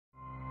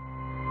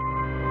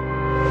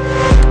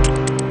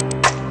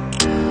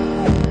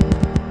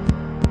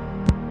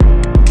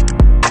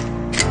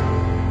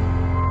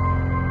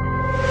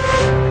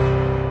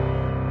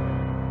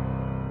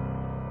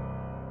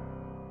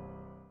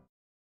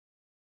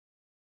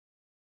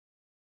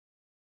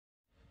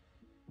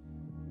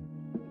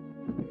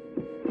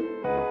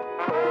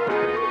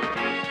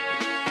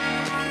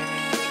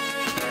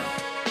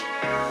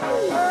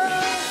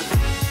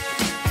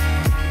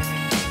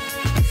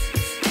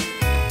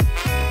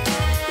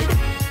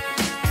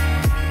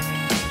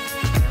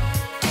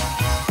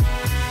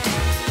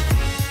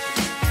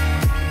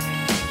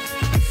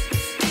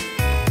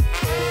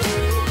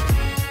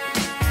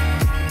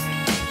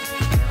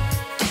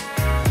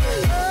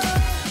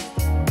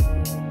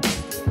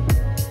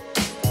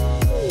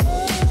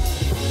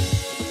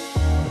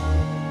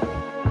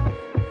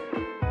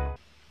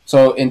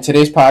So in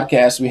today's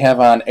podcast, we have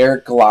on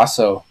Eric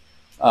Galasso.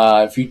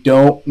 If you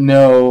don't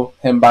know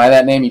him by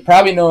that name, you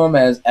probably know him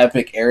as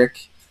Epic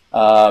Eric.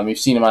 You've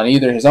seen him on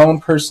either his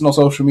own personal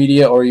social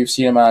media or you've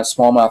seen him on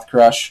Smallmouth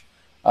Crush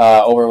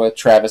over with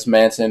Travis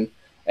Manson.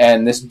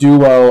 And this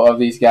duo of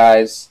these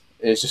guys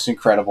is just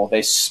incredible.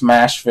 They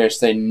smash fish.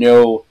 They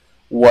know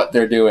what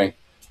they're doing.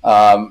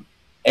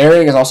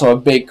 Eric is also a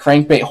big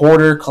crankbait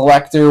hoarder,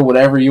 collector,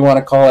 whatever you want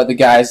to call it. The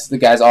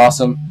guy's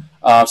awesome.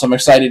 So I'm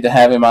excited to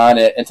have him on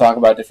it and talk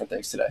about different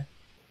things today.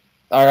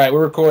 All right,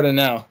 we're recording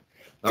now.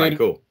 All right,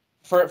 cool.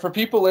 For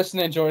people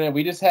listening and joining,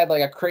 we just had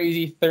like a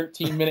crazy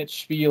 13-minute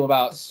spiel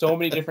about so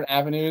many different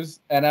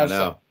avenues, and I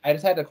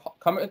just had to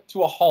come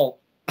to a halt.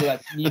 I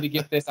need to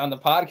get this on the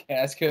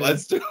podcast because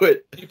let's do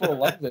it. People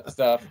love this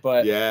stuff.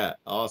 But yeah,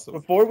 awesome.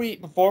 Before we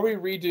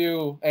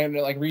redo and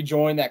like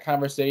rejoin that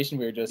conversation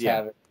we were just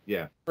having.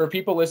 Yeah. For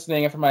people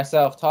listening and for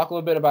myself, talk a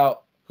little bit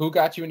about who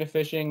got you into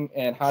fishing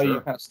and how you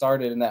kind of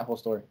started in that whole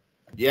story.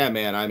 Yeah,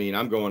 man. I mean,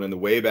 I'm going in the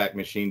Wayback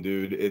Machine,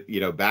 dude.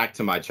 Back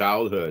to my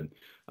childhood.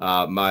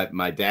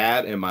 My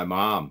dad and my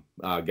mom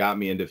got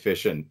me into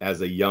fishing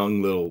as a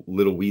young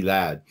little wee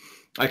lad.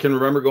 I can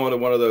remember going to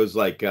one of those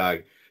like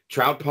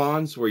trout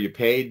ponds where you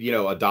paid,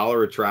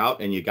 $1 a trout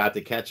and you got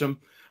to catch them.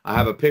 I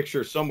have a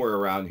picture somewhere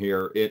around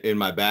here in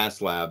my bass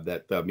lab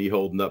that me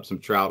holding up some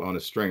trout on a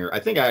stringer.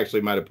 I think I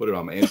actually might have put it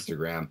on my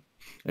Instagram.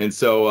 And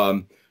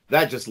so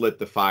that just lit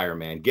the fire,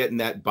 man. Getting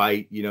that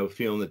bite,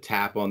 feeling the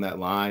tap on that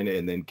line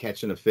and then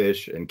catching a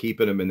fish and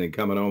keeping them and then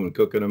coming home and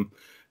cooking them.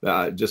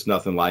 Just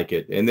nothing like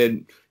it. And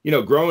then,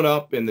 growing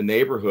up in the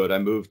neighborhood, I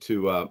moved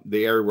to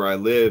the area where I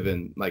live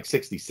in like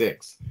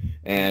 66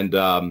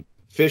 and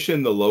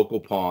fishing the local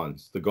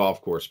ponds, the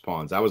golf course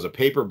ponds. I was a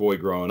paper boy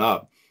growing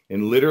up.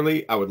 And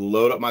literally, I would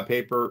load up my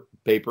paper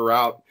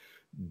out,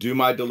 do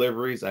my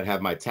deliveries. I'd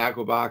have my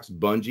tackle box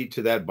bungee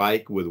to that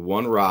bike with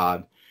one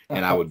rod,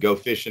 and I would go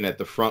fishing at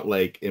the front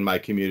lake in my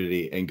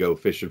community and go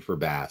fishing for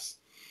bass.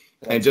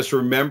 And just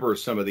remember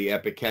some of the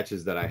epic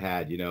catches that I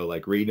had,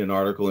 like reading an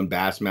article in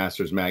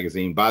Bassmasters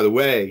magazine. By the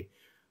way,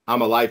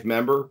 I'm a Life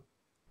member.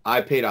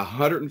 I paid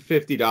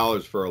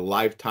 $150 for a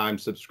lifetime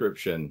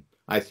subscription,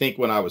 I think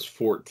when I was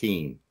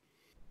 14.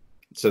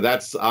 So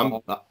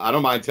I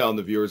don't mind telling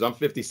the viewers I'm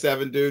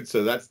 57, dude.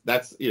 So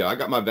that's I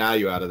got my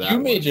value out of that. You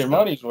made your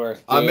money's worth.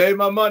 Dude. I made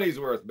my money's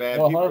worth, man.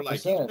 100%. People were like,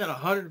 you spent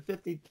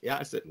 150. Yeah,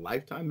 I said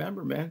lifetime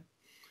member, man.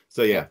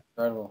 So yeah,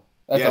 incredible.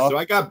 That's awesome.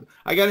 So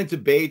I got into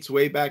baits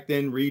way back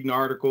then, reading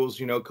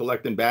articles,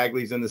 collecting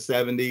Bagleys in the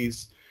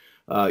 70s.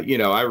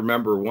 I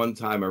remember one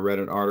time I read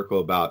an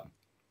article about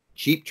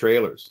cheap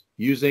trailers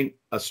using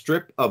a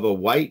strip of a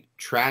white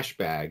trash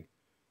bag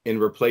in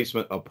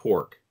replacement of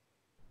pork.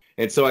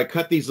 And so I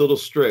cut these little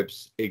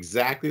strips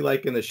exactly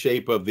like in the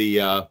shape of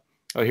the, oh,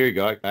 here you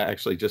go. I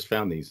actually just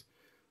found these.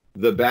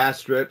 The bass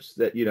strips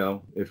that,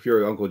 if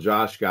you're an Uncle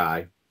Josh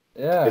guy,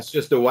 it's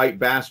just a white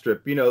bass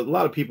strip. A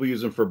lot of people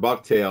use them for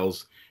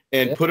bucktails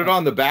and put it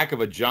on the back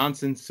of a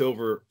Johnson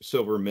silver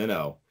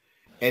minnow.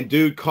 And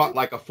dude caught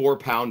like a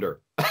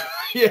 4-pounder.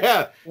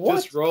 Yeah. What?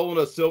 Just rolling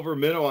a silver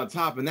minnow on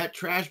top. And that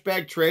trash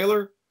bag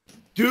trailer,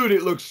 dude,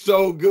 it looks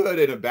so good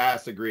in a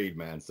bass. Agreed,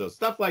 man. So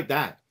stuff like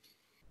that.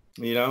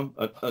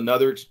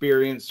 Another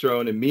experience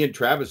thrown, and me and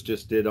Travis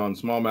just did on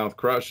Smallmouth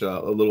Crush a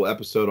little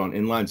episode on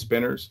inline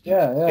spinners.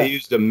 Yeah. They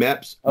used a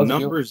MEPS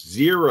number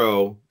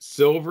 0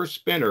 silver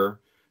spinner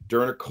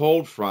during a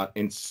cold front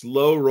and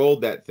slow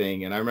rolled that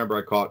thing. And I remember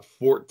I caught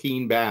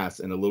 14 bass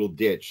in a little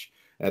ditch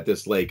at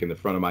this lake in the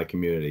front of my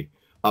community,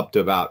 up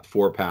to about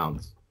 4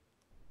 pounds.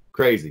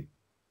 Crazy.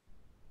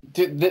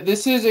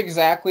 This is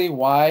exactly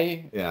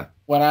why. Yeah.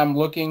 When I'm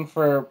looking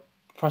for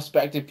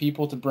prospective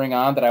people to bring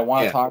on that I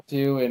want to talk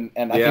to, and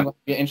I think it'll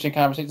be an interesting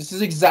conversation. This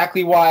is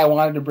exactly why I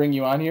wanted to bring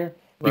you on here,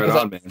 because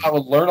I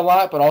would learn a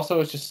lot, but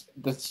also it's just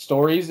the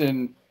stories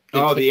and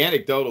the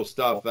anecdotal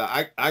stuff.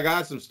 I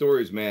got some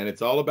stories, man.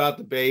 It's all about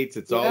the baits.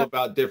 It's all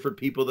about different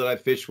people that I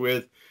fish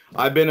with.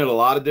 I've been in a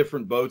lot of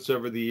different boats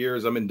over the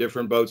years. I'm in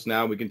different boats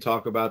now. We can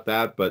talk about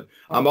that, but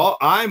I'm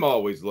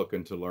always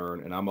looking to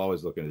learn, and I'm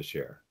always looking to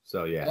share.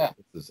 So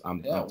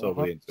I'm totally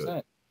 100%. Into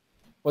it.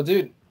 Well,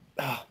 dude.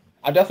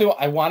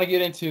 I want to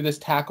get into this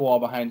tackle wall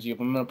behind you,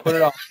 but I'm going to put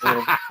it off a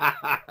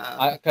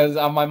little because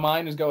my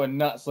mind is going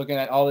nuts looking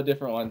at all the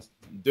different ones.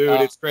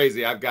 Dude, it's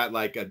crazy. I've got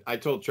I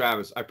told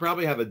Travis, I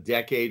probably have a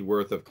decade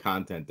worth of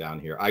content down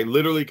here. I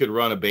literally could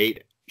run a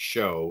bait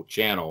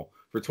channel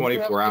for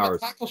 24 hours.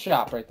 Tackle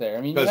shop right there.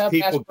 I mean, because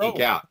people geek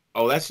out.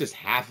 Oh, that's just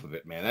half of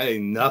it, man. That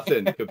ain't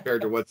nothing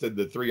compared to what's in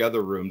the 3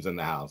 other rooms in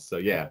the house. So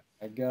yeah,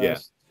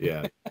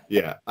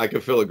 yeah. I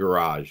could fill a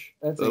garage.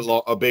 That's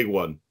a big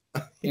one.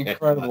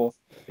 Incredible.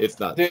 It's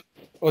not. Dude,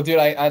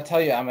 I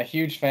tell you, I'm a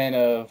huge fan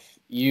of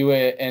you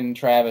and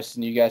Travis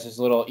and you guys'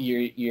 little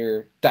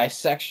your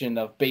dissection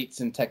of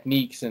baits and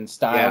techniques and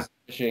styles of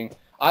fishing.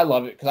 I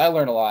love it because I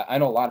learn a lot. I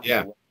know a lot of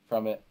people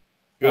from it.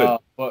 Good.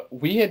 But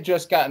we had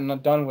just gotten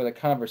done with a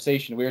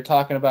conversation. We were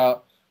talking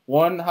about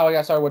how I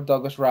got started with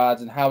Douglas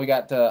rods and how we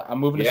got to I'm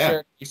moving to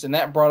Syracuse, and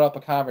that brought up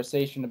a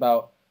conversation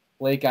about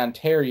Lake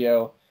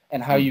Ontario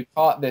and how you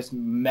caught this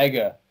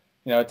mega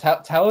You know,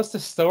 tell us the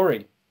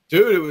story.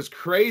 Dude, it was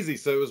crazy.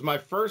 So it was my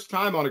first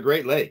time on a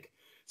Great Lake.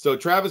 So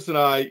Travis and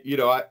I, you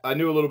know, I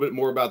knew a little bit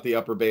more about the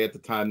Upper Bay at the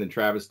time than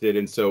Travis did.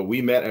 And so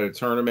we met at a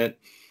tournament.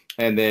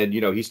 And then,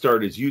 you know, he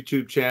started his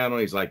YouTube channel.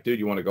 He's like, dude,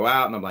 you want to go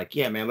out? And I'm like,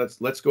 yeah, man,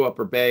 let's go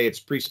Upper Bay. It's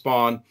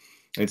pre-spawn.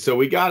 And so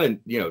we got in,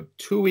 you know,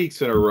 2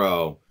 weeks in a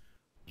row,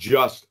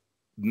 just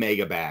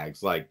mega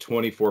bags, like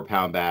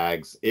 24-pound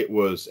bags. It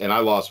was, and I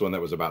lost one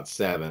that was about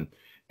 7,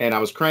 and I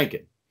was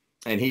cranking,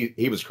 and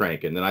he was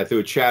cranking. Then I threw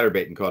a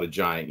chatterbait and caught a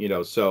giant, you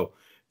know. So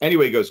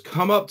anyway, he goes,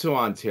 come up to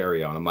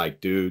Ontario. And I'm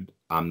like, dude,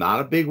 I'm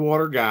not a big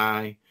water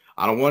guy.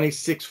 I don't want any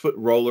 6-foot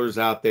rollers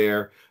out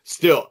there.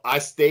 Still, I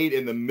stayed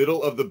in the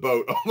middle of the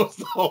boat almost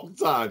the whole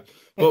time.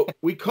 But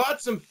we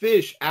caught some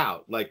fish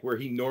out, like where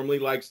he normally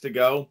likes to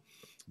go.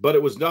 But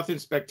it was nothing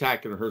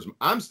spectacular.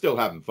 I'm still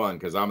having fun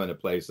because I'm in a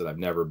place that I've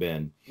never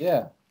been.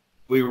 Yeah.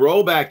 We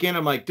roll back in.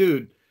 I'm like,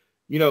 dude,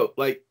 you know,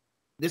 like,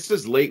 this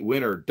is late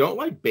winter. Don't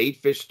like bait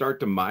fish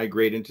start to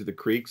migrate into the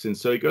creeks? And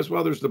so he goes,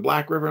 well, there's the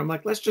Black River. I'm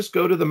like, let's just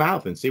go to the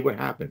mouth and see what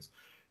happens.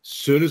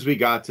 Soon as we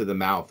got to the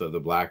mouth of the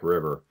Black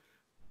River,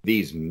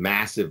 these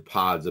massive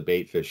pods of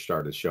bait fish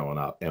started showing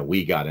up, and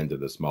we got into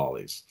the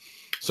smallies.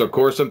 So, of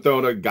course, I'm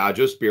throwing a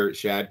Gajo Spirit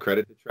Shad.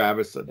 Credit to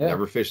Travis. I've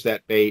never fished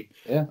that bait.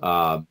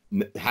 Yeah.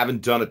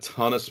 Haven't done a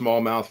ton of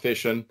smallmouth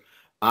fishing.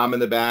 I'm in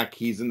the back.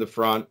 He's in the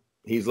front.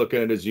 He's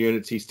looking at his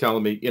units. He's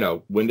telling me, you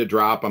know, when to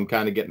drop. I'm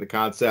kind of getting the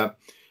concept.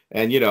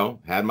 And, you know,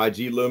 had my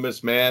G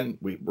Loomis, man.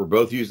 We're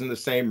both using the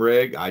same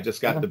rig. I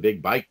just got the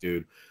big bike,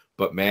 dude.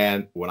 But,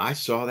 man, when I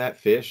saw that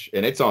fish,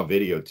 and it's on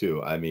video,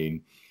 too. I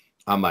mean,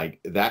 I'm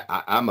like,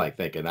 I'm like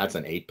thinking that's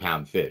an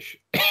 8-pound fish.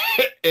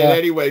 And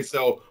anyway,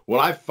 so when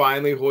I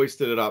finally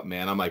hoisted it up,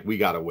 man, I'm like, we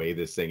got to weigh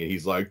this thing. And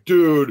he's like,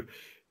 dude.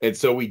 And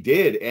so we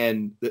did.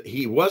 And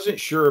he wasn't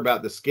sure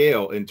about the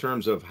scale in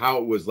terms of how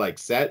it was like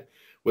set,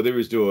 whether he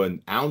was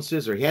doing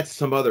ounces or he had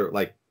some other,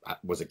 like,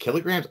 was it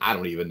kilograms? I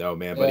don't even know,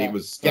 man, but he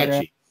was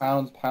sketchy.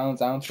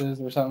 Pounds, ounces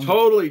or something.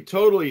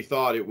 Totally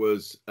thought it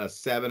was a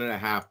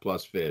 7.5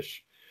 plus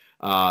fish.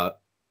 But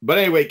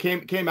anyway,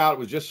 came out, it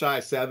was just shy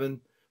of 7.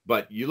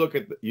 But you look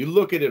at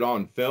it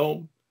on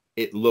film,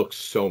 it looks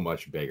so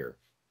much bigger.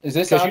 Is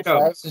this on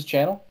Travis's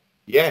channel?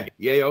 Yeah.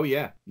 Oh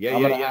yeah.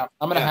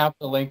 I'm gonna have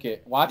to link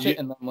it. Watch it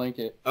and then link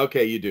it.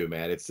 Okay, you do,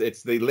 man. It's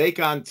the Lake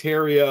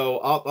Ontario.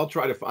 I'll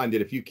try to find it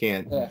if you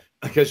can,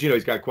 because you know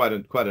he's got quite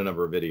a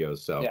number of videos.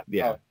 So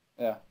yeah.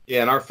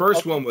 And our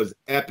first one was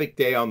epic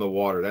day on the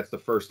water. That's the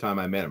first time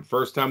I met him.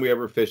 First time we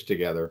ever fished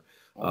together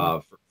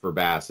for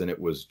bass, and it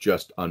was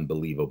just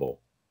unbelievable.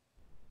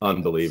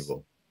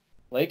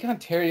 Lake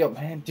Ontario,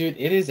 man, dude,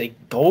 it is a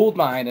gold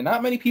mine, and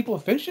not many people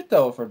fish it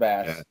though for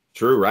bass. Yeah,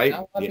 true, right?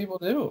 Not a lot of people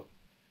do.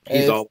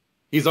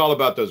 He's all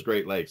about those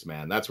Great Lakes,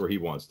 man. That's where he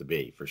wants to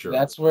be for sure.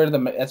 That's where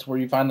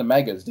you find the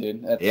megas,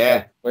 dude.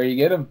 That's where you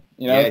get them.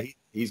 You know. Yeah,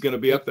 he's going to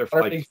be up there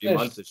for like a few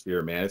months this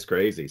year, man. It's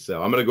crazy.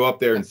 So I'm going to go up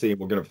there and see.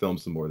 We're going to film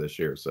some more this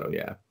year. So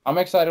yeah, I'm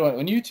excited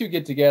when you two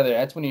get together.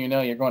 That's when you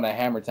know you're going to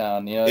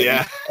Hammertown. You know,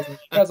 yeah, you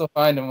guys will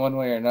find them one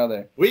way or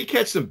another. We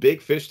catch some big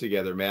fish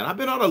together, man. I've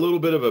been on a little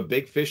bit of a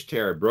big fish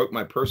tear. I broke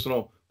my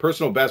personal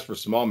best for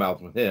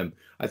smallmouth with him.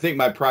 I think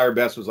my prior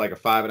best was like a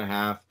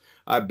 5.5.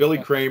 Billy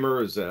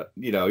Kramer is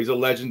he's a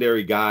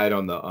legendary guide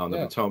on the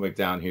Potomac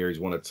down here. He's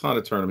won a ton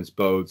of tournaments,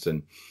 boats,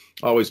 and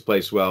always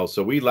plays well.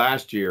 So we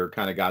last year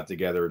kind of got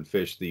together and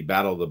fished the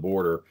Battle of the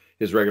Border.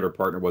 His regular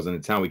partner wasn't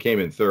in town. We came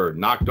in third,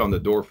 knocked on the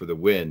door for the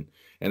win,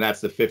 and that's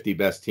the 50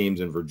 best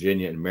teams in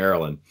Virginia and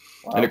Maryland.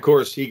 Wow. And of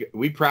course,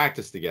 we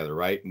practiced together,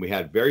 right? And we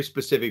had very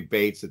specific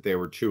baits that they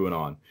were chewing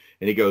on.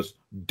 And he goes,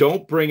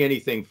 "Don't bring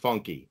anything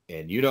funky."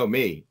 And you know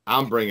me,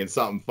 I'm bringing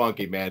something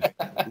funky, man.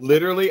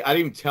 Literally, I didn't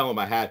even tell him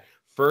I had.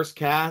 First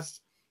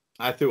cast,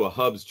 I threw a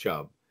Hubs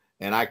chub,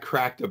 and I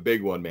cracked a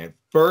big one, man.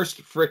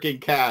 First freaking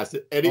cast.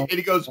 And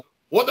he goes,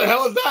 "What the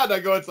hell is that?" And I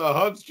go, "It's a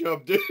Hubs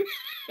chub, dude."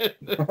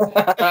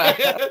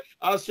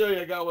 I'll show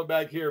you. I got one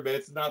back here, man.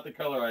 It's not the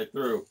color I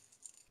threw.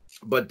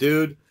 But,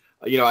 dude,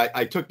 you know,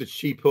 I took the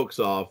cheap hooks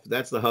off.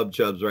 That's the Hub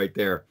chubs right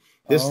there.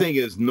 This thing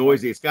is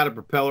noisy. It's got a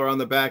propeller on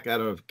the back. I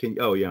don't know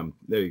if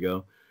there you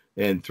go.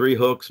 And 3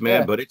 hooks,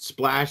 man. But it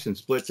splashes and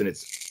splits, and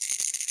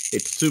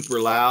it's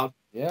super loud.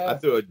 Yeah, I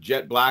threw a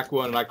jet black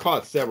one, and I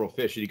caught several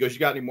fish. And he goes, "You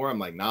got any more?" I'm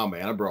like, "Nah,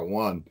 man, I brought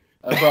one."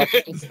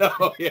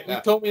 So, yeah.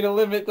 You told me to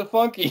limit the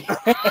funky.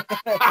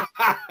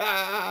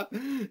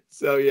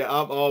 So yeah,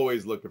 I'm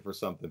always looking for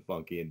something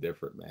funky and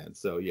different, man.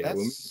 So yeah,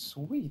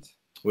 sweet.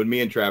 When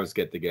me and Travis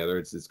get together,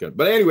 it's good.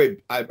 But anyway,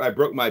 I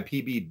broke my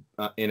PB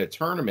in a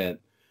tournament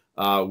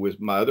with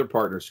my other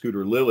partner,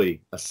 Scooter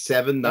Lilly, a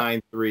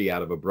 7.93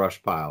 out of a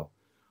brush pile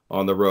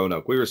on the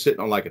Roanoke. We were sitting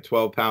on like a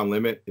 12-pound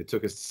limit. It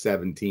took us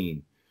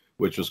 17.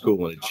 Which was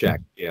cool in a check.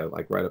 Yeah,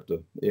 like right up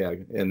to,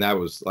 and that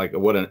was like,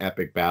 what an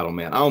epic battle,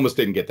 man. I almost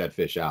didn't get that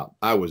fish out.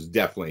 I was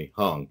definitely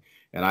hung,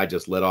 and I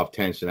just let off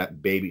tension.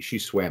 That baby, she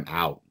swam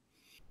out.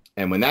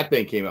 And when that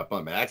thing came up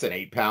on me, that's an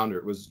 8-pounder.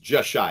 It was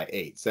just shy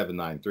 8,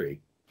 7.93.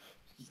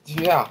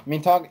 Yeah, I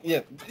mean,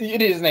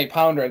 it is an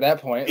 8-pounder at that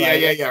point. Yeah,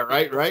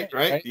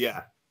 right?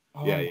 Yeah.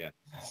 Oh. Yeah.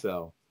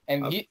 So.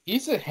 And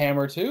he's a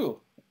hammer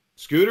too.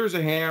 Scooter's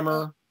a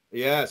hammer.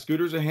 Yeah,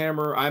 Scooter's a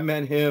hammer. I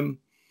met him.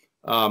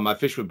 I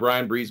fished with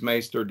Brian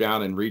Breezemeister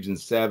down in Region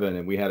 7,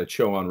 and we had a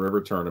Chowan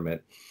River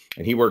tournament.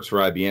 And he works for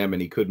IBM,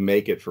 and he couldn't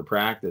make it for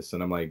practice.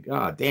 And I'm like,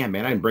 oh, damn,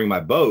 man, I didn't bring my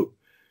boat.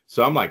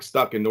 So I'm like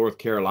stuck in North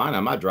Carolina.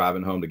 I'm not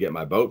driving home to get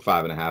my boat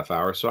 5.5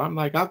 hours. So I'm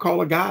like, I'll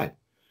call a guide.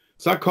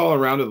 So I call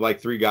around to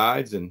like 3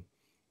 guides, and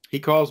he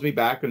calls me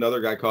back.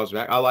 Another guy calls me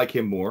back. I like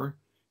him more.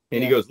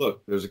 And he goes,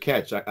 look, there's a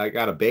catch. I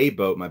got a bay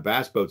boat. My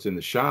bass boat's in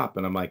the shop.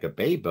 And I'm like, a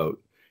bay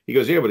boat? He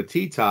goes, yeah, with a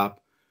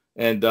T-top.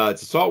 And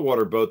it's a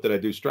saltwater boat that I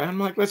do strike. I'm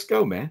like, let's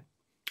go, man.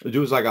 The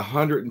dude was like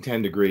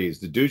 110 degrees.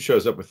 The dude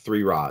shows up with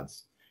 3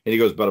 rods. And he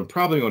goes, but I'm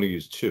probably going to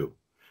use 2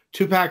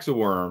 packs of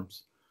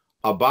worms,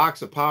 a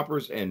box of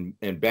poppers and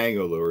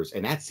bango lures,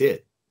 and that's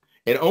it.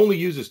 It only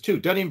uses 2.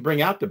 Doesn't even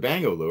bring out the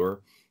bango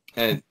lure.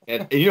 And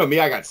you know me,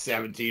 I got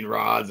 17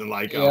 rods and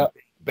like a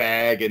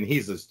bag, and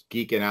he's just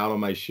geeking out on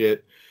my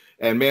shit.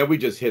 And man, we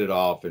just hit it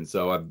off. And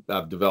so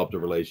I've developed a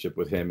relationship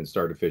with him and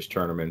started to fish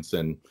tournaments.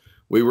 And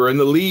we were in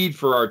the lead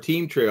for our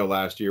team trail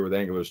last year with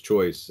Angler's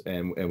Choice,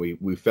 and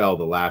we fell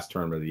the last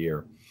tournament of the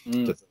year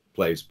to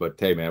place. But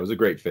hey, man, it was a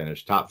great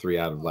finish. Top 3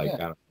 out of like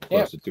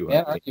close to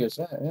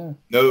 200.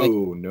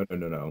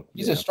 No.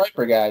 He's a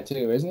striper guy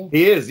too, isn't he?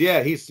 He is.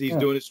 Yeah, he's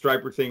doing his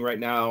striper thing right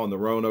now on the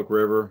Roanoke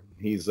River.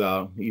 He's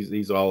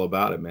all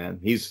about it, man.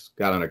 He's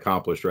got an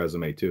accomplished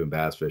resume too in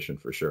bass fishing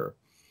for sure.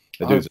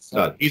 The dude's a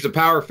stud. He's a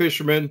power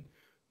fisherman.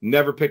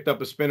 Never picked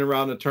up a spinning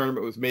rod in a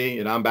tournament with me,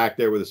 and I'm back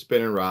there with a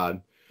spinning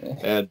rod.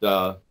 And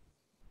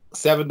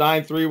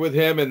 793 with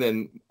him, and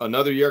then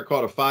another year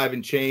caught a 5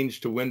 and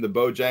change to win the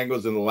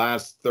Bojangles in the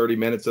last 30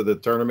 minutes of the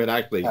tournament.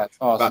 Actually, that's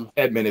awesome. About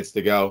 10 minutes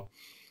to go,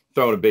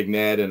 throwing a big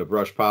net in a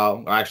brush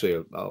pile, or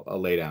actually a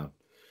lay down.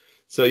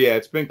 So yeah,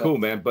 it's been cool,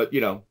 man. But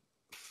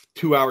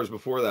 2 hours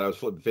before that, I was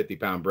flipping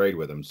 50-pound braid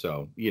with him.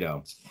 So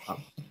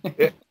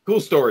cool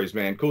stories,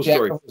 man. Cool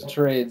stories.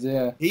 Trades,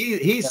 yeah.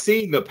 He's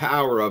seen the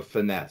power of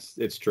finesse.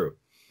 It's true.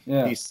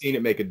 Yeah, he's seen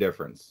it make a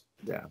difference.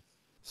 Yeah.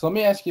 So let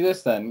me ask you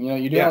this then.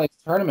 You're doing all these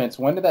tournaments.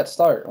 When did that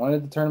start? When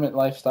did the tournament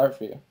life start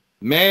for you?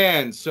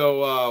 Man,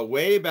 so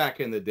way back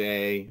in the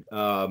day,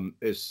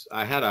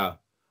 I had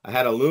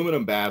an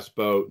aluminum bass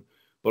boat,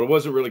 but I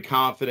wasn't really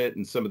confident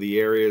in some of the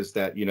areas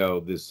that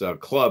this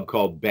club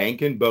called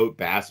Bank and Boat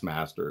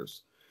Bassmasters.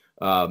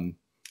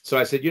 So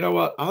I said, you know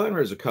what? I'll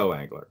enter as a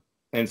co-angler.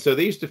 And so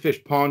they used to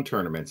fish pond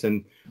tournaments.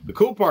 And the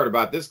cool part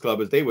about this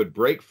club is they would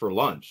break for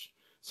lunch.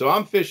 So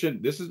I'm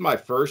fishing. This is my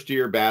first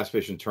year bass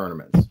fishing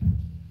tournaments.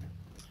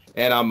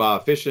 And I'm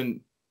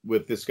fishing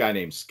with this guy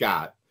named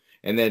Scott.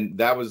 And then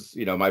that was,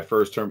 my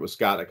first tournament with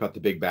Scott. I caught the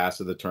big bass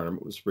of the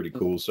tournament. It was pretty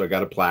cool. So I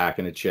got a plaque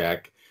and a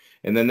check.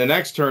 And then the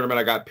next tournament,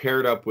 I got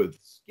paired up with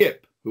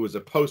Skip, who was a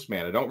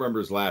postman. I don't remember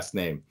his last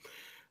name,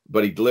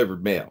 but he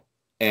delivered mail.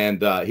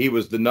 And he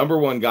was the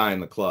 #1 guy in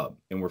the club.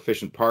 And we're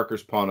fishing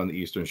Parker's Pond on the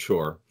Eastern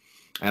Shore.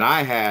 And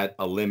I had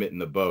a limit in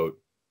the boat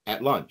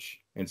at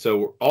lunch. And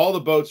so all the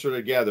boats are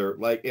together,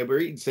 like, and we're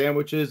eating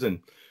sandwiches.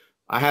 And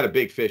I had a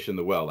big fish in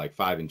the well, like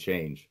 5 and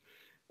change.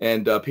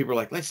 And people are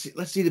like, let's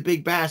see the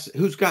big bass.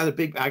 Who's got a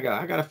big? I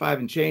got a 5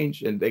 and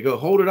change. And they go,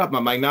 hold it up.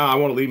 I'm like, nah, I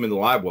want to leave him in the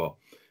live well.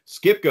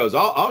 Skip goes,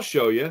 I'll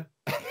show you.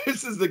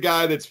 This is the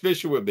guy that's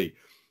fishing with me.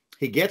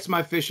 He gets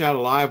my fish out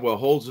of live well,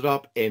 holds it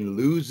up, and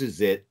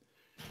loses it.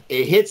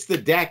 It hits the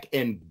deck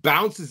and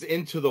bounces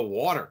into the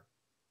water.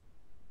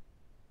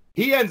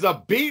 He ends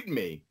up beating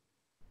me.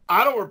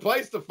 I don't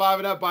replace the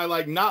 5.5 by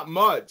like not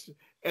much.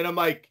 And I'm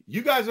like,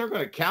 you guys aren't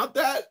going to count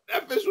that?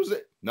 That fish was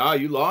it. No,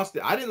 you lost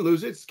it. I didn't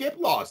lose it. Skip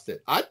lost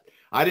it. I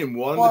didn't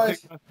want him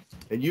to pick up.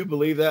 And you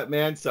believe that,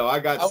 man? So I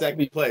got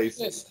second place.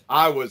 Pissed.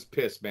 I was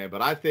pissed, man.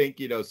 But I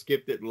think,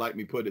 Skip didn't like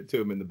me put it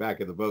to him in the back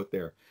of the boat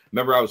there.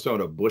 Remember, I was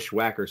throwing a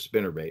bushwhacker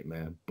spinnerbait,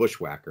 man.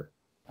 Bushwhacker.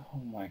 Oh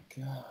my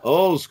God.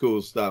 Old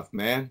school stuff,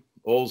 man.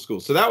 Old school.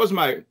 So that was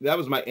my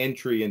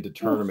entry into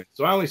tournament.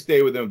 So I only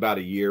stayed with him about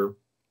a year.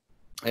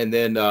 And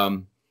then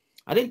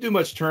I didn't do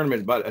much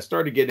tournament, but I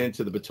started getting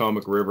into the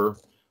Potomac River.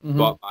 Mm-hmm.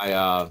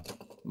 Bought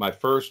my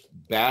first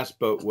bass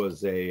boat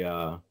was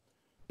a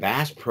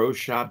Bass Pro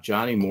Shop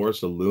Johnny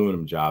Morris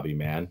aluminum jobby,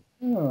 man.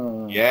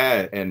 Oh.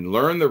 Yeah, and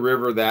learned the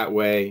river that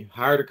way.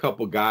 Hired a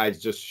couple guides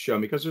just to show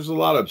me, because there's a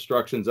lot of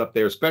obstructions up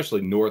there,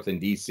 especially north in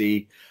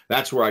DC.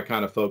 That's where I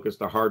kind of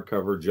focused. A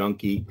hardcover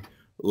junkie,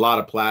 a lot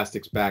of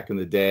plastics back in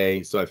the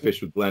day. So I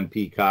fished with Glenn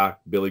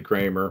Peacock, Billy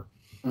Kramer,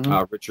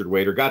 Richard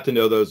Wader. Got to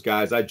know those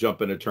guys. I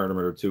jump in a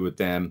tournament or two with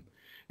them.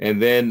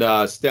 And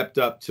then stepped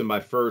up to my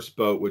first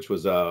boat, which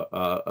was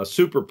a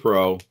Super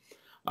Pro.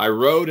 I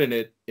rode in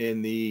it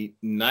in the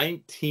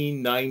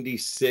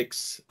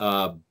 1996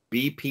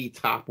 BP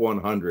Top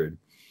 100.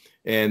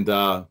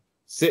 And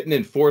sitting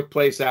in 4th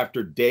place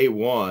after day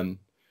 1,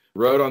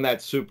 rode on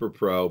that Super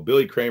Pro.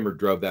 Billy Kramer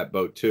drove that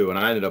boat too. And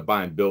I ended up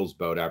buying Bill's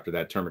boat after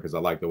that tournament because I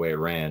liked the way it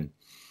ran.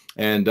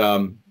 And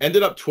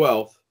ended up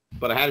 12th,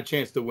 but I had a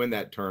chance to win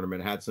that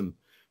tournament. Had some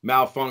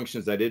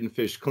malfunctions. I didn't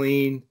fish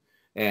clean.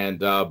 And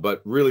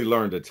but really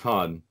learned a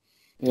ton.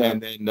 Yeah.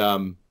 And then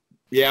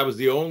I was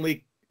the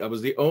only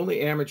the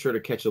only amateur to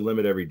catch a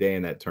limit every day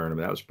in that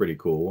tournament. That was pretty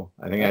cool.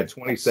 I think I had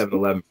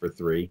 27-11 for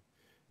 3.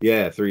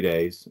 Yeah, 3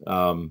 days.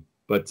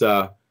 But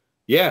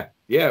yeah,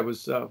 it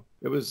was a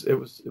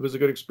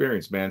good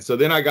experience, man. So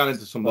then I got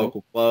into some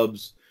local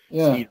clubs,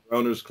 Skeeter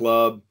Owners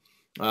Club.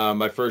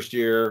 My first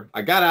year,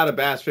 I got out of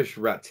bass fishing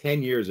for about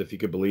 10 years, if you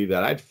could believe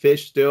that. I'd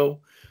fish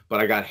still, but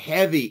I got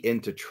heavy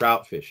into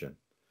trout fishing.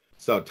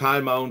 So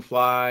tying my own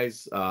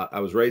flies. I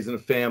was raising a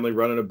family,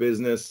 running a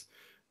business.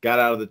 Got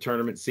out of the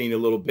tournament scene a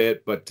little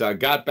bit, but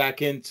got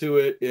back into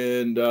it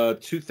in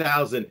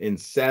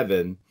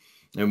 2007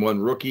 and won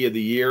Rookie of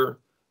the Year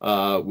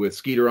with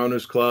Skeeter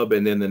Owners Club.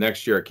 And then the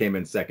next year I came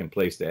in second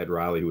place to Ed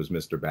Riley, who was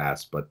Mr.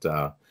 Bass. But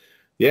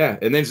yeah,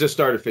 and then just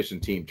started fishing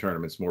team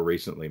tournaments more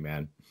recently,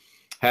 man.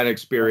 Had an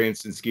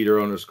experience in Skeeter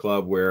Owners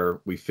Club where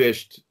we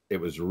fished.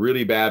 It was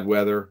really bad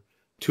weather.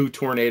 2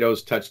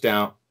 tornadoes touched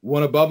down,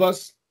 one above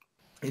us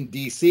in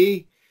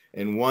D.C.,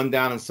 and one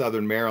down in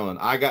Southern Maryland.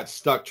 I got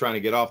stuck trying to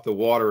get off the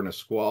water in a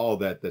squall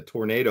that the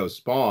tornado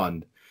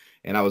spawned,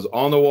 and I was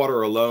on the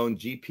water alone.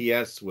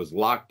 GPS was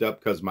locked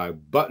up because my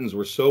buttons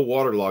were so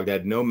waterlogged. I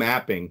had no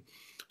mapping.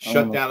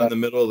 Shut down in the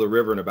middle of the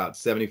river in about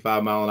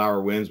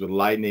 75-mile-an-hour winds with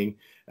lightning.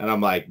 And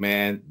I'm like,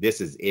 man,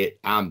 this is it.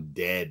 I'm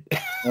dead.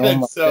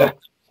 And so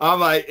I'm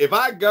like, if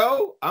I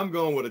go, I'm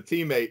going with a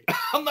teammate.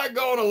 I'm not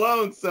going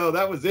alone. So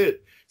that was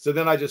it. So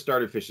then I just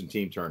started fishing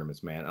team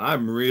tournaments, man. And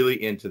I'm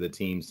really into the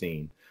team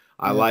scene.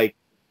 I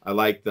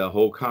like the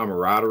whole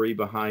camaraderie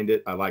behind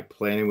it. I like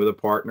planning with a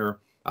partner.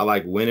 I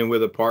like winning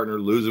with a partner,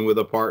 losing with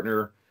a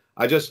partner.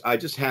 I just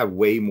have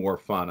way more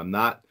fun.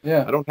 I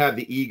don't have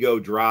the ego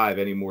drive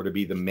anymore to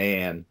be the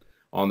man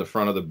on the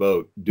front of the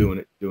boat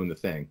doing the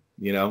thing,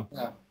 you know?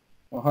 Yeah.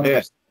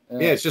 100%.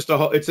 Yeah, it's just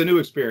it's a new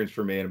experience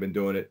for me, and I've been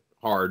doing it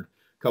hard,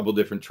 a couple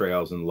different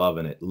trails, and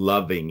loving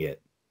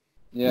it.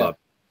 Yeah.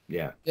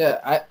 Yeah,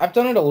 I've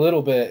done it a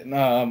little bit.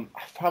 I've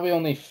probably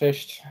only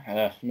fished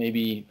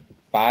maybe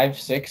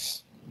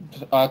 5-6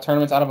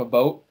 tournaments out of a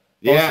boat.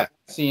 Yeah.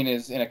 Scene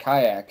is in a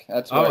kayak.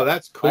 That's cool.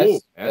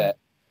 Man,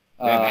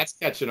 that's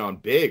catching on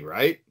big,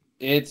 right?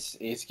 It's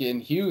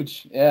getting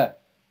huge. Yeah.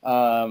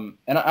 And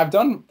I've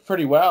done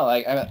pretty well.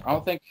 Like I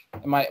don't think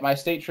my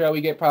state trail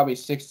we get probably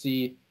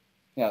 50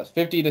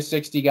 to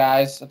 60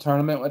 guys a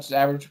tournament, which is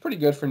average, pretty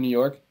good for New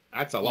York.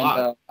 That's a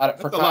lot.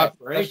 That's a lot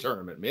for any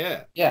tournament.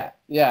 Yeah.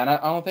 Yeah. And I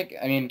don't think.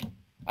 I mean,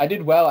 I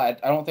did well. I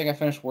don't think I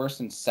finished worse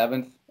than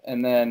 7th.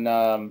 And then,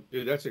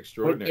 dude, that's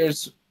extraordinary.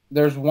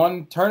 There's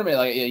one tournament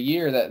like a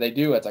year that they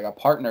do. It's like a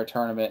partner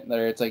tournament.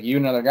 There, it's like you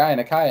and another guy in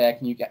a kayak,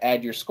 and you can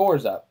add your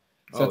scores up.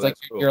 So it's like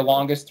your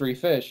longest 3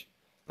 fish.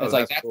 It's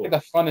like that's like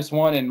the funnest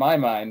one in my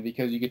mind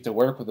because you get to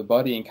work with a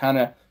buddy and kind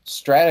of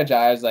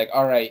strategize. Like,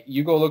 all right,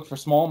 you go look for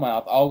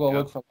smallmouth. I'll go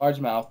look for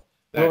largemouth.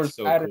 Whoever's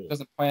pattern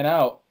doesn't plan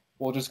out,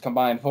 we'll just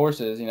combine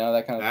forces. You know,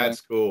 that kind of thing.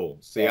 That's cool.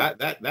 See,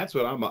 that's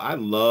what I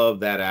love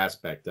that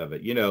aspect of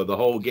it. You know, the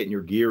whole getting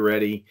your gear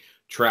ready,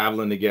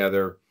 traveling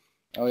together,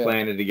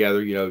 planning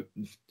together, you know,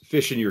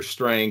 fishing your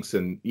strengths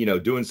and, you know,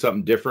 doing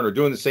something different or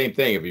doing the same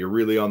thing if you're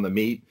really on the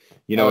meat,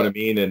 you know what I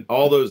mean? And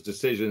all those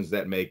decisions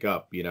that make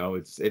up, you know,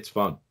 it's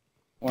fun.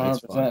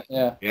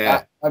 100%.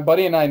 Yeah. My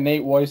buddy and I,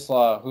 Nate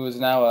Weislaw, who is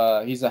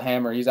now he's a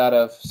hammer. He's out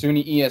of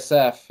SUNY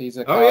ESF. He's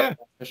a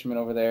fisherman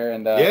over there.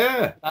 And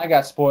I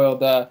got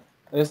spoiled.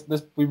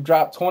 We've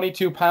dropped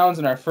 22 pounds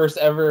in our first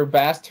ever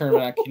bass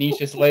tournament on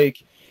Canisius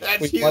Lake.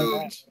 That's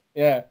huge.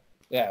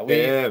 Yeah, we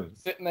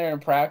sitting there and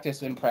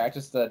practice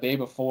the day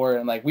before,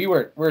 and like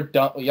we're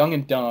young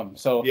and dumb,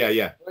 so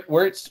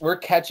we're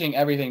catching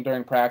everything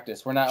during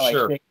practice. We're not like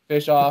taking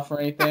fish off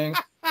or anything.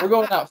 We're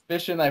going out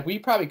fishing. Like we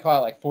probably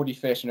caught like 40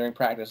 fish during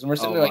practice, and we're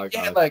sitting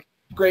there like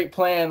great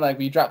plan. Like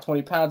we dropped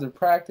 20 pounds in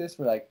practice.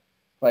 We're like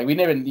we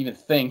never even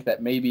think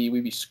that maybe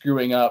we'd be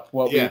screwing up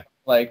what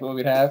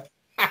we'd have.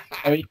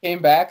 And we came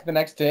back the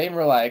next day and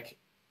we're like,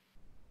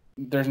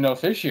 there's no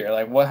fish here.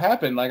 Like, what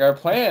happened? Like, our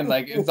plan,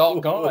 like, it's all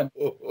gone.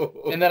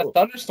 And then a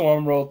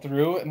thunderstorm rolled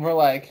through, and we're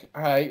like,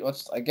 all right,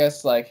 I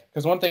guess, like,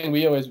 because one thing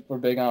we always were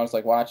big on was,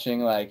 like, watching,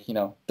 like, you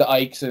know, the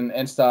Ikes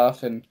and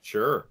stuff. And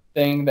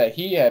thing that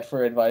he had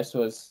for advice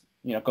was,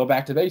 you know, go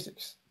back to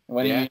basics.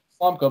 When you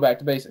slump, go back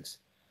to basics.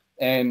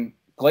 And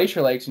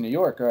glacier lakes in New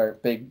York are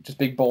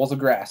big bowls of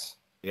grass.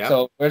 Yeah.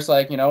 So it's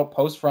like, you know,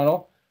 post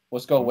frontal,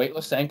 let's go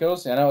weightless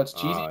Senkos. I know it's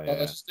cheesy, but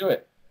let's just do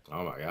it.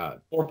 Oh, my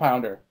God.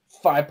 4-pounder.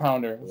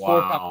 5-pounder,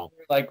 4-pounder,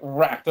 like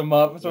rack them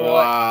up. So we're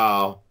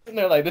like, and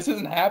they're like, this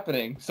isn't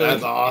happening. So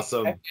that's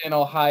awesome. And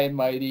all high and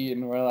mighty,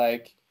 and we're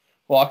like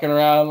walking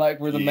around like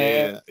we're the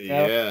man.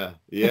 Yeah.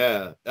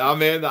 Oh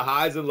man, the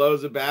highs and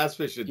lows of bass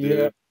fishing, dude.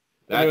 Yeah.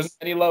 There was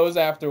many lows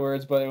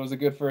afterwards, but it was a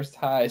good first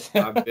highs.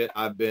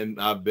 I've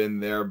been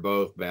there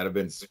both, man. I've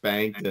been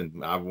spanked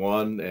and I've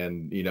won,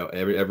 and you know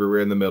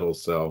everywhere in the middle.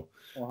 So.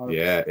 100%.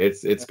 Yeah,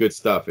 it's good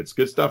stuff. It's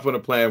good stuff when a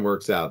plan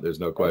works out. There's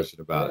no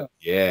question about it.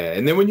 Yeah,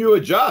 and then when you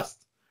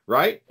adjust,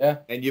 right? Yeah,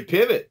 and you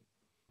pivot,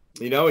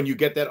 you know, and you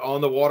get that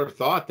on the water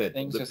thought that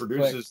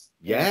produces.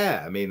 Click.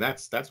 Yeah, I mean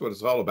that's what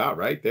it's all about,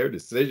 right? Their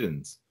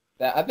decisions.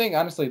 That I think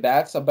honestly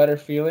that's a better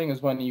feeling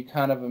is when you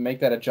kind of make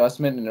that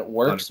adjustment and it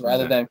works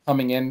rather 100%. than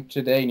coming in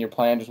today and your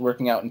plan just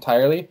working out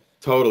entirely.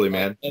 Totally,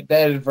 man.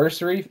 That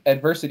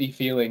adversity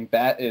feeling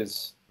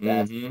that's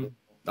Hmm.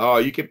 Oh,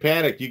 you could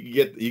panic.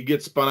 You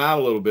get spun out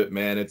a little bit,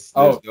 man. There's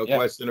oh no yeah,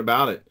 question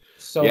about it.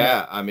 so much.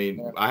 Yeah, I mean,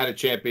 Yeah. I had a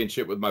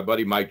championship with my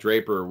buddy Mike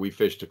Draper. We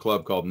fished a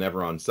club called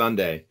Never on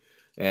Sunday,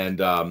 and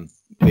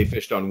they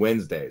fished on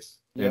Wednesdays.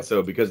 And Yep.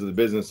 so, because of the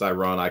business I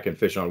run, I can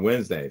fish on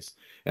Wednesdays,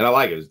 and I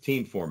like it. It's a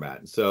team format.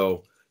 And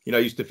so, I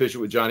used to fish it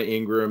with Johnny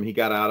Ingram. He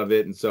got out of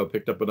it, and so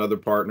picked up another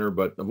partner.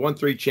 But I've won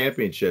 3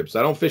 championships.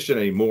 I don't fish it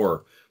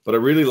anymore, but I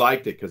really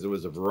liked it because it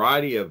was a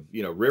variety of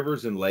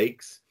rivers and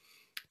lakes,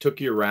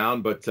 took you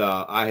around. But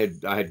I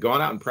had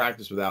gone out and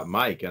practiced without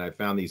Mike, and I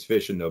found these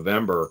fish in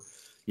November.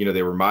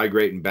 They were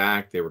migrating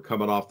back. They were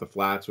coming off the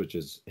flats, which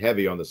is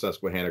heavy on the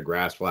Susquehanna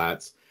grass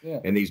flats. Yeah.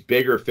 And these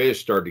bigger fish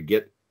started to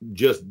get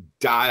just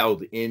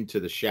dialed into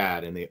the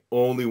shad, and they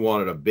only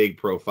wanted a big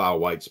profile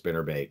white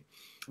spinnerbait.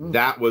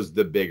 That was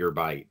the bigger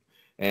bite.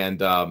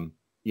 And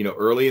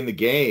early in the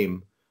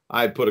game,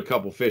 I put a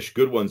couple fish,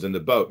 good ones in the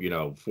boat,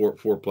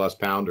 4+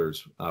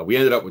 pounders. We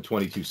ended up with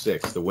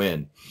 22.6 to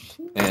win.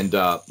 And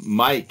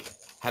Mike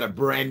had a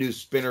brand new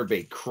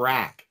spinnerbait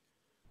crack.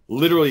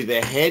 Literally,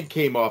 the head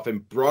came off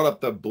and brought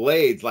up the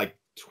blades like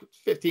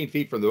 15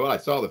 feet from the boat. I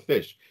saw the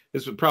fish.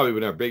 This would probably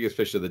been our biggest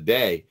fish of the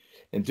day.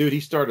 And dude, he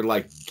started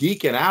like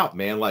geeking out,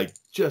 man, like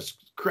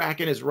just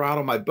cracking his rod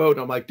on my boat.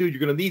 And I'm like, dude, you're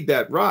gonna need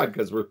that rod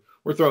because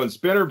we're throwing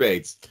spinner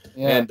baits.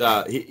 Yeah.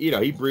 And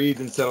he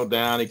breathed and settled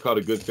down. He caught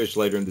a good fish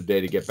later in the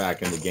day to get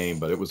back in the game.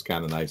 But it was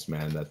kind of nice,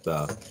 man, that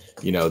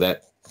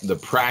that the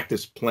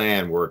practice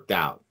plan worked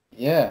out.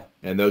 Yeah.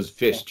 And those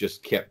fish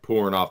just kept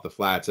pouring off the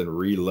flats and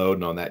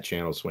reloading on that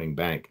channel swing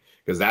bank,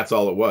 because that's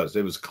all it was.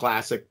 It was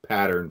classic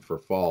pattern for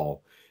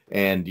fall.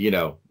 And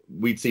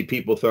we'd see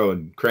people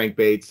throwing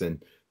crankbaits,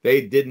 and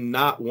they did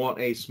not want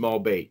a small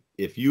bait.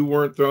 If you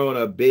weren't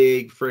throwing a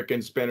big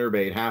freaking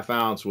spinnerbait, 1/2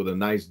 ounce with a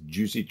nice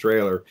juicy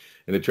trailer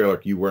in the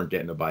trailer, you weren't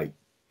getting a bite.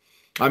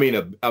 I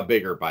mean, a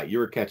bigger bite. You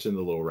were catching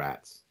the little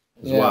rats.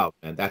 It was wild,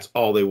 man. That's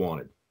all they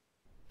wanted.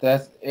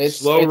 It's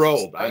slow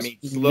rolled. I mean,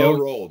 slow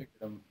rolled.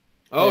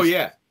 Oh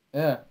yeah.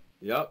 Yeah.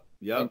 Yep.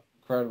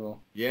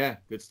 Incredible. Yeah,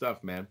 good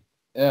stuff, man.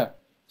 Yeah.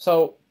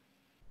 So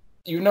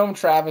you've known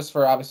Travis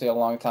for obviously a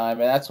long time,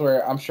 and that's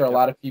where I'm sure a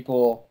lot of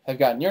people have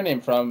gotten your name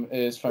from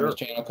is from his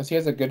channel, because he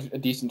has a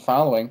decent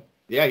following.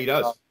 Yeah, he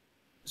does.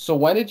 So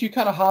when did you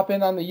kind of hop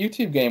in on the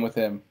YouTube game with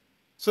him?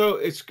 So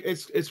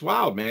it's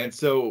wild, man.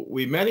 So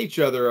we met each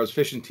other. I was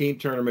fishing team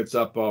tournaments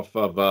up off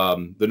of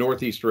the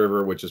Northeast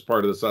River, which is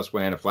part of the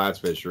Susquehanna Flats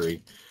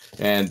fishery,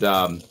 and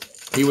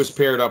he was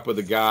paired up with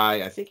a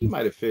guy. I think he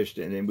might have fished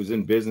and it was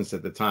in business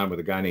at the time with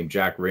a guy named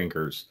Jack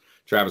Rinkers.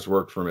 Travis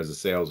worked for him as a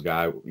sales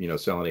guy,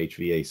 selling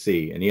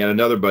HVAC. And he had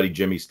another buddy,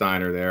 Jimmy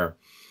Steiner, there.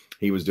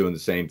 He was doing the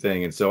same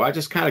thing. And so I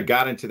just kind of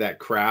got into that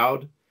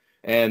crowd,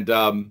 and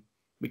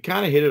we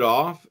kind of hit it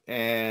off.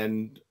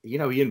 And,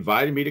 he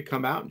invited me to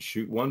come out and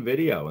shoot one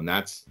video. And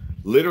that's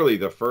literally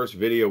the first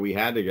video we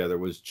had together.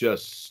 Was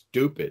just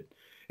stupid.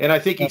 And I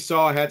think he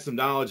saw I had some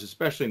knowledge,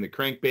 especially in the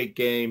crankbait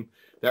game.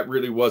 That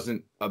really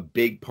wasn't a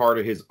big part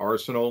of his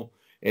arsenal,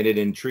 and it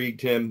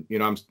intrigued him.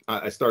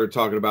 I started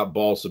talking about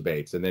balsa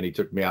baits, and then he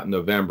took me out in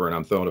November, and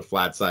I'm throwing a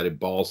flat-sided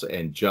balsa,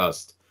 and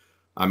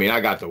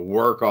I got to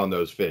work on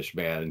those fish,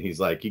 man. And he's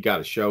like, you got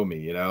to show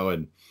me,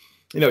 and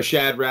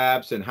shad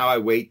wraps and how I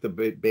weight the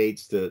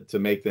baits to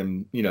make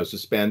them,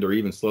 suspend or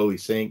even slowly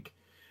sink.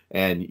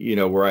 And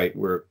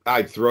where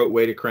I'd throat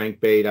weight a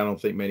crankbait. I don't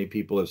think many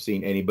people have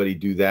seen anybody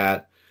do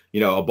that.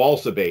 A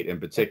balsa bait in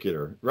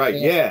particular, right?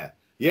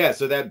 Yeah.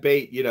 So that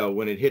bait,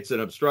 when it hits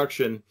an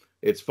obstruction,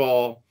 it's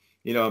fall.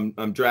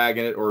 I'm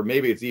dragging it, or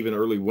maybe it's even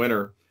early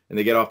winter, and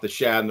they get off the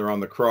shad and they're on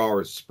the craw,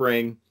 or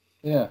spring.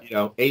 Yeah.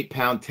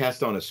 8-pound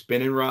test on a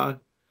spinning rod,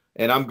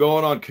 and I'm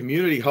going on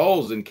community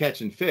holes and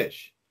catching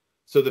fish.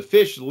 So the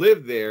fish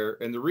live there,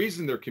 and the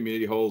reason they're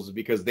community holes is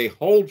because they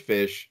hold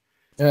fish.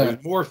 Yeah.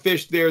 There's more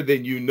fish there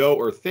than you know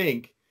or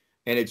think,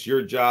 and it's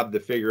your job to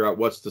figure out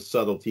what's the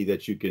subtlety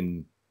that you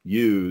can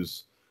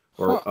use,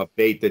 or a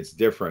bait that's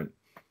different,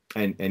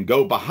 and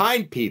go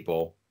behind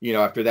people,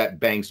 after that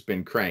bank's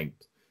been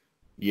cranked,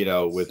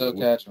 still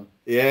catch them.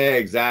 Yeah,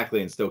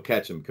 exactly, and still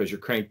catch them, because your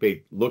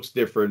crankbait looks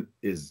different,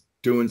 is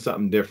doing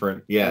something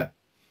different,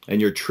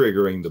 and you're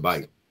triggering the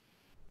bite.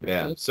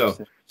 Yeah, so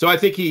I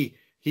think he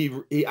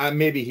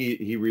maybe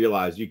he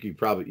realized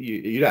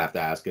you'd have to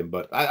ask him,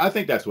 but I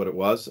think that's what it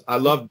was. I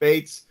love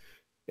baits,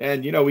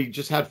 and we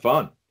just had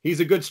fun. He's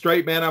a good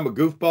straight man. I'm a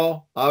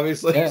goofball,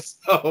 obviously. Yeah.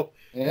 So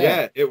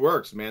yeah, it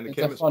works, man. The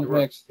chemistry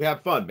works. We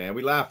have fun, man.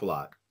 We laugh a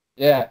lot.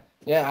 Yeah.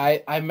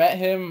 I met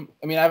him.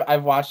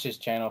 I've watched his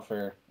channel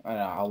for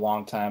a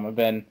long time.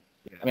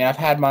 I've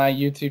had my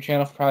YouTube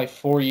channel for probably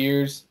 4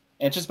 years,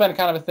 and it's just been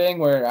kind of a thing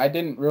where I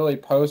didn't really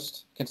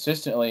post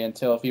consistently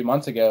until a few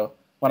months ago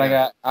when I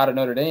got out of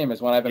Notre Dame.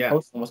 Is when I've been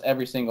posting almost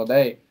every single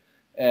day,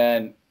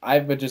 and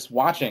I've been just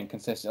watching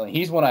consistently.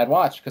 He's one I'd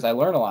watch because I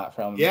learn a lot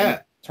from.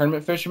 Yeah.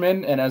 Tournament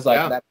fisherman, and I was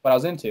like, that's what I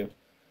was into.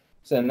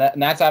 So and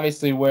that's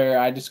obviously where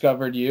I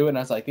discovered you, and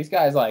I was like, these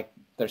guys like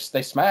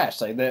they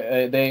smash, like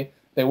they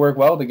work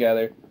well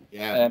together.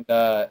 Yeah.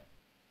 And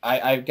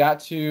I got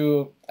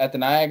to at the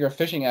Niagara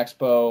Fishing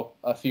Expo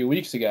a few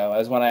weeks ago,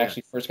 as when I Yeah.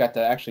 actually first got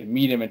to actually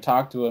meet him and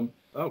talk to him.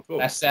 Oh, I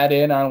cool. sat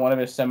in on one of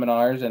his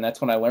seminars, and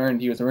that's when I learned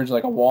he was originally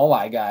like a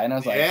walleye guy, and I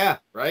was like, Yeah.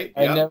 Right.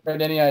 I Yep. never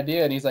had any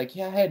idea. And he's like,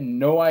 yeah, I had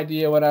no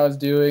idea what I was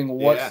doing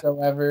Yeah.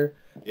 whatsoever.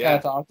 Kind of Yeah.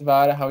 talked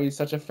about it, how he's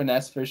such a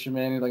finesse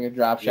fisherman, he's like a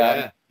drop shot.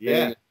 Yeah.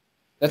 Yeah.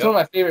 That's one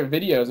Yep. of my favorite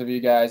videos of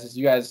you guys. Is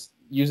you guys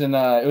using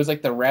it was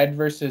like the red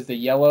versus the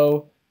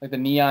yellow, like the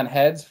neon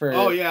heads Oh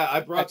for. yeah,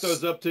 I brought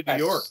those up to New I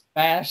York.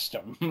 smashed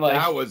them. Like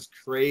That was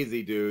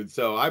crazy, dude.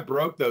 So I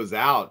broke those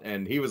out,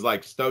 and he was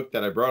like stoked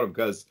that I brought them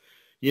because,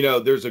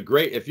 there's a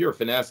great if you're a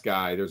finesse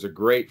guy, there's a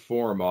great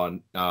forum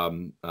on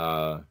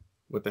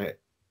what the heck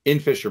in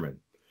Fisherman.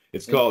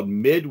 It's called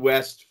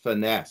Midwest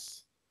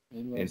Finesse,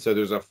 and so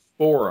there's a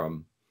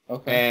forum,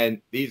 okay,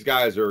 and these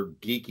guys are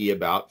geeky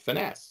about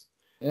finesse,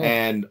 yeah,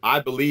 and I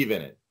believe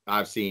in it.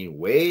 I've seen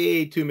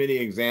way too many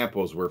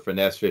examples where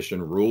finesse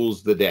fishing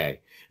rules the day.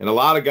 And a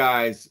lot of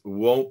guys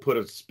won't put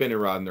a spinning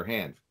rod in their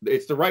hand.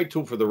 It's the right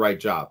tool for the right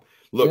job.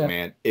 Look, yeah,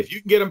 man, if you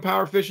can get them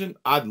power fishing,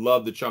 I'd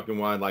love the chunk and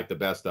wind like the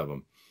best of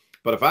them.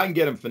 But if I can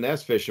get them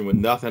finesse fishing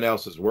when nothing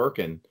else is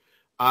working,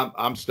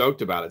 I'm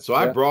stoked about it. So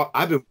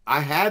yeah. I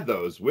had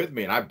those with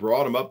me, and I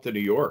brought them up to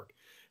New York.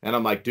 And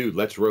I'm like, dude,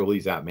 let's roll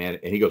these out, man.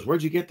 And he goes,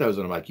 where'd you get those?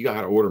 And I'm like, you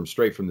got to order them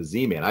straight from the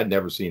Z-Man. I'd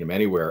never seen them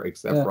anywhere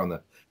except Yeah. for on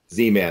the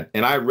Z-Man.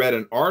 And I read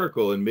an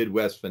article in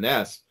Midwest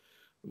Finesse.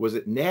 Was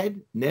it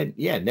Ned?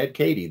 Yeah, Ned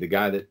Cady, the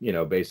guy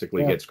that,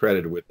 basically gets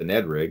credited with the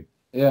Ned rig.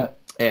 Yeah.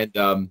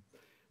 And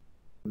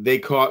they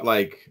caught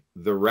like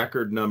the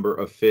record number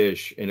of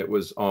fish, and it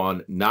was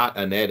on not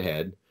a Ned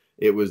head.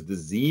 It was the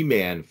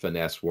Z-Man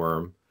finesse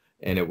worm,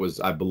 and it was,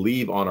 I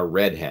believe, on a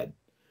red head.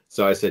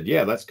 So I said,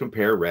 yeah, let's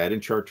compare red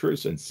and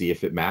chartreuse and see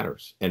if it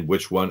matters and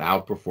which one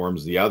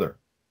outperforms the other.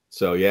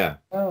 So yeah,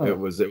 it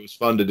was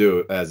fun to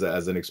do as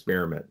an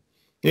experiment.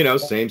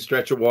 Same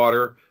stretch of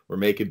water. We're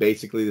making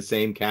basically the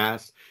same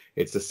cast.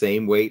 It's the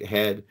same weight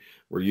head.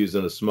 We're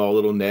using a small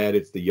little net.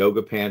 It's the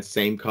yoga pants,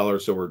 same color.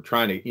 So we're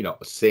trying to,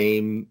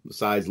 same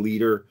size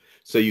leader.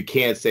 So you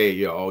can't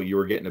say, oh, you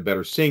were getting a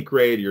better sink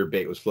rate, your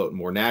bait was floating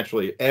more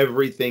naturally.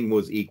 Everything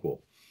was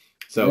equal.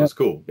 So it's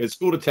cool. It's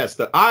cool to test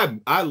that.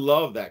 I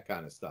love that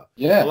kind of stuff.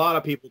 Yeah. A lot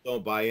of people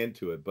don't buy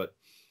into it, but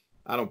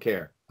I don't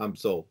care. I'm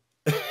sold.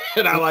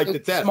 And I like to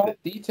test small it.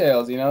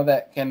 details,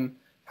 that can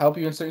help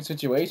you in certain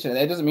situations.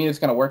 It doesn't mean it's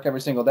going to work every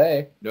single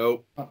day.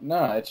 Nope.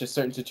 No, it's just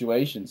certain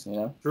situations,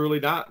 Truly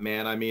not,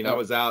 man. I mean, I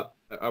was out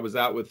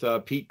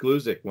with Pete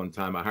Gluzik one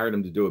time. I hired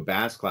him to do a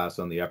bass class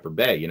on the Upper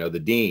Bay, the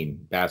Dean,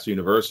 Bass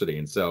University.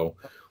 And so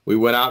we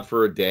went out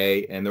for a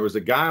day, and there was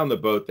a guy on the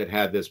boat that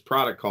had this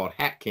product called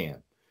Hat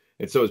Cam.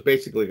 And so it's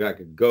basically like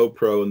a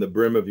GoPro in the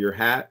brim of your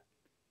hat.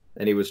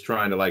 And he was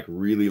trying to like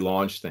really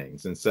launch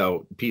things. And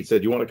so Pete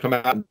said, you want to come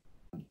out?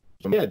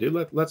 Yeah,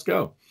 dude, let's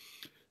go.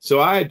 So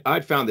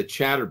I'd found the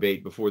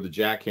chatterbait before the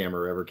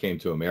jackhammer ever came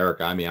to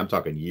America. I mean, I'm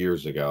talking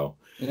years ago.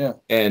 Yeah.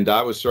 And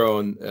I was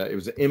throwing, it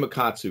was an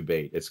Imakatsu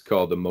bait. It's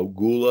called the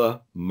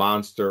Mogula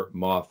Monster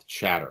Moth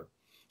Chatter.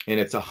 And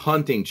it's a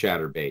hunting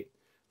chatterbait.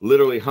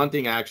 Literally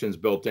hunting actions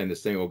built in.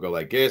 This thing will go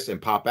like this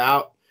and pop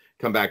out,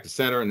 come back to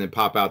center, and then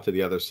pop out to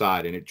the other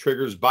side. And it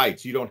triggers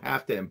bites. You don't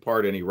have to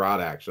impart any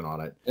rod action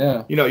on it.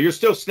 Yeah. You're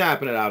still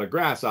snapping it out of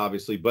grass,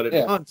 obviously, but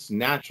it hunts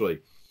naturally.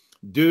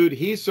 Dude,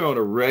 he's throwing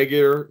a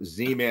regular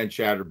Z-Man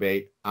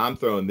chatterbait. I'm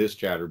throwing this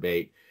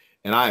chatterbait,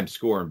 and I am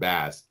scoring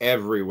bass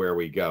everywhere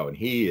we go. And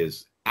he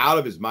is out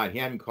of his mind. He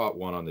hadn't caught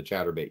one on the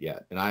chatterbait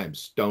yet, and I am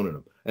stoning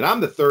him. And I'm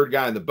the third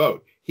guy in the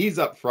boat. He's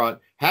up front,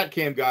 hat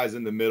cam guy's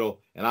in the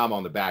middle, and I'm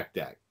on the back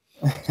deck.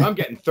 So I'm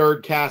getting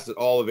third cast at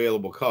all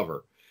available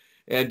cover.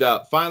 And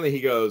finally he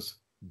goes,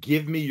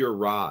 give me your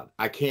rod.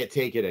 I can't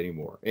take it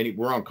anymore. And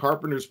we're on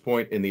Carpenter's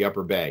Point in the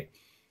Upper Bay.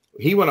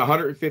 He went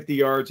 150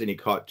 yards, and he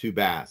caught 2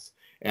 bass.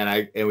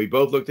 And we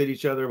both looked at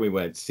each other. And we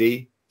went,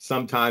 see,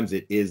 sometimes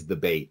it is the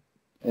bait.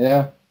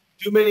 Yeah.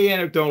 Too many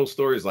anecdotal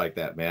stories like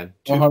that, man.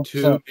 Too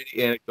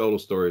many anecdotal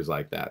stories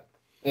like that.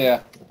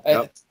 Yeah.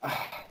 Yep.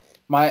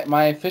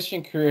 My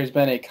fishing career has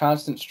been a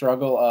constant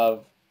struggle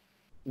of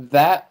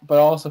that, but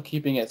also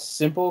keeping it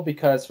simple,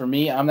 because for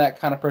me, I'm that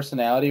kind of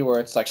personality where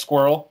it's like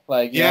squirrel.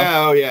 Like,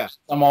 oh yeah.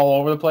 I'm all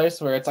over the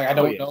place where it's like, I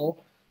don't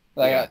know.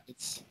 Like,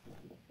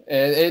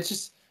 it's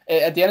just,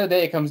 at the end of the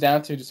day, it comes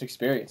down to just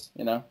experience,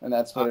 and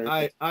that's what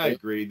I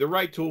agree. The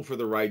right tool for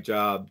the right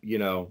job,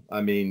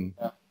 I mean,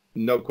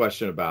 no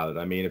question about it.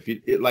 I mean, if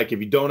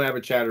you don't have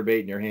a chatterbait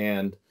in your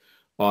hand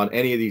on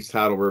any of these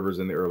tidal rivers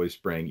in the early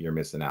spring, you're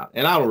missing out.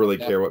 And I don't really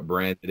care what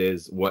brand it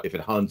is, if it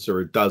hunts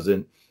or it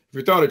doesn't. If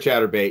you're throwing a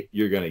chatterbait,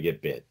 you're going to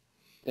get bit.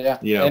 Yeah.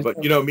 But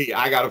me,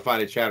 I got to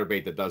find a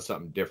chatterbait that does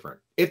something different,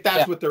 if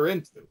that's what they're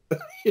into.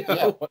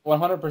 Yeah,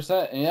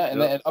 100%.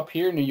 And then up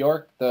here in New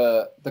York,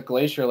 the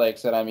glacier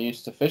lakes that I'm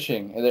used to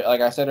fishing,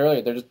 like I said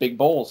earlier, they're just big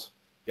bowls.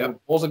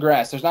 Yep. Bowls of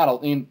grass. There's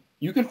not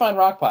you can find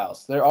rock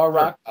piles. There are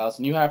rock piles,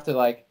 and you have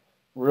to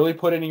really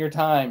put in your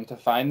time to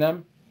find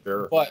them.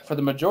 Sure. But for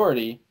the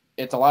majority,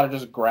 it's a lot of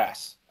just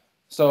grass.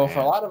 So for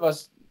a Man. lot of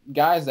us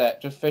guys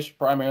that just fish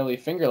primarily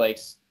Finger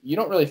Lakes, you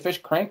don't really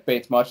fish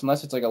crankbaits much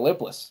unless it's like a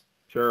lipless.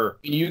 Sure.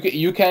 You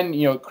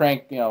can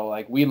crank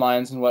like weed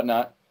lines and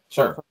whatnot.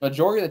 Sure. But for the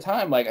majority of the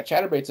time, like a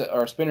chatterbait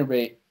or a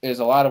spinnerbait is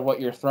a lot of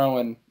what you're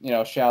throwing,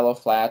 shallow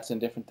flats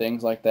and different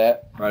things like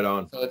that. Right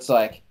on. So it's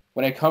like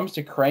when it comes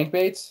to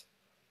crankbaits,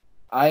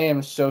 I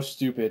am so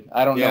stupid.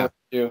 I don't know what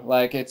to do.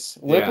 Like it's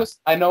lipless.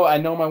 I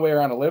know my way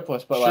around a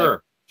lipless,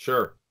 but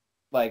sure.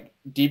 Like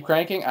deep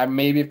cranking, I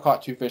maybe have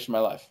caught 2 fish in my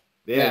life.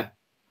 Yeah.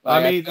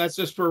 Like, I mean, that's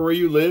just for where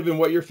you live and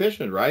what you're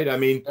fishing, right? I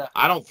mean,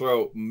 I don't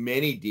throw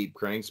many deep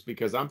cranks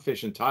because I'm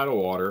fishing tidal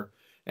water.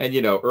 And,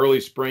 early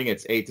spring,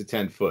 it's 8 to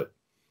 10 foot,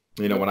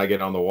 when I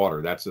get on the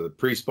water. That's a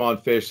pre-spawn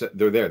fish.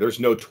 They're there.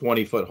 There's no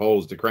 20-foot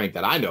holes to crank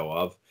that I know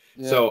of.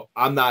 Yeah. So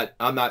I'm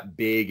not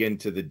big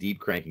into the deep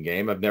cranking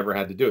game. I've never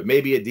had to do it.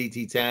 Maybe a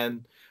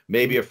DT10,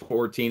 maybe a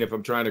 14 if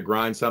I'm trying to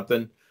grind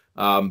something.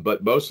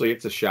 But mostly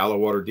it's a shallow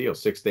water deal,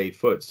 6 to 8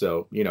 foot.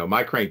 So,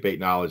 my crankbait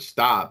knowledge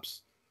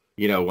stops,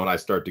 when I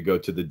start to go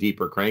to the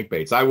deeper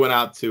crankbaits. I went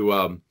out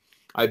to,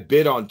 I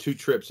bid on 2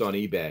 trips on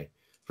eBay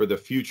for the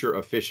Future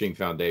of Fishing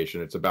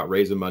Foundation. It's about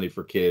raising money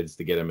for kids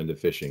to get them into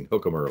fishing,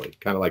 hook them early,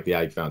 kind of like the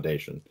Ag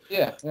Foundation.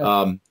 Yeah.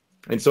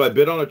 And so I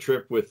bid on a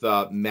trip with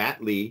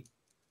Matt Lee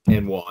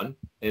and won,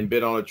 and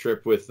bid on a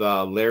trip with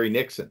Larry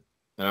Nixon.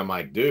 And I'm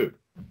like, dude,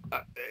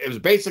 it was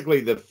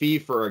basically the fee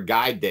for a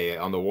guide day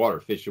on the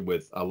water, fishing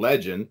with a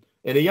legend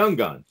and a young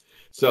gun.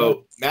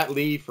 So Matt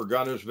Lee for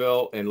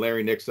Gunnersville and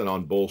Larry Nixon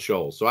on Bull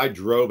Shoals. So I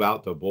drove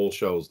out to Bull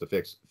Shoals to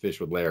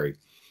fish with Larry.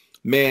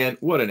 Man,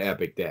 what an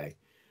epic day.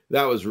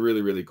 That was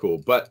really, really cool.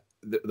 But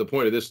the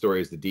point of this story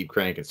is the deep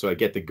cranking. So I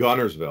get to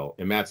Gunnersville,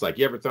 and Matt's like,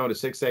 you ever thrown a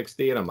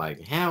 6XD? And I'm like,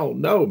 hell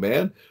no,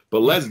 man. But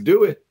let's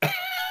do it.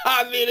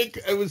 I mean,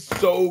 it was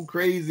so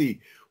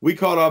crazy. We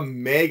caught a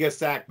mega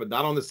sack, but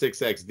not on the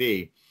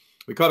 6XD.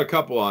 We caught a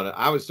couple on it.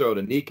 I was throwing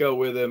a Nico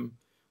with him.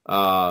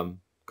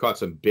 Caught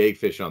some big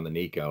fish on the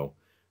Nico.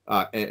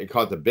 And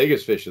caught the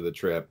biggest fish of the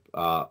trip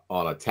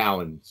on a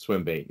Talon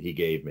swim bait he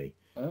gave me.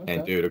 Okay.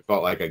 And dude, it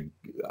caught like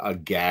a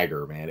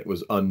gagger, man. It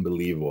was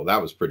unbelievable. That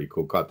was pretty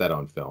cool. Caught that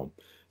on film.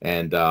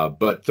 And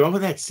but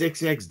throwing that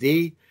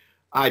 6XD,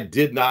 I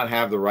did not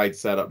have the right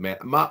setup, man.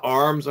 My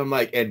arms, I'm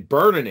like, and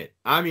burning it.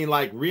 I mean,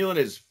 like reeling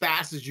as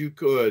fast as you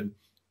could,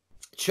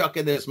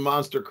 chucking this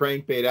monster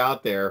crankbait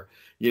out there.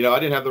 I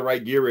didn't have the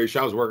right gear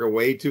ratio. I was working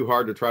way too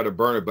hard to try to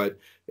burn it, but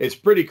it's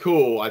pretty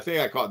cool. I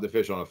think I caught the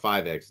fish on a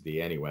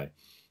 5XD anyway.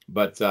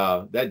 But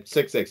that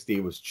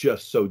 6XD was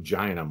just so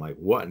giant. I'm like,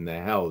 what in the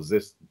hell is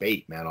this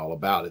bait, man, all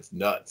about? It's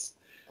nuts.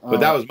 But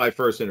that was my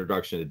first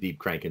introduction to deep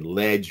cranking,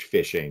 ledge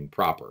fishing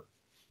proper.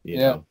 You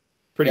know?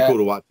 Pretty cool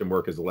to watch them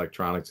work as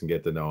electronics and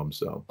get to know them.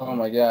 So. Oh,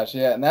 my gosh,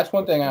 yeah. And that's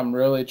one thing I'm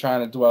really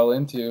trying to dwell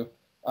into.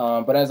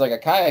 But as like a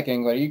kayak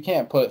angler, you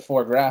can't put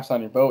 4 graphs on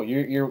your boat.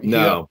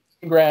 You're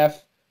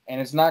graph. And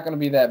it's not going to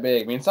be that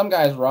big. I mean, some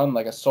guys run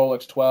like a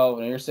Solix 12,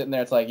 and you're sitting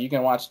there. It's like you're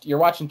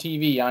watching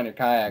TV on your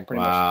kayak. Pretty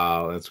much.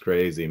 Wow, that's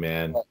crazy,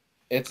 man.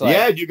 It's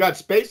like, you got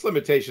space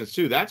limitations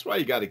too. That's why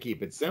you got to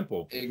keep it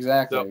simple.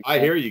 Exactly. So I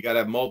hear you got to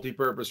have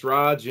multi-purpose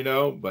rods,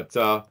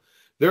 But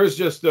there's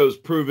just those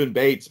proven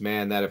baits,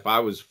 man, that if I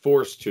was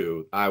forced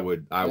to, I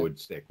would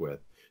stick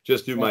with.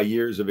 Just through my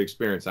years of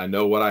experience, I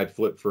know what I'd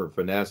flip for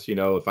finesse.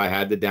 If I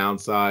had to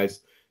downsize,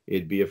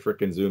 it'd be a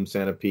freaking Zoom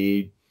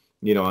Centipede.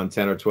 On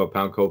 10 or 12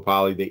 pound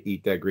co-poly, they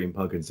eat that green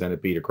pumpkin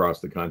centipede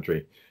across the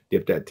country.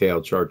 Dip that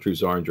tail,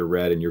 chartreuse, orange, or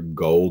red, and you're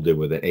golden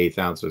with an 1/8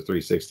 ounce or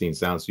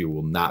 3/16 ounce. You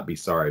will not be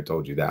sorry I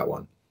told you that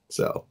one.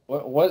 So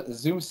what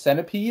Zoom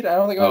Centipede? I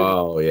don't think.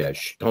 Oh yeah,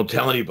 don't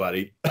tell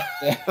anybody.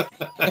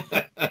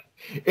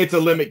 It's a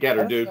limit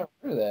getter, dude. I've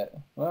heard of that.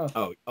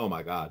 Wow. Oh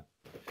my God,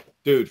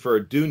 dude! For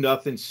a do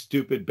nothing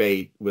stupid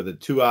bait with a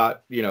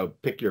 2-aught,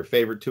 pick your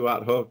favorite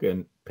 2-aught hook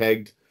and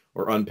pegged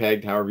or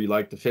unpegged, however you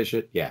like to fish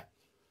it. Yeah.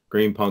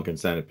 Green pumpkin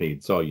centipede.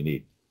 That's all you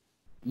need.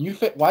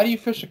 Why do you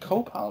fish a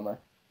copolymer?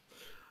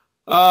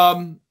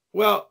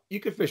 Well, you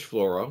could fish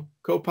fluoro.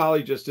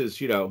 Copoly just is,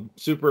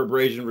 super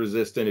abrasion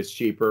resistant. It's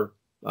cheaper.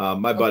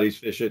 My buddies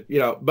fish it,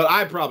 but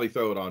I probably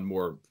throw it on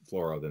more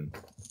fluoro than,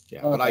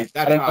 Okay. But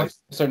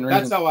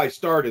that's how I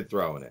started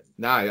throwing it.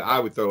 Now I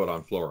would throw it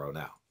on fluoro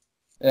now.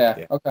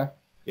 Yeah. Okay.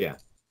 Yeah.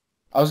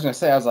 I was gonna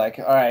say, I was like,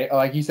 all right,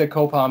 like you said,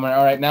 copolymer.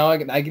 All right, now I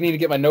need to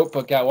get my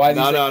notebook out. Why?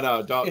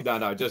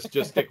 No. Just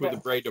stick with the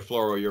braid to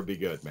fluoro. You'll be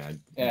good,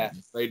 man. Yeah.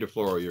 Braid to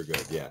fluoro, you're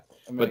good. Yeah.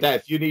 But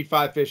if you need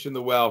 5 fish in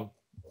the well,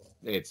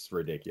 it's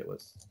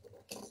ridiculous.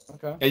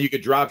 Okay. And you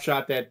could drop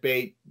shot that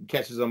bait,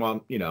 catches them on,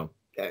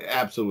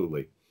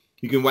 absolutely.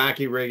 You can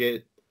wacky rig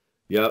it.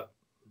 Yep.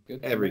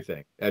 Good.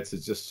 Everything. It's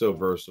just so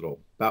versatile.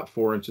 About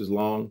 4 inches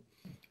long.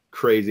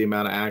 Crazy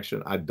amount of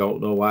action. I don't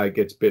know why it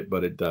gets bit,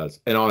 but it does.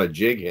 And on a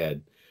jig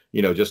head.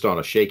 Just on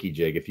a shaky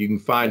jig. If you can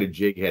find a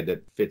jig head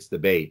that fits the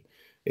bait,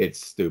 it's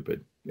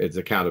stupid. It's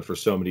accounted for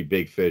so many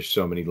big fish,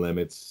 so many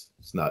limits.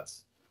 It's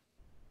nuts.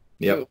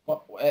 Yep.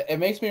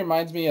 It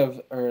reminds me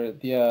of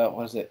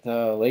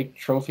the Lake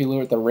Trophy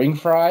lure, the ring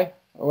fry?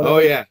 Or whatever. Oh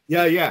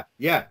yeah.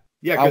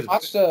 I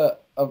watched a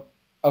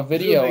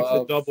video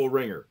of a double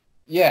ringer.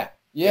 Yeah.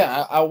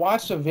 Yeah, I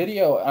watched a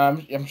video.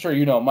 I'm sure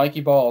you know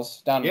Mikey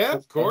Balls down in Yeah,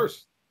 of Florida.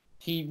 course.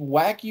 He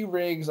wacky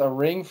rigs a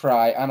ring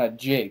fry on a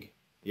jig,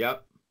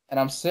 Yep. and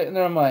I'm sitting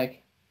there. I'm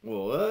like,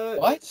 What?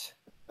 what?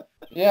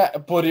 Yeah,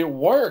 but it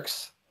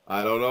works.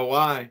 I don't know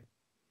why.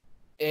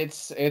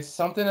 It's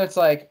something that's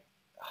like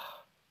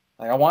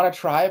I want to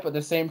try it, but at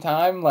the same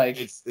time, like,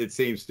 It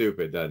seems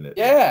stupid, doesn't it?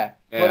 yeah.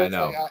 Yeah, But I it's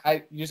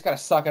like know. you just gotta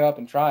suck it up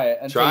and try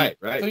it Try it,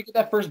 until right? you get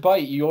that first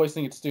bite. You always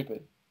think it's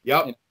stupid. You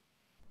Yep. know?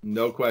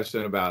 No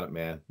question about it,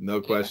 man. No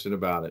Yeah. question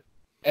about it.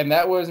 And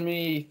that was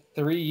me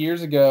 3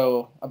 years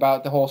ago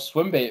about the whole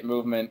swim bait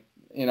movement.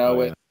 Oh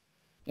With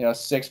yeah.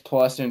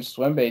 6+ inch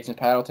swim baits and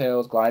paddle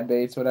tails, glide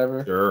baits,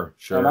 whatever. Sure,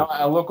 And now sure.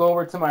 I look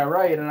over to my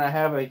right and I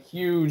have a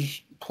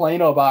huge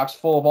Plano box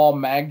full of all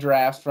mag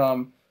drafts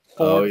from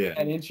four Oh to yeah.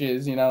 10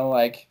 inches.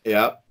 Like,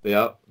 Yep,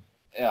 yep.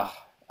 yeah,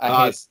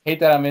 I Uh, hate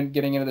that I'm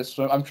getting into this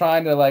swim. I'm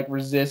trying to like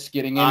resist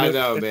getting into I it.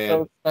 know, It's so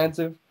man.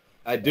 expensive.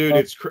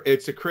 Dude,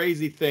 it's a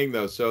crazy thing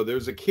though. So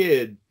there's a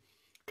kid,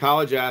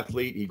 college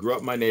athlete. He grew up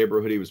in my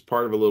neighborhood. He was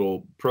part of a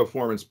little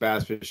performance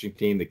bass fishing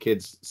team, the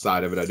kids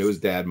side of it. I knew his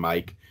dad,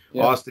 Mike.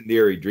 Yeah, Austin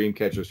Deary, Dream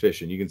Catchers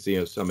Fishing. You can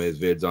see some of his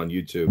vids on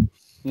YouTube.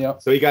 yeah.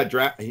 So he got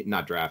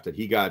not drafted.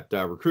 He got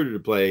recruited to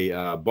play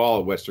ball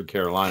at Western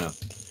Carolina,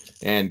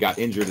 and got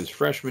injured his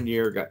freshman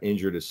year. Got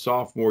injured his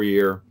sophomore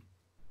year,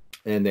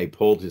 and they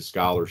pulled his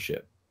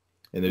scholarship.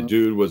 And the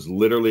dude was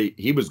literally,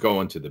 he was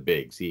going to the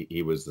bigs.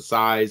 He was the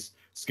size,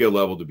 skill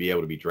level to be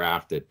able to be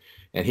drafted.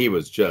 And he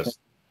was just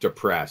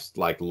depressed,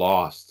 like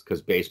lost,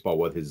 because baseball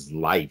was his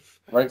life.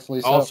 Rightfully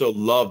so. Also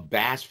loved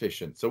bass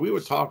fishing. So we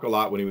would talk a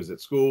lot when he was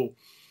at school.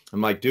 I'm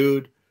like,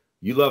 dude,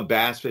 you love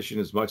bass fishing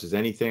as much as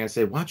anything. I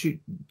said, why don't you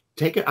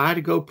take an eye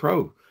to go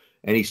pro?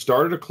 And he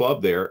started a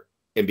club there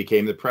and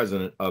became the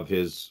president of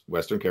his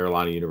Western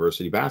Carolina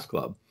University Bass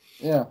Club.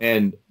 Yeah.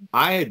 And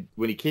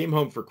when he came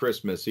home for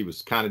Christmas, he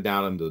was kind of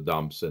down in the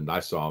dumps, and I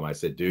saw him. I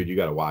said, dude, you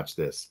got to watch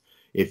this.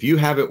 If you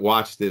haven't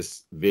watched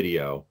this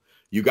video,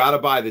 you got to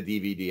buy the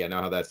DVD. I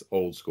know how that's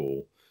old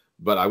school,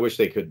 but I wish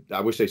they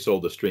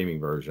sold the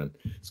streaming version.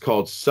 It's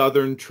called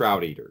Southern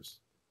Trout Eaters.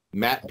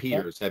 Matt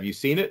Peters. Have you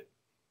seen it?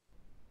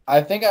 I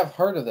think I've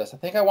heard of this. I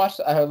think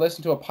I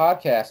listened to a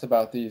podcast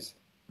about these.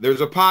 There's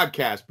a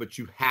podcast, but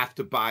you have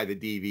to buy the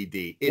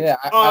DVD. It's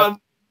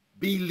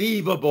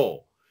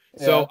unbelievable.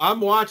 Yeah. So I'm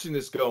watching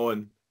this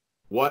going,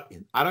 what?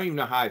 I don't even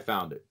know how I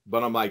found it,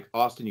 but I'm like,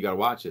 Austin, you got to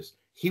watch this.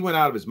 He went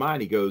out of his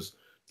mind. He goes,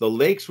 the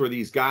lakes where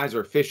these guys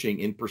are fishing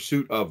in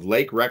pursuit of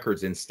lake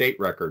records and state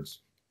records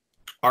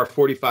are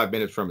 45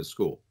 minutes from his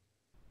school.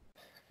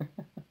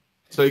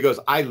 So he goes,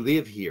 I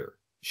live here.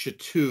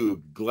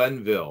 Chatoog,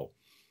 Glenville.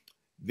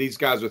 These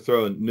guys are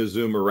throwing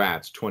Nazuma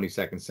rats,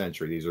 22nd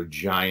century. These are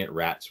giant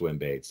rat swim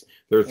baits.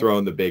 They're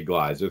throwing the big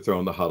glides. They're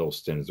throwing the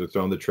Huddlestons. They're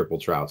throwing the triple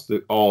trouts,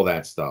 all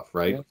that stuff,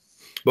 right? Yeah.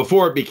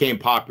 Before it became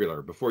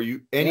popular, before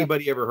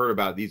anybody ever heard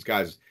about it, these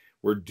guys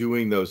were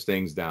doing those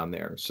things down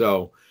there.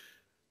 So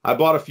I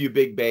bought a few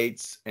big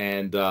baits,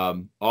 and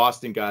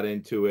Austin got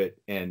into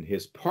it, and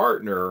his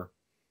partner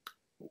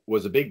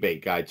was a big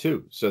bait guy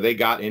too. So they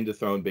got into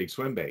throwing big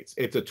swim baits.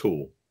 It's a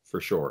tool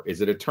for sure. Is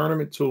it a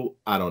tournament tool?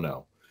 I don't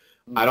know.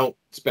 I don't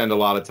spend a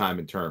lot of time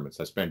in tournaments.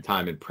 I spend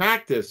time in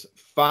practice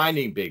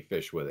finding big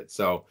fish with it.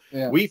 So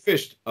we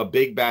fished a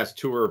big bass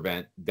tour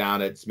event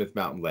down at Smith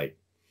Mountain Lake.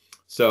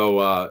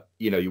 So,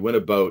 you win a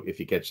boat if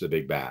you catch the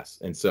big bass.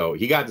 And so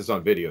he got this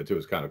on video too. It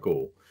was kind of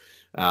cool.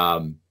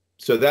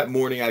 So that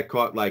morning I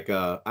caught like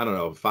I don't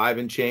know, 5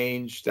 and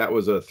change. That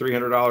was a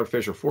 $300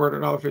 fish or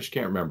 $400 fish.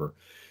 Can't remember.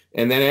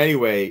 And then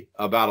anyway,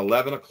 about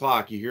 11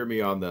 o'clock, you hear me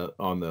on the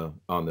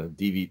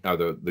DV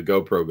or the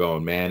GoPro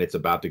going, man, it's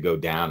about to go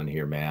down in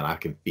here, man. I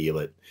can feel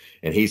it.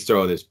 And he's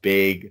throwing this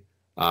big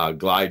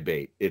glide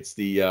bait. It's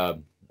the I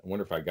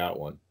wonder if I got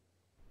one.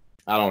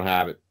 I don't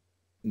have it.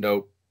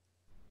 Nope.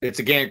 It's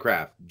a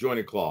Gancraft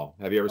jointed claw.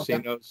 Have you ever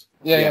seen those?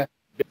 Yeah.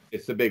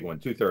 It's the big one,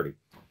 230.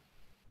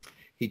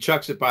 He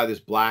chucks it by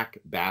this black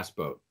bass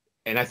boat.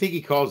 And I think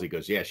he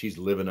goes, yeah, she's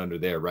living under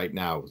there right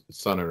now,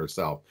 sunning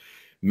herself.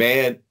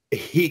 Man,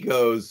 he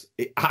goes,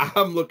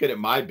 I'm looking at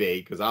my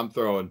bait because I'm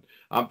throwing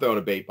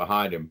a bait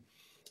behind him.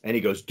 And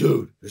he goes,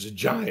 dude, there's a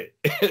giant.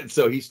 And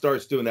so he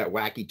starts doing that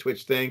wacky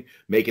twitch thing,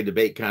 making the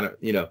bait kind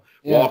of,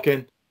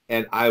 walking.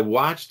 And I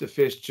watched the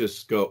fish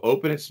just go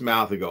open its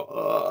mouth and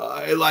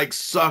go, it like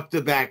sucked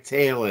the back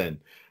tail in.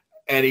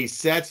 And he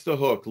sets the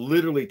hook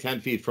literally 10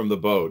 feet from the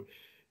boat.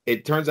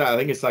 It turns out, I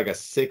think it's like a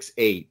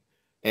 6'8",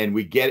 and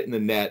we get it in the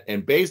net.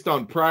 And based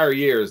on prior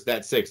years,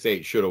 that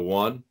 6'8" should have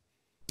won.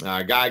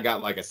 A guy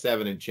got like a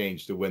 7 and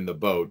change to win the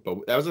boat,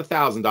 but that was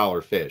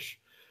 $1,000 fish.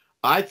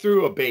 I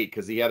threw a bait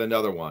because he had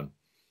another one.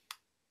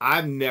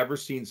 I've never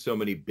seen so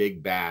many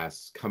big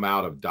bass come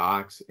out of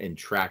docks and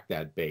track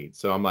that bait.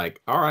 So I'm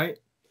like, all right.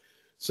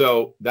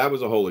 So that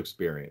was a whole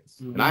experience.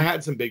 Mm-hmm. And I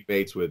had some big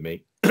baits with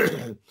me.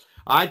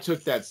 I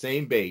took that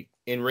same bait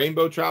in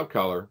rainbow trout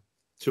color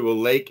to a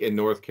lake in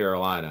North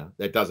Carolina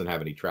that doesn't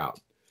have any trout.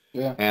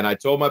 Yeah. And I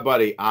told my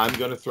buddy, I'm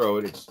going to throw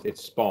it.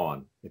 It's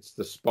spawn. It's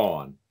the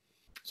spawn.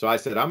 So I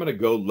said, I'm going to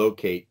go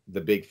locate the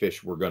big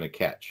fish we're going to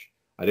catch.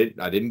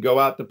 I didn't go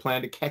out to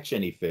plan to catch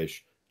any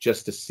fish,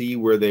 just to see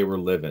where they were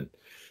living.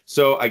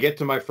 So I get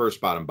to my first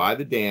spot. I'm by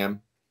the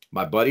dam.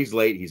 My buddy's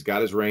late. He's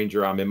got his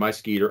Ranger. I'm in my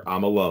Skeeter.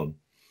 I'm alone.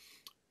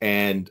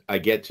 And I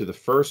get to the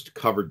first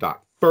covered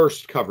dock.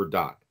 First covered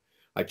dock.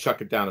 I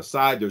chuck it down a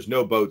side. There's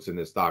no boats in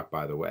this dock,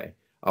 by the way.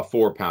 A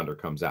 4-pounder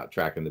comes out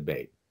tracking the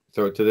bait.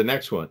 Throw it to the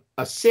next one.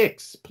 A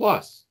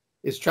 6+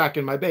 is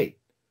tracking my bait.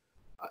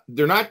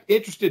 They're not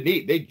interested in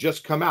eat. They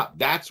just come out.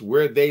 That's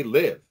where they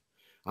live.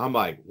 I'm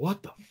like,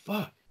 what the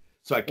fuck?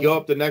 So I go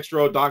up the next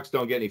row of docks,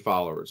 don't get any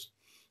followers.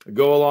 I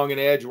go along an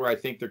edge where I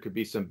think there could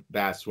be some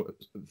bass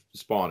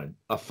spawning.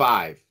 A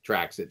 5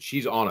 tracks it.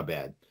 She's on a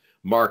bed.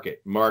 Mark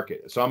it.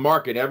 So I'm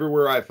marking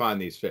everywhere I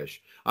find these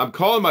fish. I'm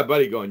calling my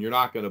buddy going, you're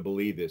not going to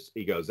believe this.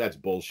 He goes, that's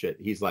bullshit.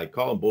 He's like,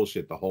 calling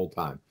bullshit the whole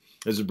time.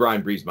 This is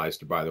Brian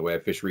Briesmeister, by the way. I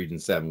fish Region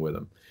 7 with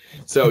him.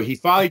 So he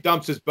finally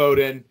dumps his boat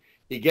in.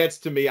 He gets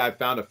to me. I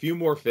found a few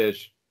more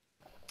fish.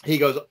 He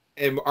goes,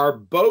 and our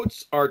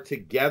boats are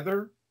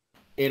together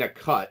in a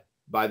cut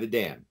by the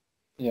dam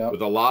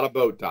with a lot of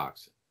boat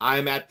docks.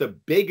 I'm at the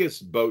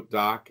biggest boat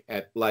dock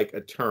at like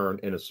a turn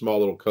in a small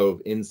little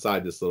cove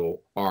inside this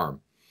little arm.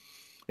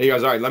 And he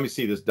goes, all right, let me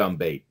see this dumb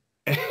bait.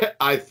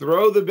 I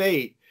throw the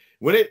bait.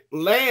 When it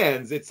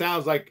lands, it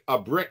sounds like a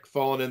brick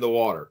falling in the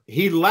water.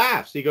 He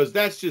laughs. He goes,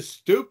 that's just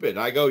stupid.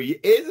 I go,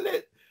 isn't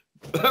it?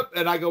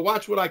 And I go,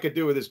 watch what I could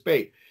do with this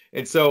bait.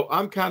 And so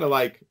I'm kind of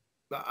like,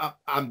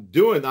 I'm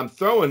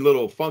throwing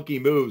little funky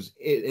moves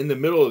in the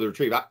middle of the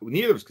retrieve.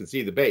 Neither of us can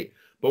see the bait.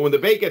 But when the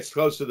bait gets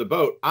close to the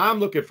boat, I'm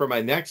looking for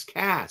my next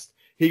cast.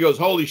 He goes,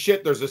 holy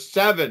shit, there's a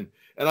 7.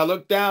 And I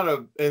look down,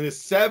 and the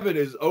 7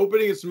 is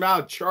opening its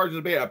mouth, charging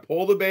the bait. I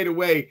pull the bait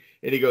away,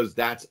 and he goes,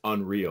 that's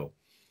unreal.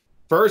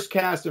 First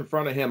cast in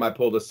front of him, I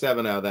pulled a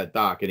 7 out of that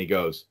dock, and he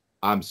goes,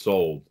 I'm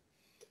sold.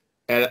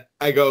 And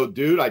I go,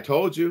 dude, I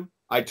told you.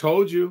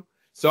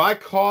 So I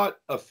caught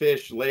a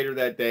fish later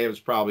that day. It was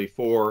probably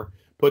 4.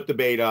 Put the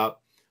bait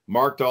up,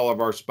 marked all of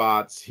our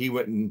spots. He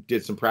went and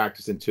did some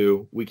practicing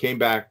too. We came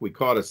back. We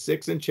caught a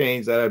 6 and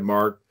change that I'd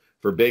marked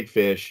for big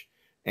fish,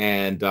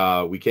 and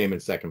we came in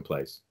second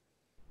place.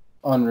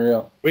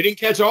 Unreal. We didn't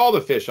catch all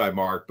the fish I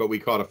marked, but we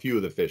caught a few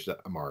of the fish that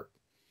I marked.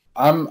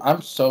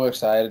 I'm so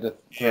excited to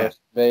throw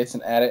baits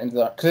and add it into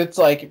the, because it's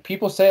like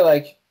people say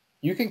like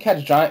you can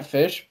catch giant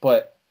fish,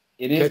 but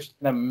it is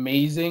an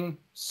amazing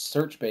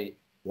search bait.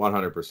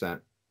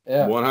 100%.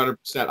 Yeah.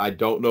 100%. I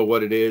don't know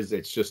what it is.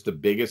 It's just the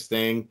biggest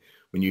thing.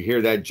 When you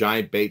hear that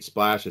giant bait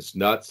splash, it's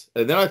nuts.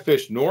 And then I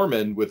fished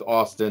Norman with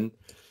Austin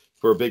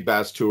for a big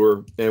bass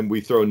tour, and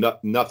we throw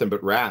nothing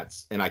but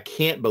rats. And I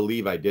can't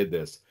believe I did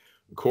this.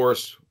 Of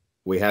course,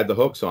 we had the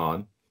hooks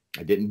on.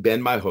 I didn't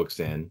bend my hooks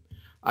in.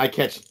 I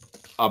catch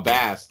a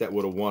bass that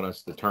would have won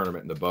us the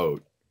tournament in the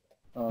boat.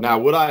 Now,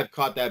 would I have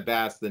caught that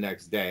bass the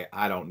next day?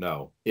 I don't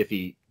know if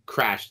he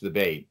crashed the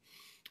bait.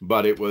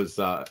 But it was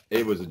a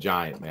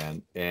giant,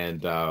 man.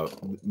 And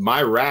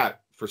my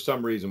rat, for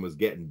some reason, was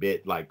getting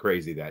bit like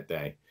crazy that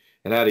day.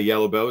 It had a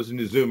yellow bill. It was a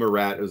Nizuma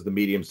rat. It was the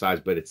medium size,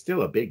 but it's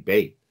still a big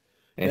bait.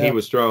 And he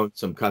was throwing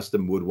some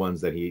custom wood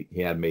ones that he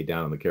had made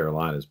down in the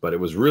Carolinas. But it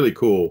was really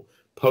cool.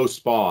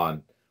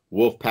 Post-spawn,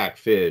 wolf pack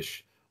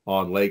fish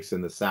on lakes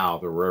in the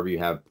South or wherever you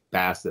have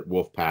bass that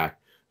wolf pack,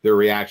 their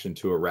reaction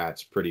to a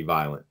rat's pretty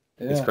violent.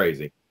 Yeah. It's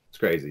crazy. It's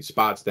crazy.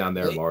 Spots down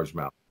there,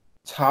 largemouth.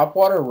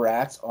 Topwater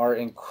rats are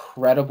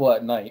incredible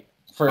at night.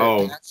 For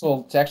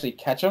Axel to actually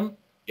catch them,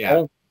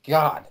 oh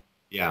god.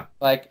 Yeah.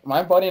 Like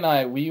my buddy and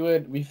I,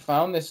 we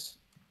found this.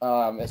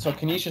 So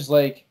Canisius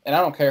Lake, and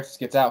I don't care if this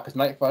gets out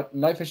because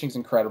night fishing is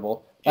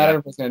incredible. Not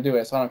everybody's gonna do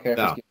it, so I don't care if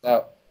this gets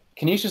out.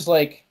 Canisius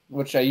Lake,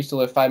 which I used to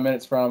live 5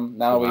 minutes from,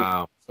 now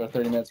we're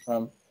 30 minutes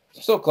from.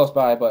 Still close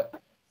by,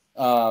 but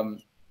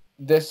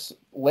this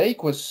lake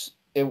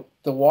the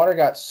water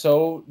got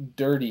so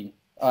dirty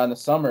in the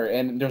summer,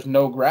 and there's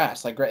no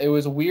grass. Like it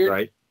was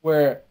weird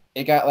where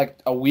it got like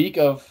a week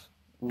of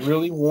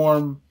really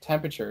warm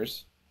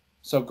temperatures,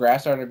 so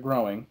grass started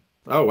growing.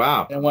 Oh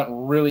wow! And it went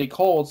really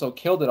cold, so it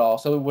killed it all.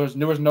 So there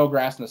was no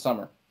grass in the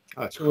summer.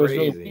 That's crazy. It was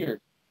really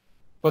weird.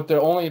 But the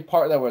only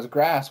part that was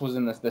grass was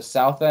in the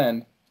south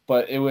end.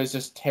 But it was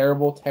just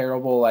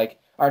terrible. Like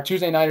our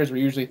Tuesday nighters were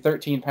usually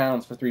 13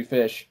 pounds for 3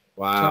 fish.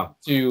 Wow.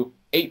 To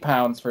 8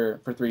 pounds for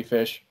 3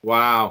 fish.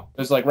 Wow. It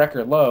was like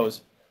record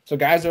lows. So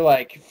guys are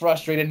like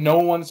frustrated. No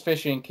one's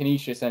fishing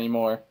Canisius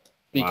anymore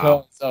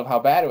because of how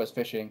bad it was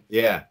fishing.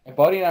 Yeah. My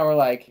buddy and I were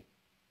like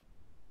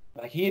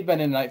he had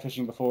been in night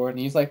fishing before, and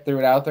he's like threw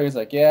it out there. He's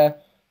like, yeah,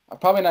 I'm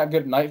probably not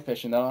good at night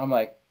fishing though. I'm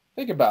like,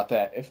 think about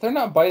that. If they're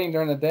not biting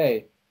during the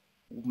day,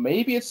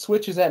 maybe it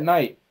switches at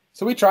night.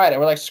 So we tried it.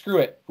 We're like, screw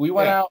it. We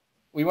went out.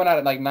 We went out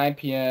at like 9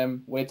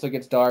 p.m. Wait till it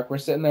gets dark. We're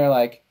sitting there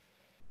like,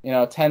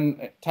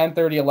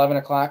 10:30, 11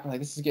 o'clock. We're like,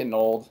 this is getting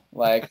old.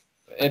 Like.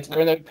 We're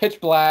in the pitch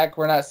black.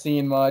 We're not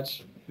seeing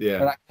much. Yeah.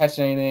 We're not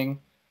catching anything.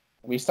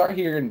 We start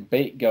hearing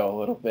bait go a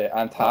little bit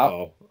on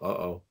top.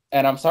 Uh-oh.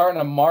 And I'm starting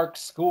to mark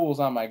schools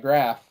on my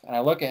graph. And I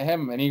look at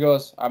him, and he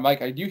goes, I'm like,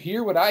 do you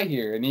hear what I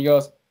hear? And he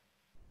goes,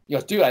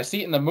 dude, I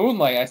see it in the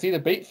moonlight. I see the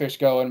bait fish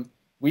go. And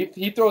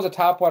He throws a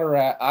topwater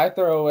rat. I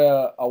throw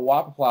a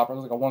whopper plopper.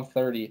 It's like a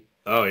 130.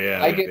 Oh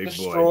yeah, I get big boy.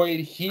 destroyed.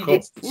 He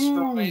gets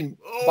destroyed. Kaboom!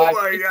 Oh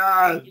my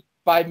God.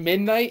 By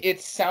midnight, it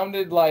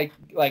sounded like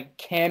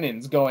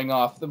cannons going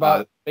off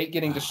about bait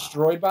getting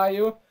destroyed by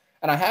you.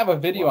 And I have a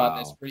video on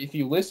this where if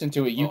you listen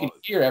to it, you can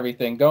hear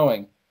everything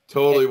going.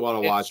 Totally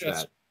want to watch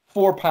just that.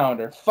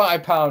 4-pounder,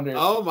 5-pounder.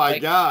 Oh my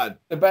God.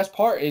 The best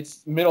part,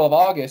 it's middle of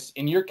August,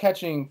 and you're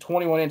catching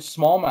 21-inch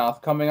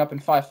smallmouth coming up in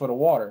 5 foot of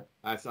water.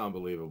 That's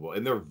unbelievable.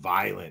 And they're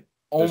violent.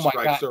 Oh Their my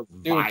strikes God. are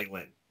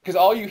violent. Because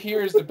all you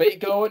hear is the bait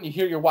going, you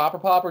hear your whopper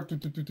plopper,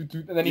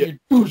 and then you hear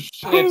whoosh,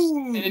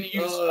 and then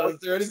you just is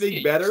there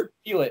anything better?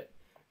 You feel it.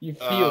 You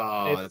feel it.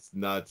 Oh, it's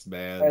nuts,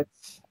 man.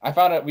 I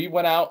found out we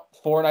went out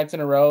 4 nights in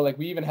a row. Like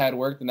we even had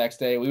work the next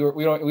day. We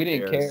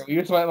didn't care. We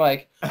just went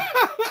like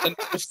and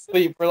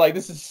sleep. We're like,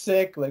 this is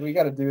sick. Like we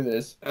got to do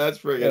this. That's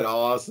freaking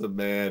awesome,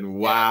 man.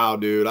 Wow,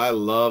 dude. I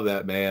love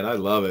that, man. I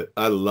love it.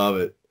 I love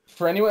it.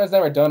 For anyone that's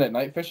never done it,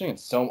 night fishing,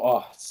 it's so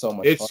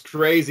much It's fun.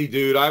 crazy,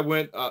 dude. I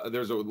went,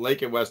 there's a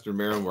lake in Western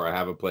Maryland where I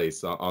have a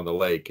place on the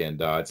lake,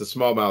 and it's a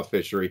smallmouth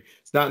fishery.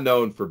 It's not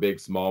known for big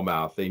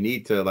smallmouth. They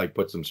need to like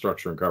put some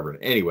structure and cover it.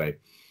 Anyway,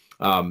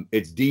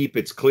 it's deep,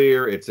 it's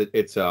clear,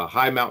 it's a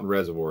high mountain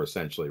reservoir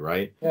essentially,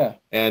 right? Yeah.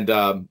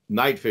 And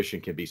night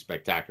fishing can be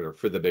spectacular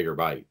for the bigger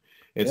bite.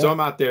 And so I'm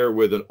out there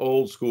with an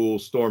old school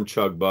storm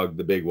chug bug,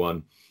 the big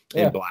one,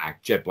 in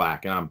black, jet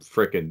black,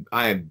 and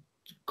I am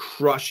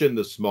crushing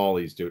the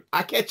smallies, dude.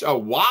 I catch a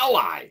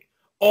walleye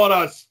on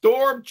a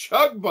storm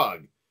chug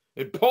bug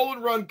in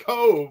Poland Run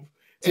Cove.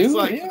 Dude, it's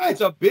like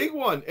it's a big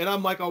one, and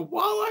I'm like, a walleye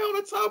on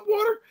a top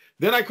water.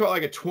 Then I caught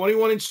like a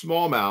 21-inch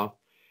smallmouth,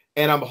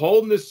 and I'm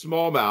holding this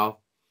smallmouth,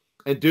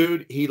 and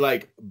dude, he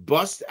like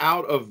busts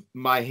out of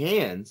my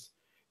hands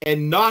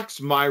and knocks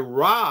my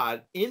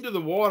rod into the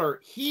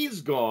water.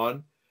 He's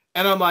gone,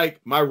 and I'm like,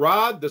 my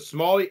rod, the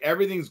smallie,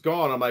 everything's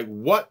gone. I'm like,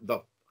 what the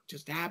fuck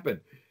just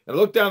happened? And I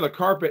look down the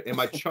carpet, and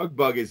my chug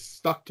bug is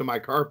stuck to my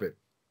carpet.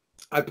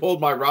 I pulled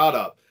my rod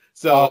up.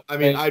 So, I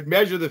mean, I'd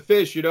measure the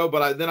fish, you know,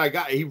 but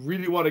he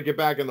really wanted to get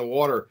back in the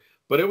water.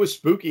 But it was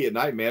spooky at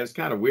night, man. It's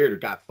kind of weird. It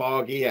got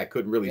foggy. I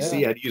couldn't really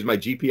see. I had to use my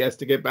GPS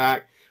to get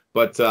back.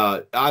 But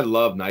I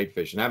love night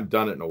fishing. I haven't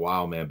done it in a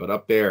while, man. But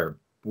up there,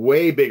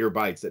 way bigger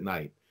bites at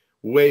night.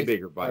 Way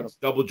bigger bites.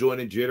 Double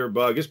jointed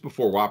jitterbug. It's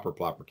before Whopper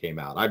Plopper came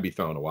out. I'd be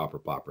throwing a Whopper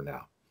Plopper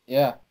now.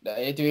 Yeah,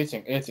 dude,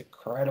 it's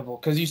incredible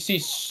because you see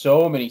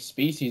so many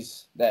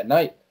species that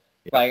night.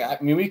 Yeah. Like, I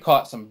mean, we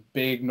caught some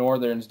big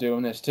northerns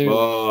doing this too.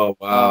 Oh,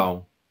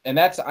 wow. And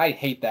I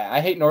hate that. I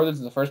hate northerns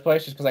in the first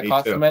place just because I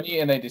caught so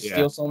many and they just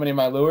steal so many of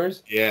my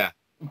lures. Yeah.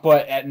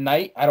 But at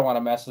night, I don't want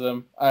to mess with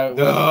them.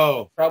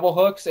 No. Treble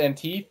hooks and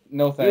teeth,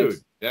 no thanks.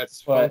 Dude,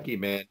 that's funky,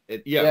 man.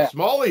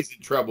 Smallies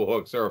and treble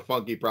hooks are a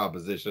funky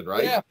proposition,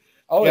 right? Yeah.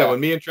 Oh, yeah.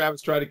 When me and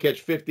Travis tried to catch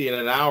 50 in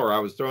an hour, I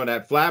was throwing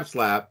that flap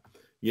slap.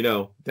 You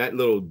know, that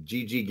little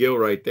GG gill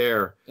right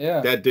there.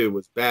 Yeah. That dude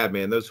was bad,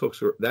 man. That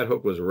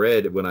hook was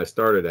red when I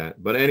started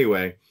that. But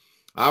anyway,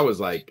 I was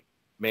like,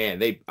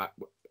 man,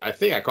 I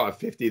think I caught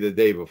 50 the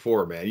day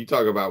before, man. You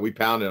talk about we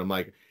pounded. I'm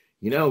like,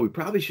 you know, we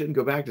probably shouldn't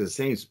go back to the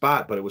same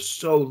spot, but it was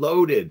so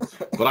loaded.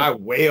 But I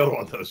wailed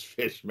on those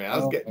fish, man. I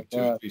was getting 2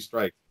 or 3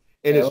 strikes.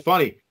 And it's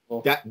funny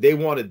that they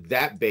wanted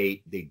that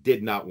bait. They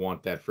did not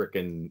want that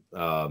freaking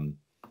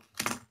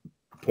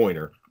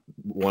pointer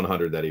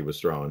 100 that he was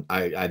throwing.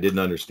 I didn't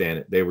understand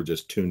it. They were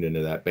just tuned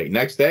into that bait.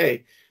 Next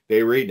day,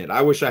 they were eating it.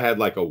 I wish I had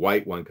like a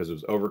white one because it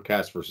was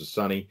overcast versus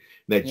sunny.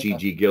 And that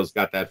GG gill's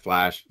got that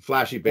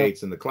flashy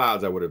baits in the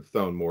clouds. I would have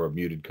thrown more of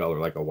muted color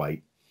like a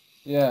white.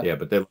 Yeah. Yeah,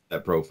 but they love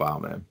that profile,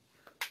 man.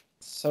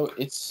 So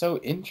it's so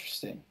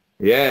interesting.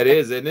 Yeah, it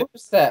is, isn't it?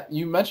 What's that?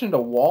 You mentioned a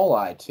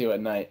walleye too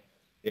at night.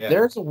 Yeah.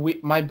 There's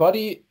my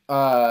buddy.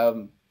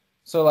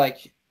 So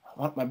like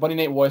my buddy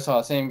Nate Woysaw,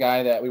 the same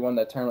guy that we won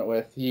that tournament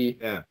with. He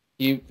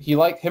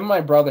liked him and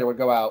my brother would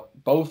go out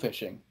bow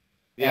fishing.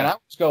 Yeah. And I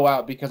would just go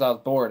out because I was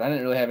bored. I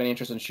didn't really have any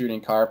interest in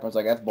shooting carp. I was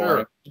like, that's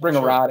boring. Just bring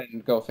a rod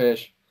and go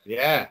fish.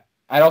 Yeah.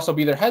 I'd also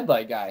be their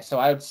headlight guy, so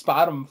I would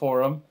spot them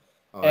for them.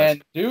 Oh,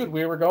 and dude,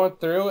 we were going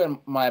through, and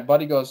my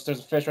buddy goes, "There's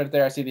a fish right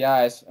there. I see the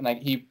eyes." And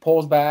he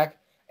pulls back,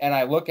 and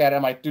I look at it.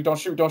 I'm like, "Dude, don't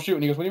shoot, don't shoot."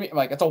 And he goes, "What do you mean?" I'm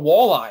like, "It's a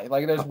walleye.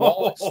 Like there's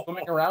walleyes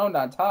swimming around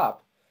on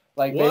top.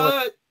 Like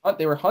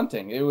they were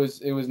hunting. It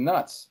was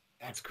nuts."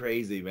 That's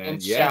crazy, man.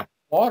 And shallow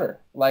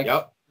water, like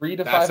 3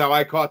 to 5. That's how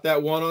I caught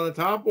that one on the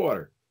top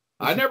water.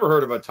 I never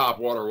heard of a top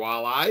water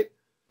walleye.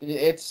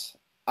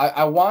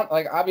 I want,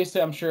 like,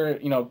 obviously I'm sure,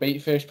 you know, bait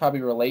fish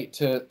probably relate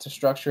to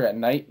structure at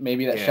night.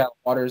 Maybe that shallow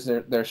water is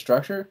their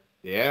structure.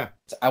 Yeah.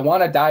 I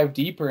want to dive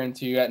deeper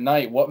into at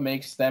night what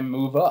makes them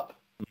move up.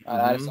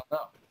 I just don't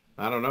know.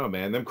 I don't know,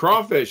 man. Them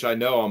crawfish I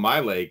know on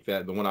my lake,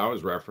 that the one I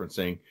was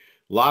referencing,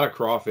 a lot of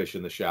crawfish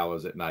in the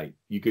shallows at night.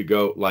 You could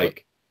go,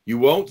 like, you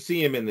won't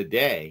see them in the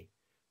day,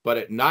 but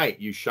at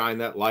night you shine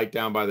that light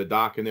down by the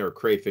dock and there are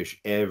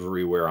crayfish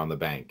everywhere on the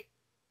bank.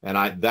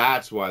 And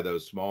that's why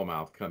those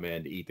smallmouth come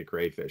in to eat the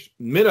crayfish.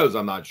 Minnows,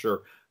 I'm not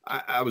sure.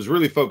 I was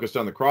really focused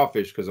on the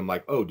crawfish because I'm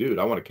like, oh, dude,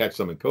 I want to catch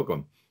some and cook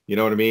them. You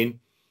know what I mean?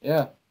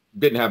 Yeah.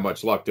 Didn't have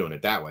much luck doing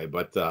it that way,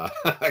 but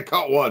I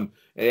caught one.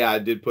 Yeah, I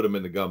did put them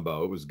in the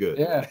gumbo. It was good.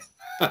 Yeah,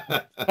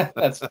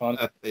 that's fun.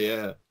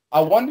 Yeah. I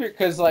wonder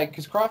because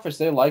crawfish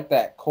they like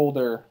that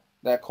colder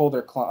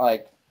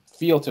like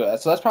feel to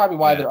it. So that's probably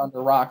why Yeah. they're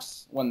under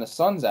rocks when the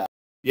sun's out.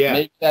 Yeah.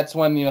 Maybe that's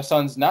when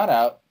sun's not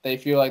out. They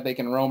feel like they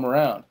can roam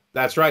around.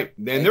 That's right.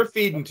 And they're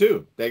feeding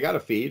too. They got to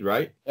feed,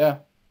 right? Yeah.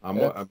 I'm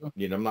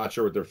Yeah, I'm not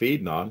sure what they're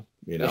feeding on,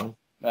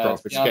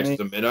 Crawfish beyond catches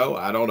me. a minnow.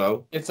 I don't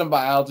know. Get some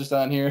biologists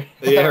on here.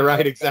 Yeah,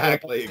 right.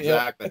 Exactly. Yeah.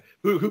 Exactly.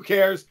 Who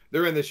cares?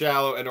 They're in the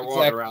shallow and they're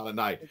walking around at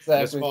night. Exactly.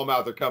 And the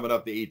smallmouth are coming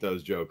up to eat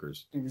those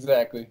jokers.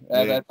 Exactly.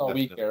 Yeah, That's all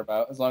we definitely. care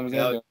about. As long as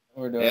they're doing it,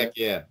 we're doing Heck it.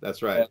 yeah,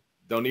 that's right. Yeah.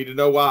 Don't need to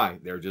know why.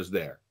 They're just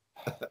there.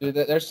 Dude,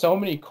 there's so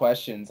many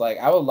questions. Like,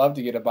 I would love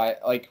to get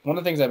like one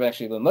of the things I've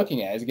actually been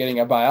looking at is getting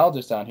a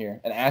biologist on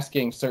here and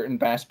asking certain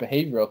bass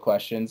behavioral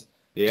questions.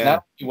 Yeah.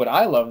 Not only would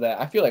I love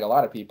that, I feel like a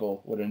lot of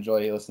people would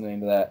enjoy listening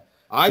to that.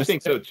 I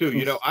think so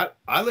too.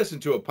 I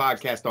listened to a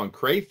podcast on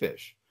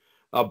crayfish,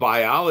 a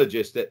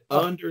biologist that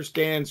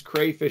understands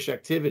crayfish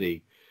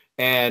activity.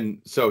 And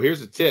so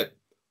here's a tip.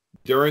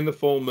 During the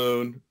full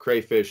moon,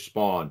 crayfish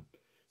spawn.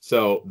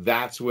 So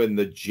that's when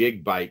the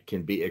jig bite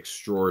can be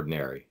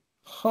extraordinary.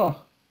 Huh.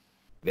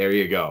 There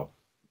you go.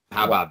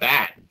 How about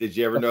that? Did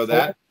you ever know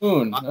that?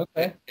 Moon.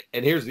 Okay.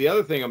 And here's the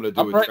other thing I'm going to do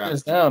I'll with write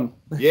Travis. this down.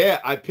 Yeah,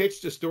 I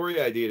pitched a story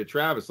idea to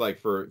Travis, like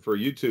for a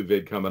YouTube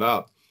vid coming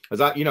up.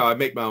 As I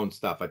make my own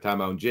stuff. I tie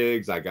my own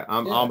jigs.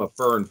 I'm a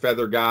fur and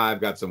feather guy.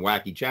 I've got some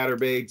wacky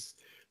chatterbaits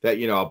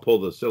that I'll pull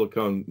the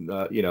silicone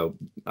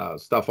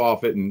stuff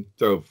off it and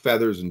throw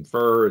feathers and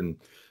fur and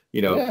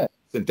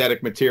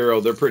synthetic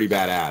material. They're pretty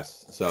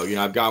badass. So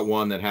I've got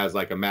one that has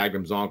like a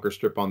Magnum Zonker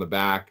strip on the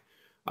back.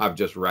 I've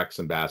just wrecked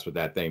some bass with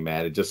that thing,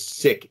 man. It's just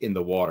sick in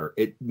the water.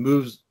 It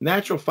moves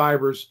natural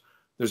fibers.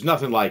 There's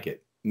nothing like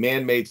it.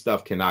 Man-made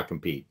stuff cannot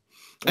compete.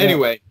 Yeah.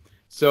 Anyway,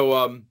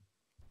 so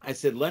I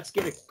said, let's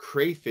get a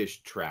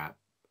crayfish trap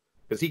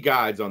because he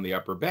guides on the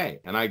Upper Bay.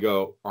 And I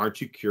go,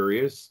 aren't you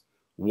curious?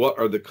 What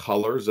are the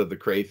colors of the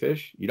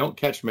crayfish? You don't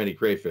catch many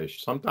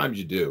crayfish. Sometimes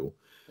you do.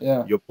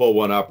 Yeah. You'll pull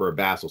one up or a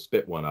bass will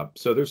spit one up.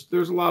 So there's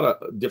a lot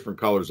of different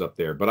colors up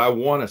there. But I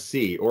want to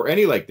see, or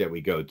any lake that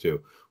we go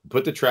to,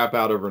 put the trap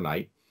out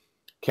overnight,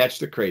 catch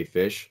the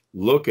crayfish,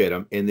 look at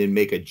them, and then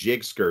make a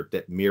jig skirt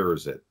that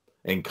mirrors it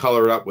and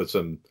color it up with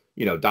some,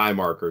 dye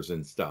markers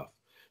and stuff.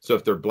 So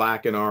if they're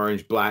black and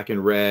orange, black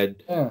and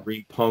red,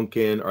 green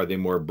pumpkin, are they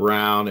more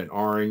brown and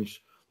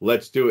orange?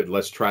 Let's do it.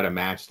 Let's try to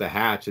match the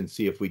hatch and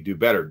see if we do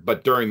better,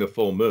 but during the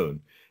full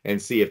moon,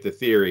 and see if the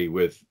theory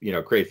with,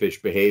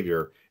 crayfish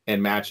behavior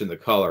and matching the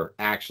color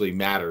actually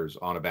matters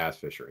on a bass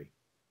fishery.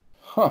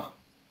 Huh.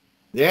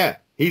 Yeah.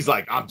 He's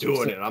like, I'm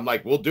doing it. I'm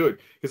like, we'll do it.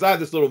 Because I have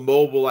this little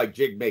mobile, like,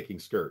 jig making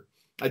skirt.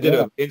 I did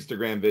an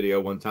Instagram video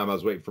one time. I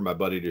was waiting for my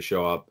buddy to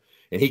show up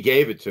and he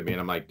gave it to me.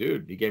 And I'm like,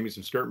 dude, he gave me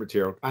some skirt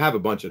material. I have a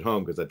bunch at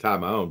home because I tie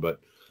my own,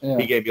 but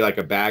he gave me like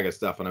a bag of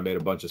stuff and I made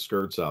a bunch of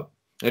skirts up.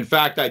 In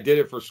fact, I did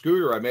it for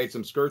Scooter. I made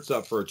some skirts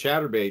up for a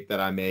chatterbait that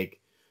I make.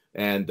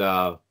 And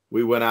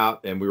we went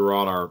out and we were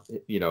on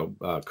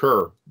our,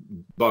 Kerr,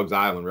 Bugs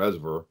Island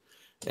Reservoir,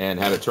 and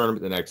had a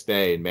tournament the next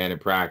day. And man, in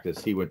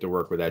practice, he went to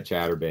work with that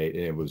chatterbait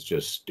and it was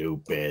just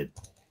stupid.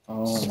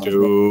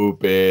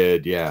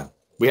 Stupid. Yeah.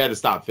 We had to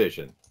stop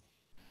fishing.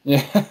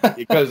 Yeah.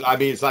 Because,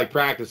 it's like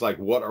practice. Like,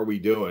 what are we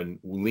doing?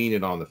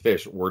 Leaning on the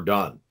fish. We're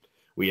done.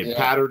 We had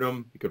patterned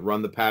them. You could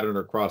run the pattern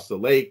across the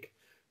lake.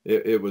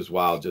 It was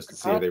wild just to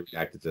see how they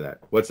reacted to that.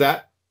 What's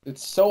that?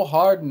 It's so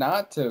hard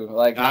not to.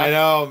 I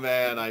know,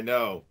 man. I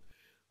know.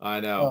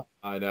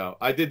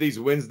 I did these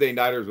Wednesday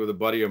nighters with a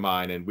buddy of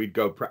mine, and we'd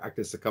go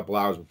practice a couple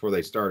hours before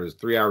they started. It was a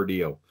 3-hour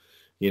deal.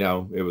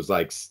 It was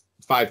like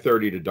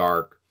 5:30 to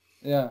dark.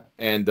 Yeah.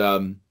 And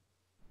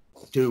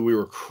dude, we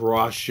were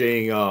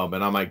crushing them,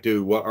 and I'm like,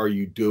 dude, what are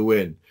you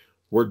doing?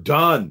 We're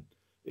done.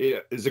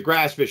 It's a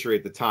grass fishery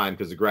at the time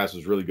because the grass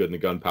was really good in the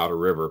Gunpowder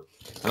River.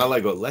 And I'm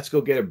like, well, let's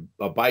go get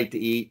a bite to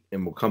eat,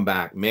 and we'll come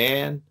back.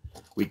 Man,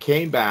 we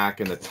came back,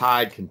 and the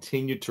tide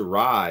continued to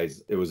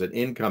rise. It was an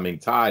incoming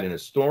tide, and a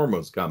storm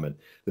was coming.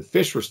 The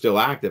fish were still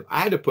active. I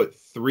had to put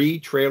 3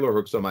 trailer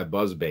hooks on my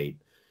buzzbait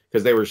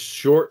because they were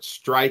short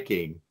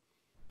striking.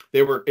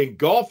 They were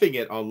engulfing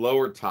it on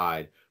lower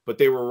tide, but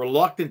they were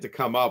reluctant to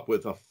come up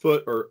with a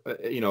foot or,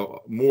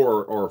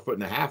 more, or a foot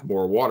and a half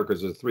more water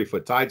because there's a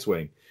 3-foot tide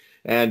swing.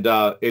 And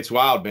it's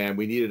wild, man.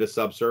 We needed a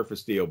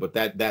subsurface deal, but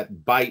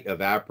that bite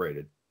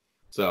evaporated.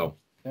 So,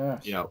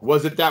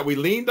 was it that we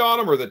leaned on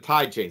them or the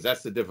tide changed?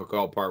 That's the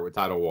difficult part with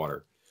tidal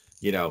water.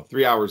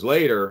 3 hours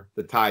later,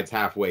 the tide's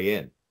halfway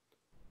in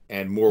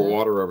and more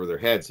water over their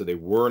head. So they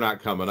were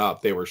not coming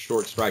up. They were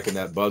short striking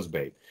that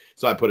buzzbait.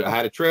 So I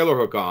had a trailer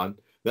hook on,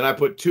 then I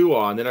put 2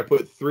 on, then I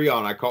put 3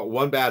 on. I caught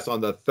 1 bass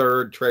on the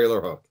 3rd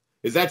trailer hook.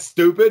 Is that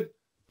stupid?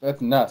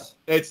 That's nuts.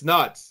 It's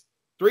nuts.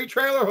 3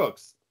 trailer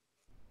hooks.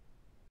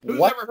 Who's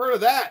ever heard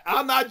of that?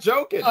 I'm not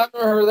joking. I've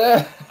never heard of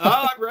that.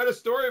 I read a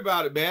story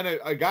about it, man.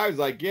 A guy was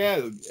like, I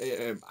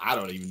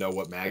don't even know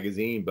what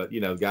magazine, but,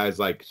 the guy's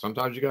like,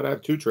 sometimes you got to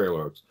have 2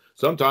 trailer hooks.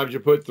 Sometimes you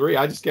put 3.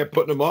 I just kept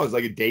putting them on. It's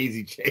like a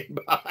daisy chain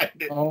behind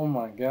it. Oh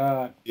my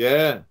god.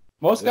 Yeah.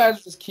 Most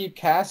guys just keep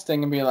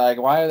casting and be like,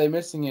 why are they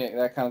missing it?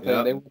 That kind of thing.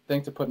 Yep. They would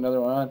think to put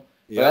another one on.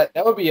 Yeah.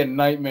 That would be a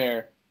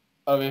nightmare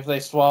of if they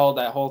swallowed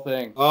that whole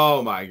thing.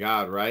 Oh my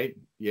god, right?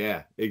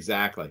 Yeah,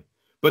 exactly.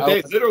 But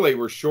they literally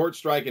were short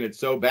striking it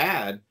so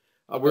bad.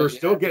 We were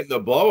still getting the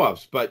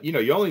blow-ups, but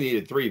you only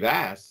needed 3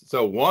 bass.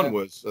 So 1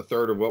 was a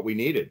third of what we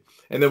needed.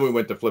 And then we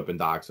went to flipping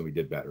docks and we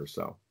did better.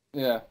 So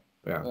yeah,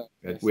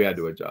 we had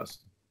to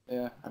adjust.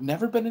 Yeah, I've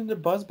never been into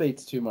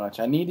buzzbaits too much.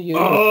 I need to get.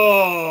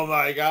 Oh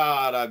my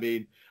god! I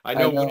mean, I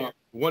know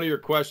one of your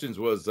questions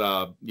was,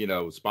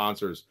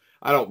 sponsors.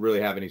 I don't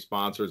really have any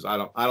sponsors. I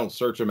don't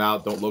search them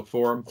out. Don't look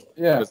for them.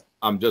 Yeah,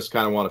 I'm just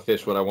kind of want to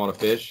fish what I want to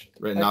fish,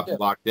 right? Not be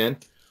locked in.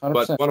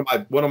 100%.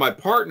 But one of my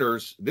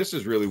partners. This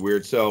is really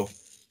weird. So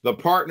the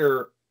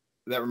partner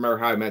that remember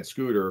how I met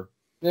Scooter.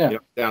 Yeah.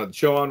 Down at the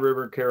Chowan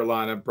River in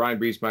Carolina, Brian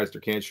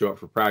Beastmeister can't show up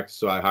for practice,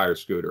 so I hire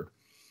Scooter.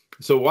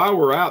 So while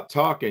we're out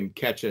talking,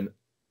 catching.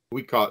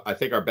 We caught, I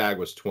think our bag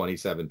was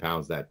 27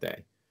 pounds that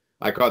day.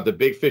 I caught the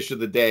big fish of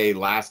the day,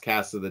 last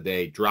cast of the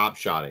day, drop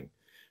shotting.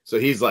 So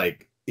he's throwing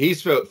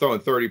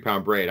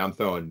 30-pound braid. I'm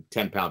throwing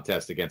 10-pound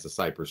test against a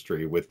cypress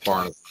tree with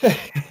barnacles. And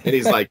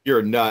he's like, you're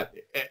a nut.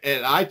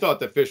 And I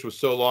thought the fish was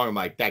so long. I'm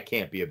like, that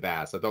can't be a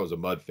bass. I thought it was a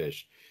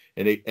mudfish.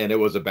 And it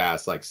was a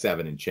bass, like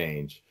 7 and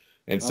change.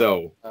 And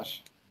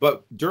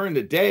but during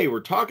the day, we're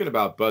talking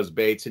about buzz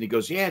baits. And he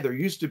goes, yeah, there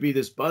used to be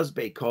this buzz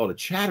bait called a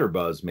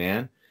chatterbuzz,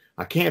 man.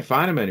 I can't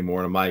find him anymore.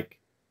 And I'm like,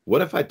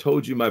 what if I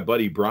told you my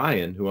buddy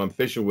Brian, who I'm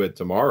fishing with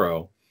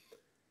tomorrow,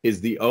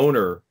 is the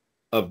owner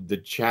of the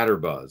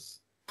Chatterbuzz?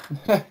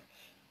 And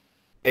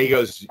he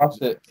goes,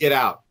 get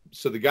out.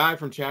 So the guy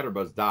from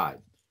Chatterbuzz died.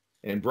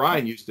 And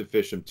Brian used to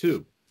fish him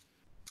too.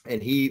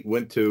 And he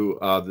went to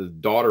the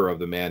daughter of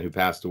the man who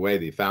passed away,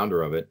 the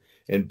founder of it,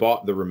 and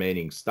bought the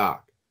remaining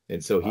stock.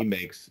 And so he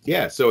makes,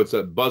 so it's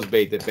a buzz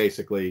bait that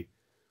basically,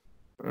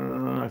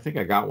 I think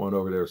I got one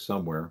over there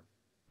somewhere.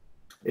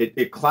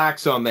 It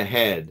clacks on the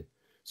head,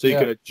 so you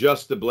can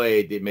adjust the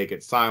blade to make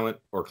it silent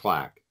or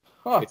clack.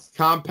 It's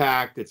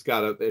compact. It's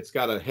got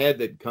a head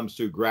that comes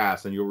through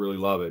grass, and you'll really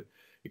love it.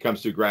 It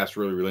comes through grass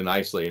really, really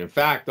nicely. And in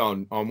fact,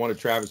 on one of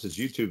Travis's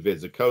YouTube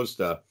vids at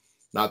Costa,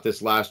 not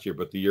this last year,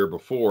 but the year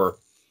before,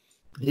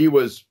 he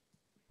was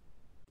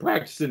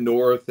practicing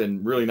north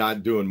and really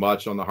not doing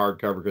much on the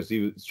hardcover because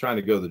he was trying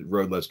to go the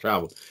road less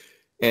traveled.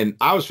 And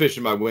I was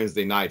fishing my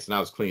Wednesday nights, and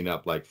I was cleaning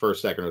up like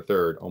first, second, or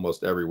third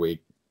almost every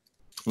week.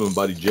 My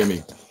buddy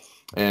Jimmy,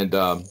 and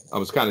I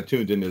was kind of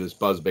tuned into this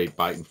buzzbait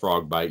bite and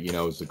frog bite.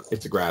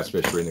 It's a grass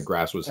fishery, and the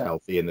grass was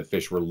healthy, and the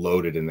fish were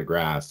loaded in the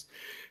grass.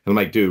 And I'm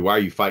like, dude, why are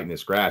you fighting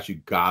this grass? You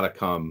gotta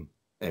come.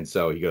 And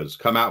so he goes,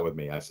 come out with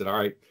me. I said, all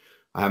right.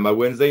 I have my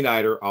Wednesday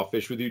nighter. I'll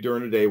fish with you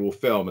during the day. We'll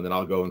film, and then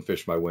I'll go and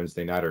fish my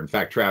Wednesday nighter. In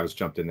fact, Travis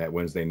jumped in that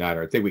Wednesday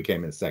nighter. I think we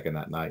came in second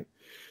that night.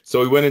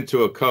 So we went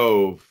into a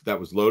cove that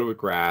was loaded with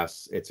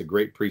grass. It's a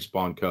great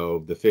pre-spawn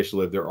cove. The fish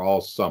live there all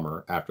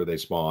summer after they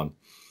spawn.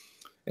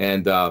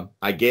 And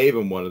I gave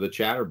him one of the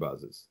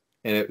chatterbuzzes,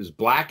 and it was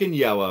black and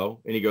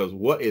yellow. And he goes,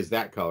 what is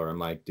that color? I'm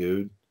like,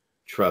 dude,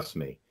 trust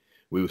me.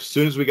 As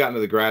soon as we got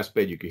into the grass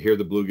bed, you could hear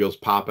the bluegills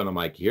popping. I'm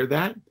like, you hear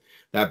that?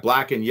 That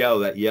black and yellow,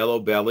 that yellow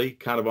belly,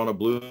 kind of on a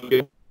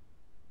bluegill.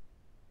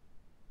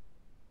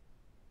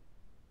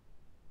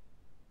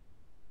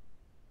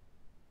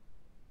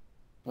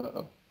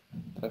 Uh-oh.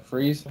 Did I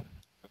freeze?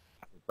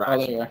 Oh,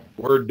 there you are.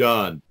 We're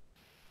done.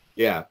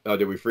 Yeah. Oh,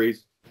 did we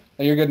freeze?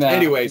 Oh, you're good now.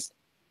 Anyways,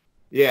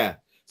 yeah.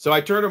 So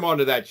I turned him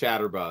onto that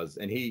chatterbuzz,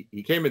 and he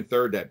came in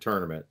third that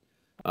tournament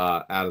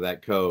out of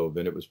that cove,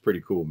 and it was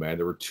pretty cool, man.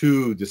 There were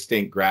 2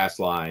 distinct grass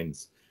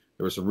lines.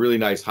 There was some really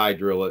nice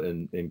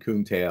hydrilla and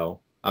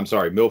coontail. I'm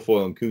sorry,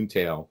 milfoil and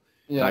coontail.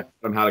 Yeah. I taught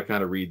him how to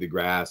kind of read the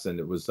grass, and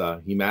it was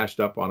he mashed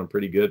up on him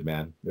pretty good,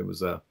 man. It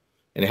was and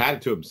he had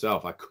it to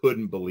himself. I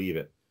couldn't believe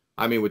it.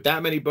 I mean, with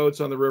that many boats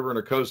on the river in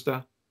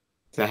Acosta,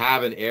 to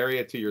have an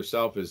area to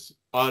yourself is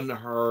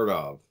unheard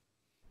of.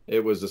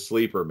 It was a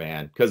sleeper,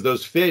 man, because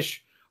those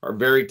fish are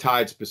very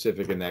tide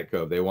specific in that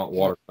cove. They want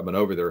water coming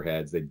over their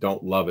heads. They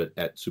don't love it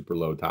at super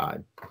low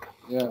tide.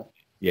 Yeah.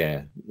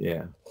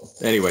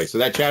 Anyway, so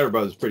that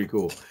chatterbuzz is pretty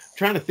cool. I'm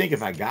trying to think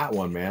if I got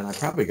one, man. I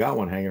probably got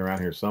one hanging around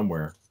here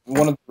somewhere.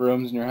 One of the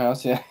rooms in your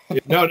house, yeah.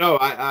 No,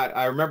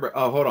 I remember.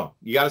 Oh, hold on.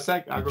 You got a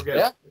sec? I'll go get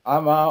it.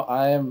 I'm out.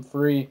 I am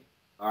free.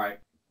 All right.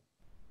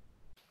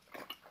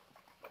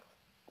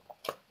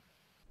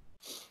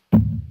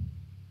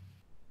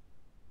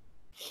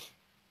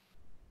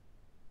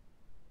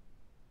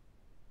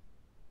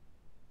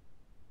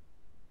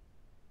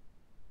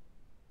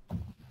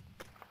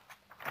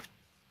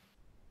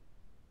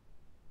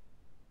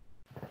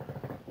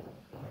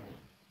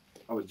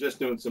 I was just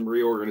doing some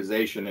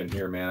reorganization in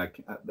here, man.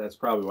 That's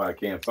probably why I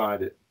can't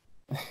find it.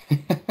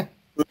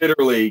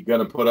 Literally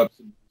gonna put up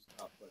some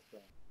stuff.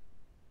 But,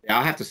 yeah,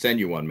 I'll have to send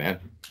you one, man.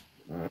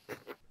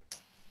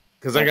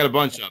 Because I got a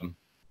bunch of them.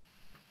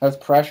 That's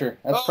pressure.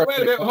 That's pressure.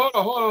 Wait a minute.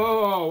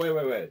 Hold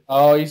on. Wait.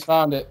 Oh, he's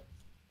found it.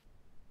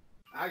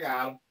 I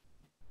got him.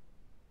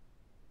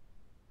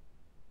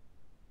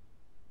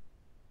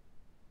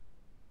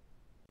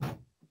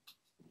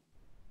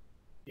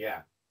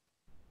 Yeah.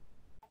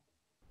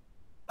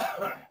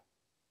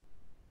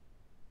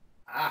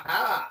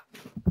 Aha!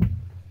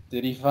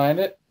 Did he find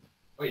it?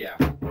 Oh yeah.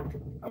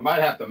 I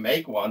might have to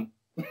make one.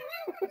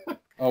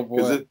 Oh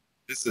boy.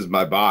 This is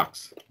my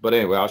box. But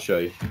anyway, I'll show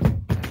you.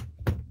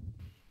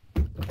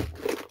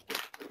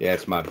 Yeah,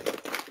 it's my.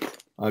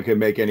 I can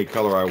make any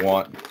color I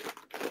want.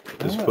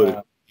 Just put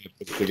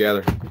it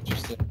together.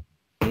 Interesting.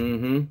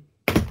 Mm-hmm.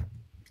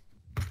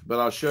 But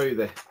I'll show you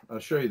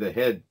the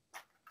head.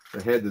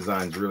 The head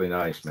design's really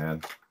nice,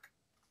 man.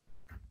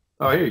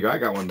 Oh, here you go. I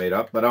got one made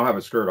up, but I don't have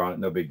a skirt on it.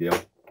 No big deal.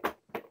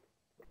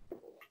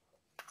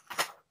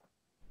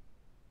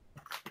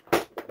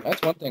 That's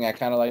one thing I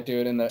kind of like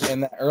doing in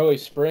the early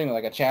spring,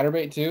 like a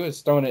chatterbait too, is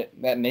throwing it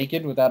that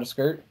naked without a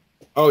skirt.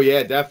 Oh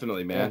yeah,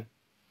 definitely, man.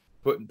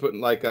 Yeah. Putting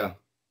like a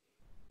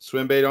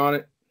swim bait on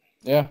it.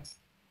 Yeah.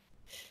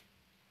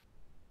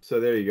 So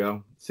there you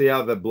go. See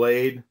how the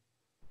blade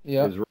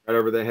is right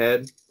over the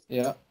head?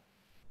 Yeah.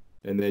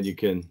 And then you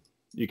can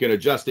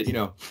adjust it,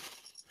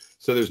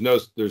 so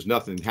there's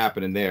nothing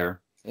happening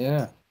there.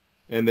 Yeah.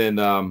 And then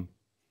I'll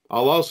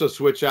also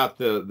switch out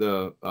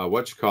the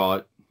what you call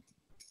it.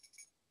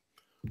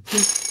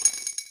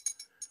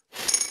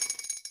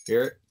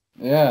 Hear it?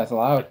 Yeah, it's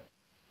loud.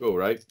 Cool,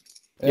 right?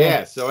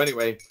 Yeah. So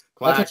anyway,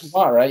 that's what you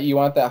want, right? You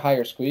want that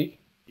higher squeak.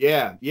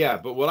 Yeah.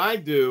 But what I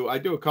do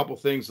a couple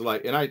things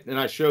like, and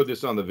I showed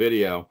this on the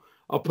video.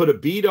 I'll put a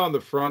bead on the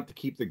front to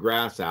keep the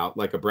grass out,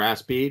 like a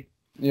brass bead.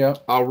 Yeah.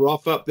 I'll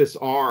rough up this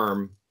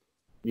arm,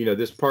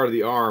 this part of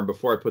the arm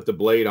before I put the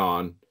blade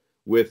on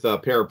with a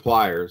pair of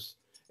pliers.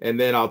 And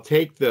then I'll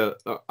take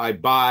I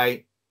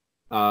buy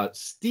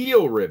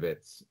steel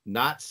rivets,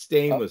 not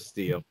stainless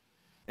steel.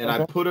 And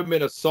I put them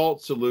in a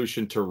salt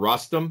solution to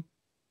rust them.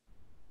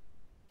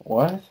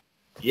 What?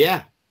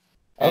 Yeah.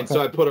 And so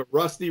I put a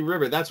rusty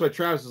rivet. That's why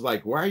Travis is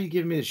like, why are you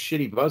giving me this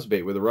shitty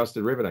buzzbait with a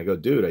rusted rivet? I go,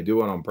 dude, I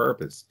do it on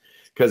purpose.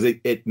 Because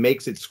it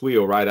makes it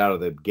squeal right out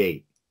of the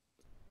gate.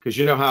 Because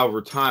you know how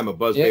over time a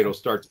buzzbait will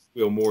start to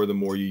squeal more the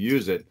more you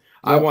use it.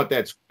 I want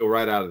that squeal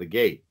right out of the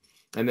gate.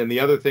 And then the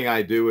other thing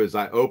I do is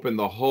I open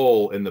the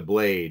hole in the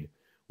blade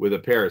with a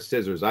pair of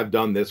scissors. I've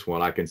done this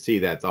one. I can see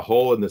that. The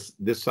hole in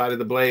this side of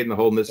the blade and the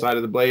hole in this side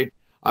of the blade,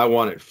 I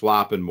want it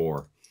flopping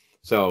more.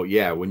 So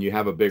yeah, when you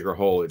have a bigger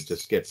hole, it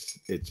just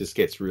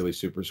gets really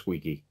super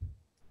squeaky.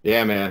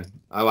 Yeah, man.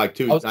 I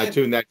tune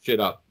that shit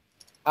up.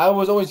 I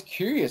was always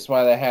curious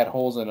why they had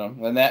holes in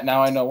them, and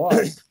now I know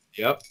why.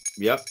 Yep.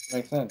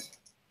 Makes sense.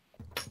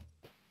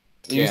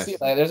 You see,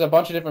 like, there's a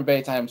bunch of different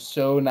baits I am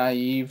so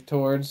naive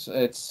towards.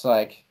 It's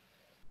like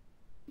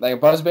a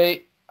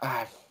buzzbait.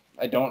 I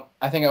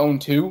think I own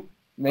 2,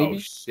 maybe. Oh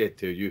shit,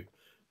 dude!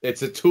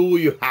 It's a tool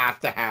you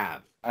have to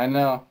have. I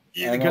know.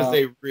 Because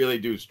they really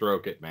do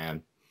stroke it,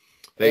 man.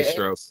 They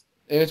stroke.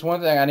 It's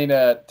one thing I need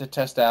to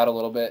test out a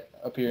little bit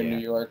up here in New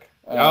York.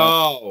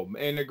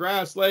 In the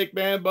Grass Lake,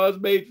 man,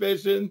 buzzbait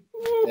fishing.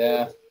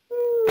 Yeah.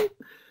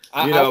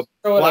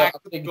 Black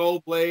with a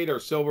gold blade or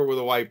silver with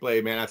a white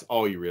blade, man. That's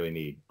all you really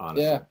need,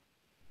 honestly.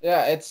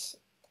 Yeah. It's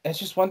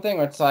just one thing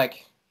where it's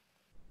like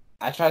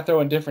I try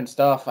throwing different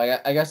stuff. I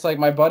guess like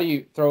my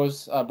buddy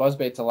throws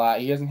buzzbaits a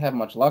lot. He doesn't have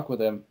much luck with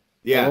them.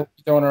 Yeah. So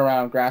throwing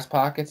around grass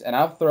pockets, and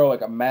I'll throw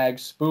like a mag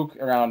spook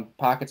around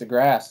pockets of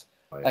grass,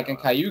 like in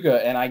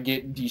Cayuga, and I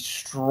get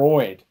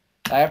destroyed.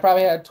 I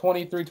probably had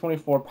 23,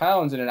 24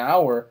 pounds in an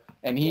hour,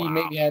 and he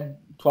maybe had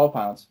 12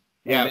 pounds.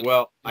 Yeah,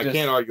 I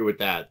can't argue with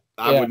that.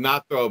 I would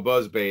not throw a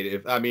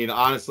buzzbait.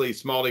 Honestly,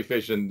 smallie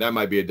fishing, that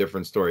might be a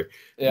different story.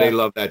 Yeah. They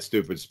love that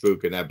stupid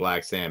spook and that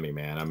black Sammy,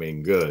 man. I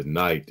mean, good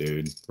night,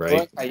 dude. Right?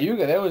 Well,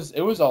 Cayuga, it was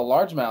a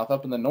largemouth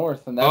up in the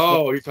north, and that's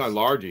you're talking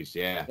largies,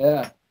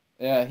 yeah.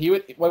 Yeah.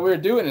 What we were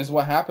doing is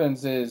what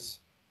happens is,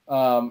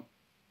 when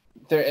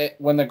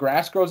the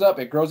grass grows up,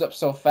 it grows up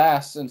so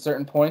fast in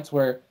certain points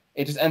where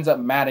it just ends up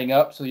matting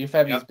up. So you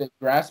have these big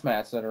grass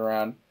mats that are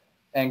around,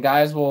 and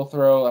guys will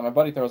throw. Like my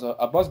buddy throws a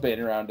buzzbait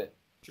around it.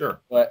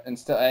 Sure. But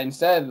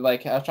instead,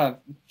 like I was trying to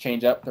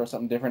change up, throw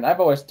something different. I've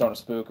always thrown a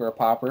spook or a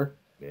popper.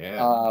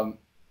 Yeah. And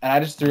I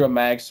just threw a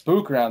mag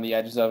spook around the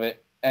edges of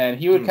it, and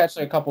he would catch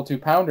like a couple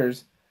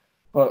 2-pounders,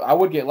 but I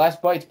would get less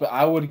bites, but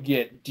I would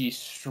get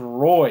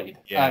destroyed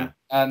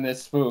on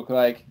this spook.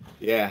 Like.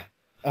 Yeah.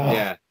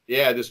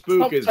 The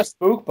spook is a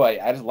spook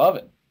bite. I just love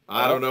it.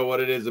 I don't know what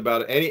it is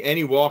about it.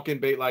 Any walking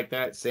bait like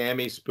that,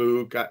 Sammy,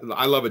 spook.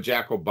 I love a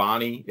Jackal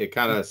Bonnie. It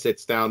kind of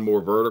sits down more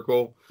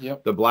vertical.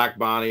 Yep. The black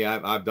Bonnie,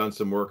 I've done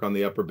some work on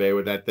the upper bay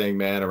with that thing,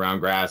 man, around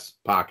grass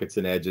pockets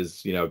and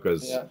edges,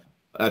 because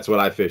that's what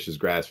I fish is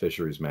grass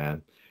fisheries,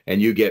 man.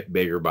 And you get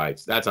bigger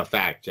bites. That's a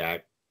fact,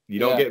 Jack. You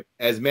don't get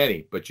as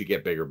many, but you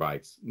get bigger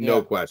bites.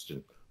 No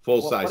question.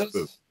 Full size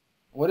spook.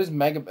 What is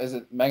Is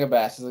it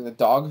megabass? Is it like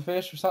the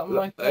dogfish or something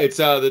like that? It's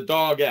the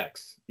Dog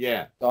X.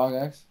 Yeah. Dog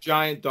X?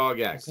 Giant Dog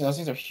X. Those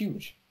things are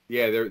huge.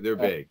 Yeah, they're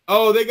big.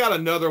 Oh, they got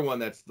another one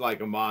that's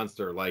like a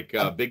monster, like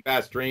Big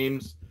Bass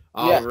Dreams.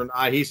 Oliver,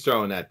 he's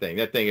throwing that thing.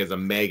 That thing is a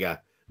mega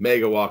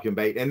walking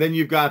bait. And then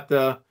you've got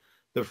the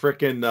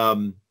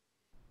frickin'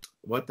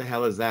 what the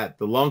hell is that?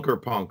 The Lunker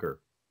Punker.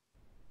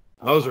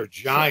 Those are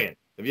giant.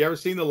 Have you ever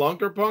seen the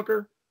Lunker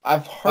Punker?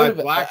 I've heard of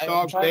it. Black I'm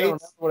Dog trying to remember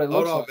baits. what it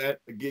Hold looks on, like.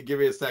 man. Give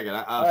me a second.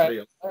 I'll All show right.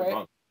 you. All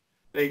right.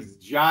 Thing's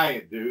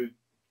giant, dude.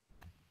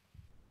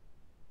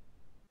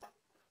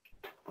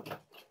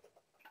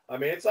 I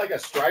mean, it's like a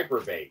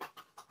striper bait.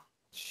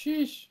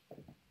 Sheesh.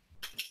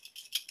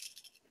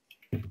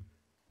 I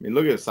mean,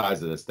 look at the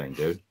size of this thing,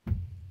 dude.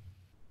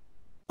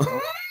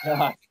 Oh,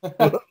 God.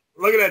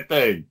 Look at that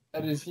thing.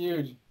 That is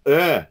huge.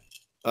 Yeah.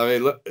 I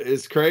mean, look,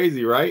 it's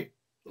crazy, right?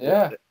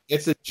 Yeah.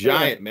 It's a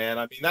giant, man.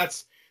 I mean,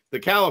 that's the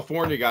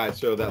California guys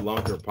show that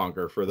lunker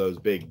punker for those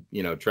big,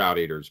 trout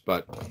eaters.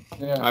 But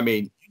Yeah. I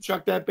mean, you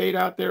chuck that bait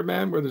out there,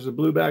 man, where there's a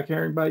blueback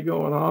herring bite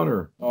going on,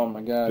 or Oh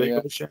my God. big Yeah.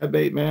 old shad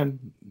bait, man.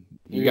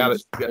 You got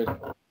it. Dude,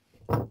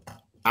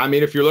 I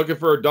mean, if you're looking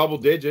for a double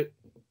digit,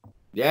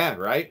 yeah,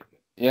 right.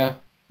 Yeah.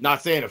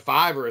 Not saying a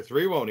 5 or a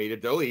 3 won't eat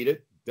it. They'll eat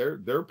it.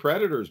 They're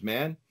predators,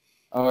 man.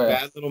 Oh yeah.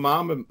 Bad little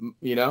mama,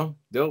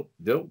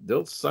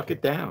 they'll suck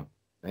it down.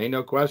 Ain't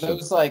no question.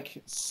 Those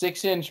like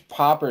 6-inch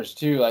poppers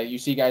too. Like you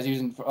see guys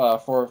using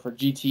for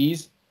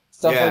GTs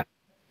stuff. Yeah. Like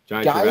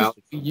Giant guys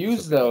trevally.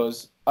 use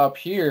those up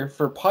here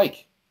for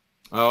pike.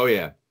 Oh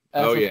yeah.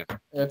 Yeah.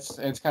 It's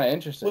kind of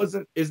interesting.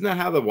 Well, isn't that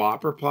how the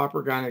whopper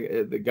plopper kind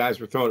of the guys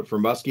were throwing it for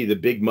muskie, the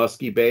big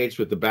muskie baits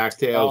with the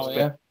backtails? Oh,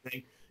 yeah.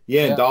 Thing?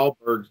 Yeah, and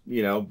Dahlberg,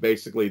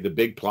 basically the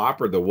big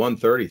plopper, the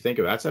 130. Think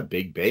of it, that's a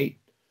big bait.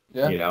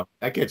 Yeah.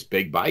 That gets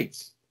big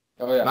bites.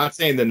 Oh yeah. Not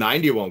saying the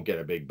 90 won't get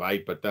a big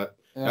bite, but that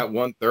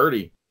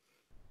 130.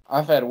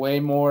 I've had way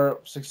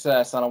more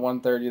success on a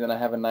 130 than I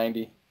have a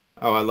 90.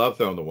 Oh, I love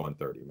throwing the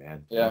 130,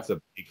 man. Yeah. That's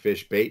a big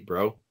fish bait,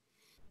 bro.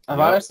 I've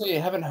honestly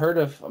haven't heard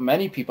of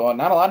many people.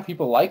 Not a lot of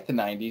people like the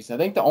 90s. I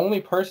think the only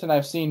person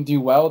I've seen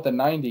do well with the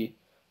 90,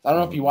 I don't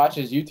know if you watch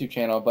his YouTube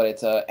channel, but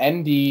it's a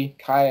ND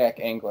kayak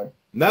angler.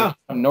 No.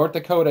 From North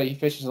Dakota, he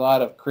fishes a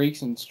lot of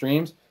creeks and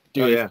streams.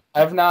 Dude, yeah.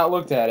 I've not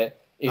looked at it.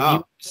 If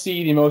you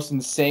see the most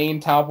insane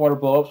topwater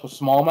blowups with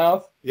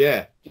smallmouth,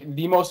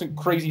 the most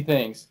crazy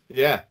things.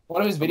 Yeah.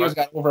 One of his videos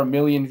got over 1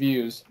 million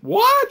views.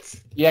 What?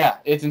 Yeah,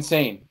 it's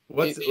insane.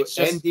 What's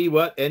ND?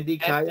 What ND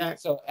kayak?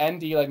 So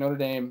ND like Notre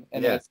Dame,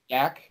 and then it's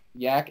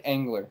Yak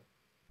Angler.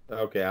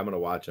 Okay, I'm gonna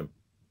watch him.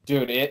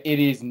 Dude, it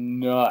is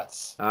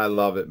nuts. I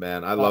love it,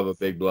 man. I love a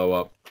big blow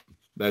up.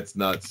 That's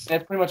nuts.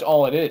 That's pretty much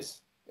all it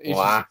is. It's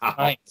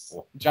just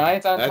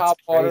giants on top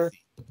water.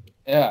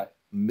 Yeah.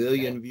 1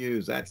 million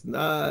views. That's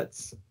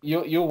nuts.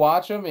 You'll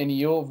watch him and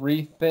you'll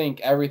rethink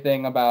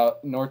everything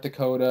about North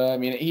Dakota. I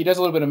mean, he does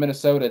a little bit of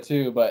Minnesota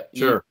too, but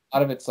a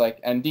lot of it's like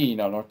ND,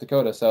 North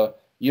Dakota. So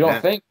you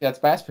don't think that's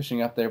bass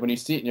fishing up there when you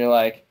see it, and you're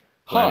like,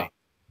 huh?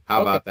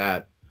 How about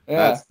that?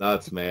 Yeah. That's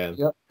nuts, man.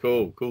 Yep.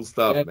 Cool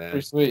stuff, man.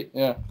 Pretty sweet.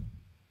 Yeah.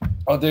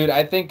 Oh, dude,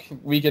 I think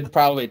we could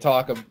probably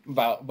talk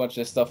about a bunch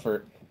of stuff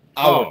for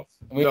hours.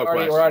 We're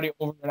already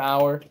over an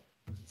hour,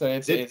 so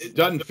it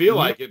doesn't feel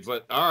like it,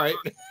 but all right.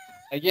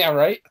 Yeah,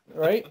 right.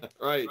 Right.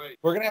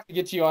 We're gonna have to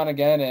get you on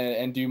again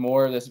and do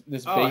more of this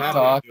bait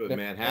talk. To do it,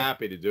 man.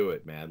 Happy to do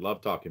it, man.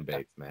 Love talking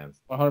baits, man.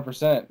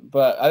 100%.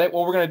 But I think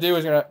what we're gonna do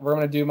is we're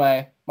gonna do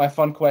my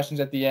fun questions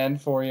at the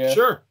end for you.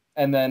 Sure.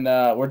 And then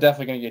we're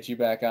definitely gonna get you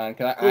back on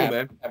because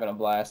I'm having a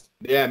blast.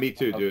 Yeah, me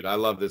too, dude. I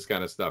love this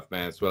kind of stuff,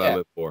 man. It's what I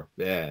live for.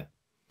 Yeah.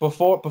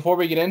 Before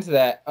we get into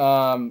that,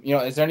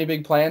 is there any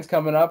big plans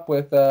coming up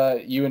with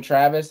you and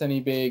Travis? Any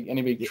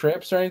big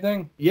trips or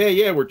anything?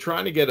 Yeah. We're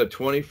trying to get a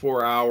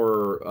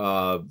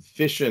 24-hour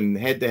fishing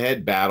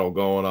head-to-head battle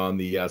going on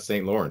the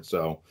St. Lawrence.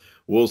 So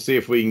we'll see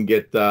if we can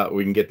get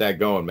that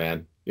going,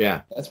 man.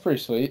 Yeah, that's pretty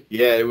sweet.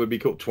 Yeah, it would be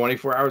cool.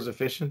 24 hours of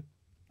fishing,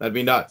 that'd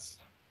be nuts.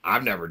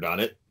 I've never done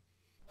it.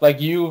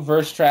 Like you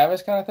versus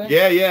Travis kind of thing?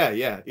 Yeah,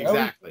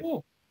 exactly.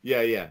 Cool.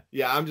 Yeah.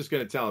 I'm just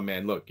going to tell him,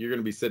 man, look, you're going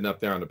to be sitting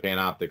up there on the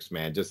Panoptics,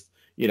 man. Just,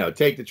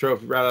 take the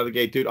trophy right out of the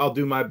gate, dude. I'll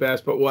do my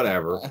best, but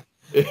whatever.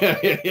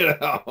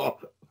 That's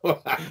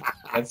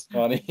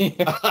funny.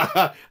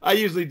 I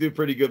usually do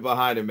pretty good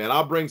behind him, man.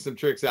 I'll bring some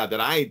tricks out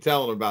that I ain't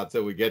telling him about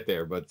till we get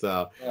there. But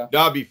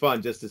that'll be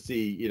fun just to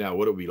see,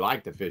 what it would be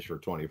like to fish for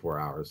 24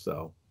 hours.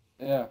 So,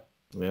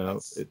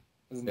 it's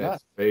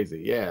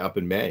crazy. Yeah, up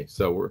in May.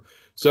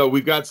 So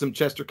we've got some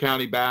Chester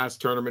County bass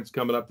tournaments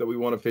coming up that we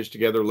want to fish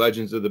together.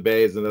 Legends of the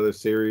Bay is another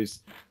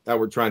series that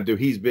we're trying to do.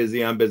 He's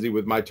busy. I'm busy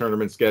with my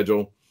tournament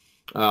schedule.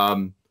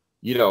 I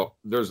think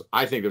there's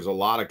a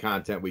lot of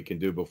content we can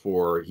do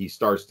before he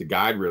starts to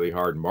guide really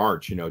hard in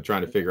March,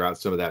 trying to figure out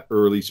some of that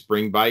early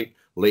spring bite,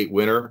 late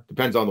winter.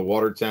 Depends on the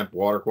water temp,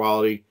 water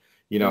quality,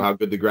 how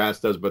good the grass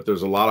does, but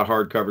there's a lot of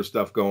hardcover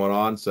stuff going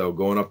on. So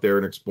going up there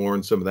and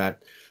exploring some of that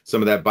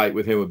bite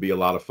with him would be a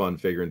lot of fun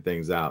figuring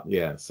things out.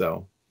 Yeah.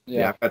 So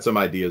I've got some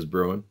ideas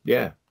brewing.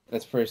 Yeah.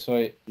 That's pretty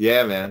sweet.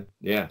 Yeah, man.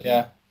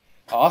 Yeah.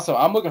 Awesome.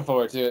 I'm looking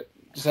forward to it.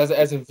 Just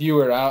as a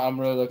viewer, I'm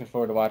really looking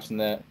forward to watching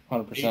that.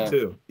 100%. Me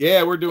too.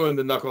 Yeah, we're doing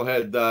the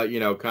Knucklehead,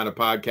 kind of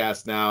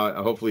podcast now.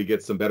 Hopefully,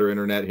 get some better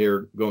internet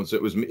here going. So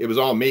it was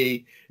all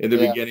me in the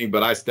beginning,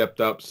 but I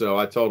stepped up. So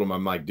I told him,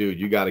 I'm like, dude,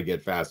 you got to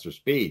get faster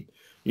speed.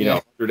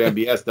 100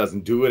 MBS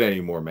doesn't do it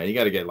anymore, man. You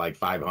got to get like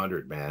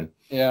 500, man.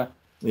 Yeah.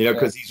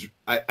 Because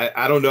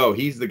I don't know.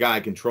 He's the guy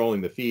controlling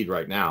the feed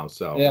right now.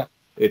 So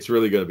it's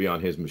really going to be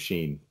on his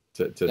machine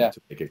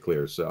to make it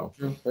clear. So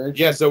True. Very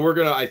true. yeah,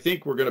 so I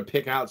think we're gonna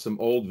pick out some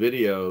old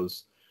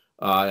videos.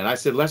 And I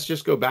said, let's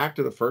just go back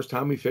to the first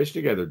time we fished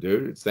together,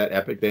 dude. It's that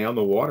epic day on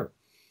the water.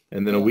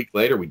 And then a week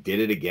later, we did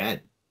it again.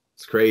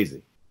 It's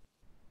crazy.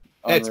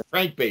 It's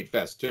crankbait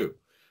fest, too.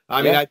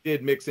 I mean, I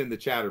did mix in the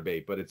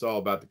chatterbait, but it's all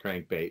about the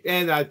crankbait.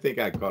 And I think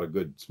I caught a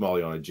good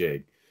smallie on a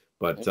jig.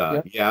 But,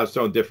 yeah, I was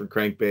throwing different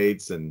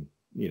crankbaits and,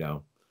 you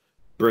know,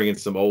 bringing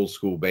some old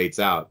school baits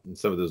out. And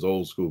some of those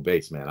old school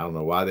baits, man, I don't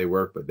know why they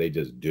work, but they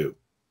just do.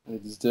 They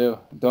just do.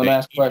 Don't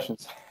ask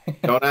questions.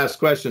 Don't ask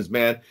questions,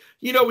 man.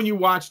 You know, when you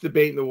watch the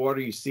bait in the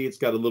water, you see it's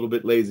got a little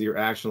bit lazier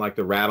action, like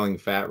the rattling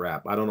fat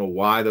wrap. I don't know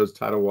why those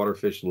tidal water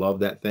fish love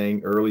that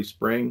thing early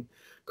spring,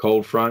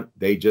 cold front.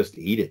 They just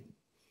eat it.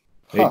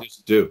 They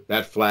just do.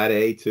 That flat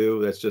A too.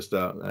 That's just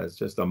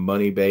a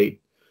money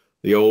bait.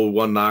 The old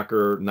one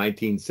knocker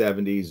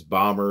 1970s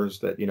bombers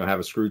that, you know, have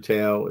a screw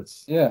tail.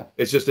 It's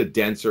just a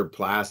denser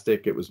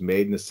plastic. It was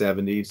made in the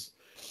 70s.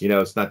 You know,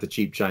 it's not the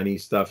cheap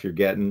Chinese stuff you're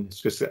getting.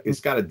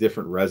 It's got a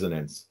different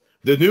resonance.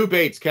 The new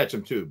baits catch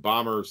them too.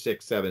 Bomber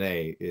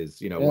 6-7A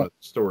is, you know, one of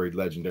the storied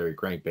legendary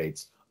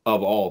crankbaits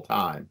of all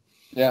time.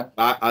 Yeah.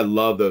 I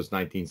love those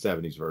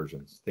 1970s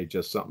versions. They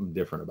just something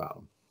different about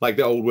them. Like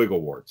the old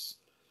wiggle warts.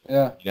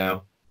 Yeah. You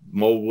know,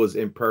 mold was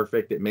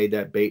imperfect. It made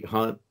that bait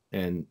hunt.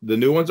 And the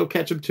new ones will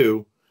catch them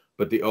too,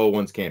 but the old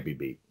ones can't be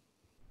beat.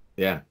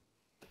 Yeah.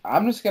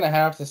 I'm just going to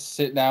have to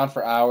sit down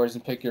for hours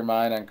and pick your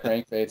mind on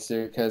crankbaits,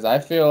 dude, because I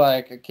feel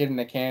like a kid in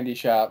a candy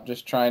shop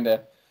just trying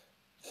to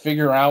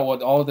figure out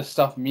what all this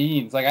stuff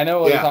means. Like, I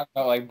know we talk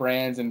about, like,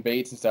 brands and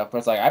baits and stuff, but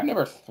it's like, I've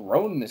never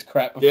thrown this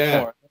crap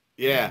before.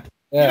 Yeah.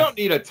 You don't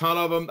need a ton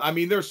of them. I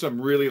mean, there's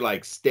some really,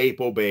 like,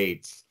 staple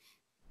baits.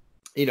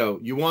 You know,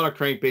 you want a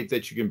crankbait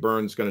that you can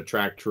burn that's going to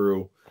track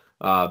true.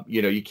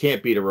 You know, you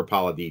can't beat a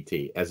Rapala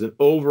DT. As an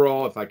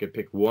overall, if I could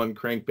pick one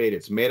crankbait,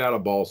 it's made out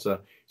of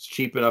balsa. It's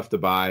cheap enough to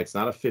buy. It's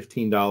not a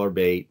 $15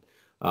 bait.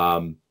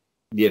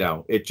 You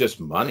know, it's just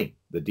money.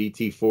 The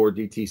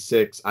DT4,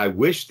 DT6. I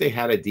wish they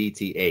had a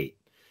DT8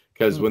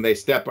 because when they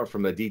step up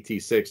from the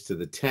DT6 to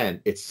the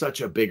 10, it's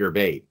such a bigger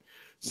bait.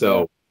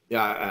 So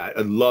yeah,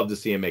 I'd love to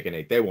see them make an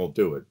 8. They won't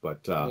do it,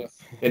 but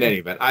in any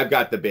event, I've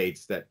got the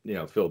baits that, you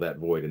know, fill that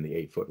void in the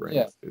 8-foot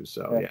range too.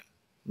 So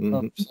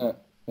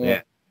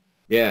yeah.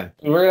 Yeah.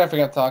 We're going to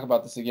have to talk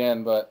about this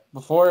again, but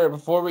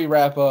before we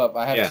wrap up,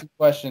 I have 2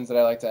 questions that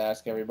I like to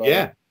ask everybody.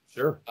 Yeah,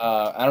 sure.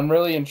 I'm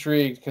really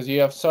intrigued because you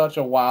have such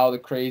a wild,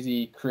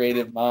 crazy,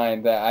 creative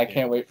mind that I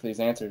can't wait for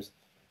these answers.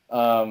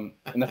 And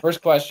the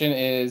first question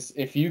is,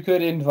 if you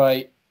could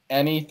invite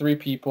any 3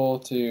 people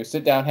to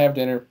sit down, have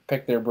dinner,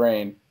 pick their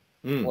brain,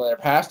 whether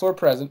past or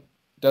present,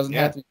 doesn't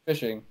have to be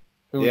fishing,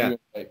 who would you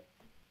invite?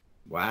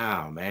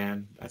 Wow,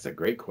 man. That's a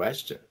great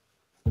question.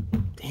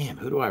 Damn,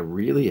 who do I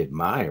really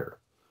admire?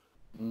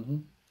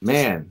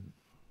 Man,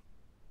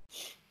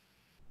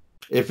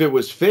 if it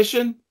was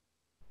fishing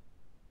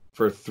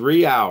for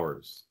 3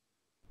 hours,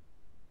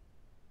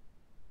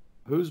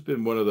 who's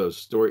been one of those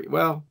stories?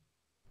 Well,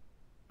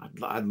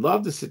 I'd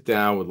love to sit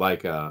down with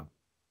like a,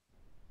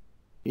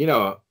 you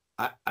know,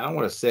 I don't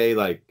want to say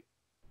like,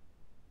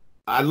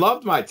 I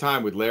loved my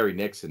time with Larry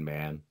Nixon,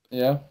 man.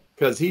 Yeah.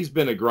 Because he's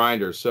been a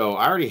grinder. So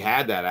I already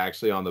had that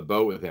actually on the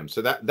boat with him.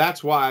 So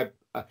that's why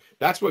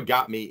that's what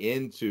got me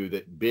into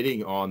that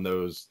bidding on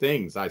those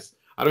things. I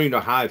don't even know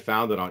how I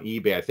found it on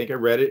eBay. I think I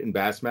read it in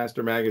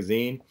Bassmaster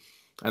magazine,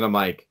 and I'm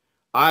like,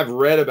 I've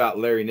read about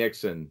Larry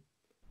Nixon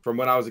from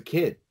when I was a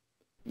kid.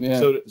 Yeah.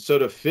 So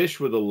to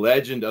fish with a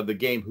legend of the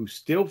game who's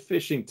still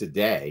fishing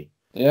today.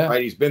 Yeah.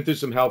 Right. He's been through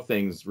some health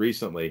things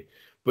recently,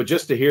 but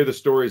just to hear the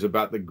stories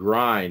about the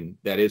grind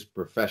that is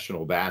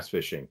professional bass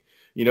fishing,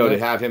 you know, to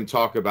have him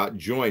talk about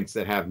joints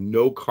that have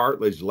no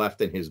cartilage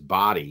left in his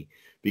body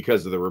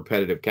because of the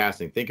repetitive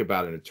casting. Think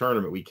about it, in a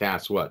tournament, we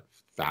cast,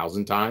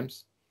 1,000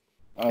 times?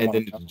 And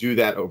then to do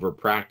that over a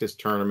practice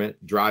tournament,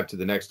 drive to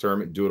the next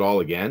tournament, do it all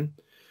again.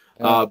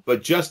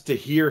 But just to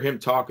hear him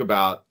talk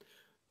about,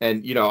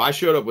 and, you know, I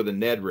showed up with a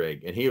Ned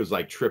rig, and he was,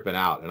 like, tripping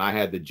out. And I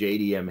had the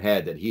JDM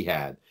head that he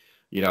had,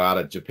 you know, out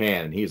of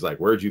Japan. And he's like,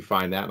 where'd you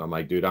find that? And I'm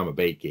like, dude, I'm a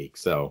bait geek.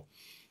 So,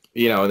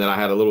 you know, and then I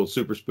had a little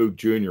Super Spook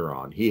Junior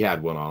on. He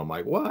had one on. I'm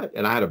like, what?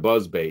 And I had a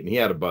buzz bait, and he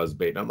had a buzz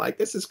bait. And I'm like,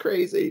 this is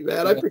crazy,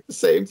 man. I picked the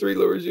same 3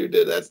 lures you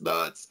did. That's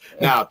nuts.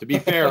 Now, to be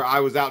fair, I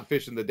was out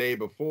fishing the day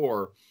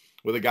before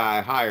with a guy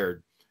I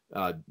hired.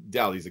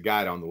 Dell, he's a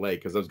guide on the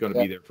lake, because I was going to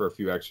be there for a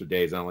few extra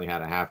days. I only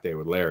had a half day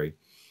with Larry.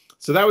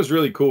 So that was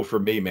really cool for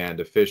me, man,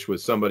 to fish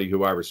with somebody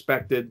who I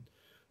respected,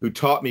 who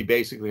taught me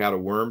basically how to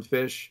worm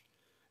fish.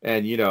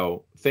 And, you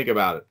know, think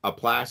about it. A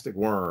plastic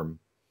worm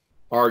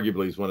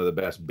arguably is one of the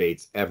best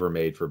baits ever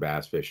made for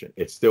bass fishing.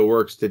 It still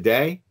works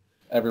today.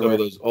 Everywhere. Some of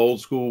those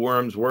old school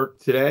worms work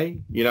today.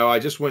 You know, I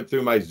just went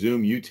through my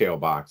Zoom U-tail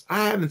box.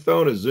 I haven't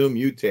thrown a Zoom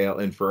U-tail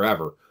in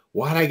forever.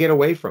 Why'd I get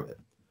away from it?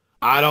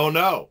 I don't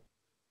know.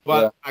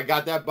 But I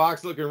got that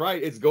box looking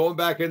right. It's going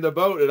back in the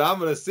boat, and I'm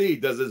going to see,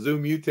 does a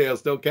Zoom U-tail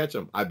still catch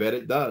them? I bet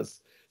it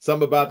does.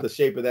 Something about the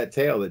shape of that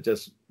tail that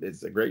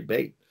it's a great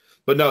bait.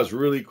 But no, it's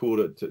really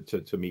cool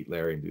to meet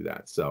Larry and do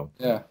that. So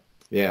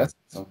Yeah. That's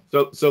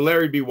awesome. So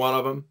Larry'd be one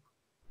of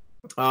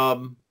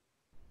them.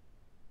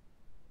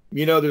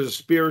 There's a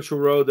spiritual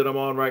road that I'm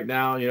on right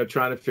now,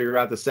 trying to figure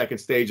out the second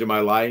stage of my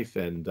life.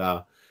 And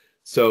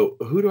so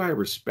who do I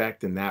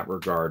respect in that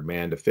regard,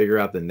 man, to figure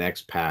out the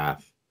next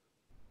path?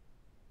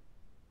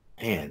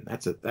 Man,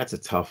 that's a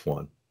tough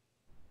one.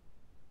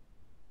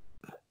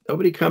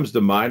 Nobody comes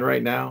to mind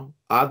right now.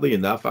 Oddly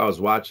enough, I was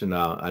watching,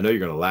 I know you're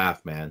going to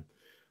laugh, man.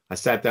 I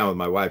sat down with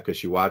my wife because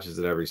she watches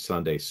it every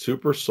Sunday,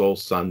 Super Soul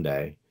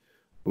Sunday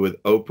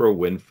with Oprah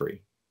Winfrey.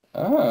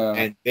 Oh.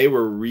 And they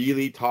were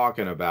really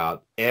talking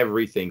about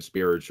everything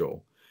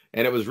spiritual.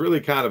 And it was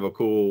really kind of a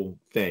cool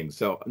thing.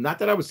 So not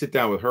that I would sit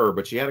down with her,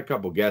 but she had a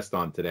couple guests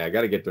on today. I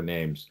got to get their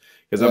names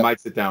because I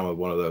might sit down with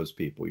one of those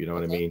people. You know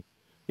what I mean?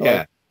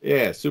 Yeah.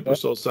 Yeah. Super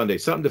Soul Sunday,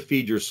 something to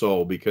feed your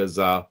soul because,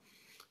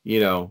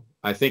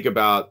 I think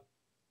about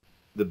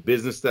the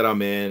business that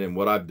I'm in and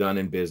what I've done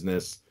in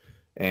business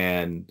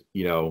and,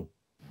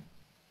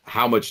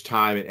 how much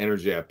time and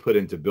energy I put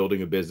into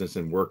building a business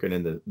and working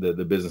in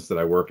the business that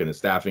I work in, the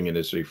staffing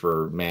industry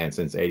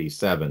since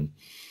 87.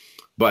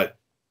 But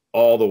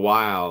all the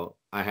while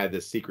I had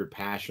this secret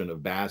passion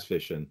of bass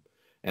fishing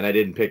and I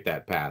didn't pick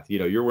that path.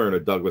 You're wearing a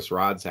Douglas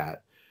Rods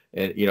hat.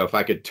 And, if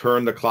I could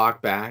turn the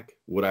clock back,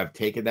 would I have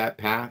taken that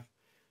path?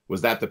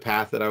 Was that the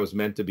path that I was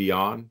meant to be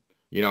on?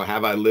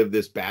 Have I lived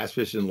this bass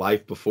fishing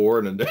life before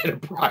in a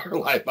prior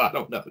life? I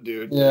don't know,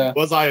 dude. Yeah.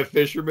 Was I a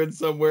fisherman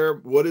somewhere?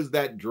 What is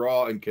that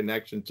draw and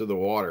connection to the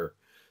water?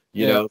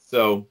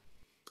 So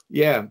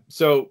yeah.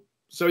 So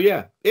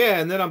yeah. Yeah.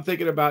 And then I'm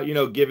thinking about,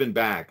 giving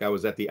back. I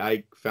was at the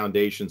Ike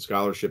Foundation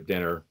Scholarship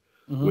Dinner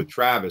with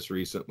Travis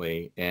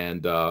recently,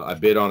 and I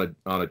bid on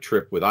a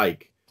trip with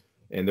Ike.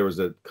 And there was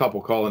a couple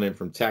calling in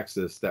from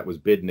Texas that was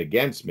bidding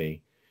against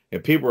me.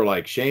 And people were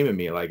like shaming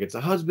me, like, it's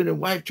a husband and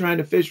wife trying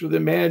to fish with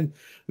him, man.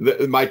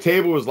 My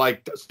table was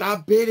like,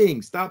 stop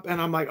bidding, stop. And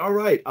I'm like, all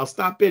right, I'll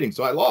stop bidding.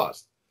 So I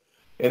lost.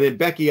 And then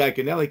Becky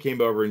Iconelli came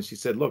over and she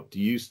said, look, do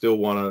you still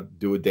want to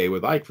do a day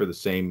with Ike for the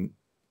same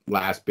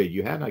last bid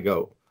you had? And I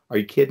go, are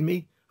you kidding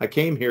me? I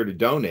came here to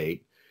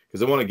donate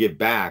because I want to give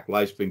back.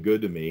 Life's been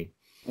good to me.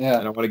 Yeah.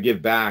 And I want to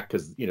give back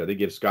because, they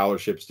give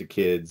scholarships to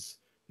kids.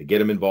 They get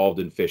them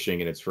involved in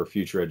fishing, and it's for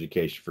future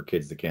education for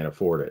kids that can't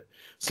afford it.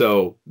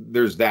 So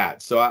there's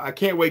that. So I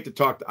can't wait to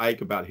talk to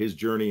Ike about his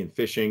journey in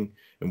fishing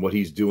and what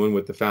he's doing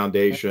with the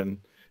foundation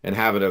and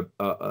having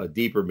a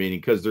deeper meaning,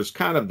 because there's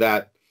kind of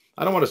that,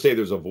 I don't want to say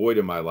there's a void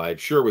in my life.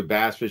 Sure, with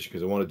bass fishing,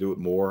 because I want to do it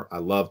more. I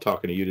love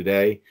talking to you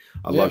today.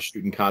 I love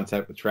shooting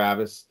content with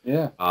Travis.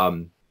 Yeah.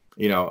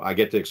 I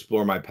get to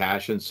explore my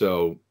passion.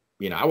 So,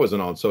 I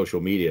wasn't on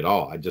social media at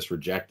all. I just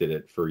rejected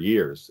it for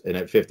years. And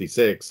at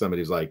 56,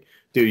 somebody's like,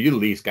 dude, you at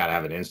least got to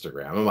have an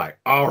Instagram. I'm like,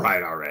 all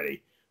right,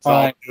 already. So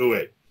I'll do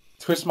it.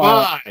 Twist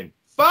my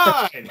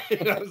Fine.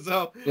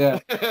 So, yeah.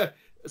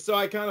 So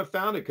I kind of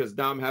found it because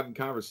now I'm having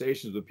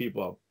conversations with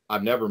people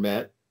I've never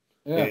met.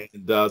 Yeah.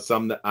 And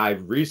some that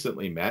I've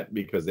recently met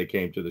because they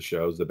came to the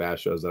shows, the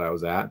bass shows that I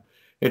was at.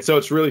 And so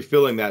it's really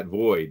filling that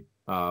void,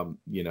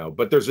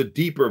 but there's a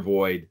deeper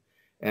void.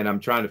 And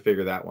I'm trying to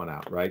figure that one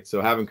out, right? So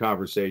having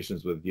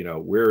conversations with,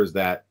 where is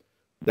that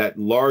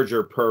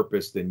larger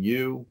purpose than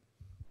you,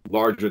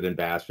 larger than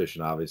bass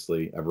fishing,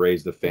 obviously. I've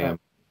raised a family,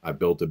 I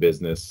built a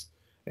business,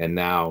 and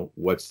now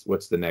what's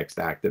the next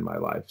act in my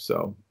life?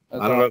 So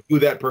I don't know who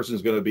that person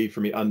is going to be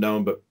for me,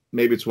 unknown, but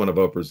maybe it's one of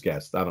Oprah's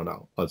guests. I don't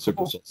know, on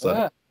Super Soul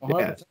Sunday.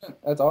 Yeah,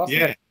 that's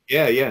awesome.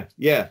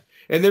 Yeah.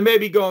 And then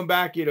maybe going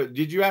back,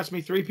 did you ask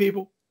me 3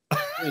 people?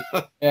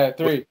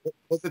 3.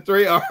 Was it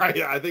 3? All right.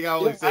 I think I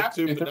only said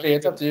 2.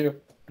 It's up to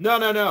you.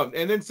 No.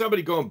 And then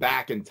somebody going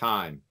back in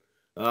time.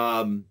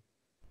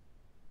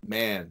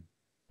 Man,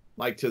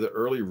 like to the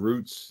early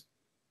roots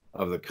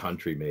of the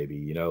country,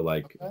 maybe,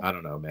 I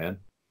don't know, man.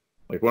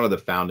 Like one of the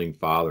founding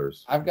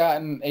fathers. I've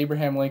gotten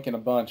Abraham Lincoln a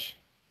bunch.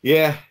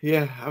 Yeah.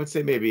 I would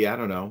say maybe, I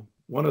don't know,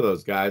 one of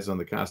those guys on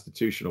the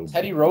constitutional.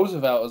 Teddy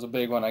Roosevelt was a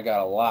big one. I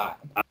got a lot.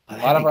 A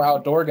lot of our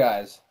outdoor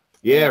guys.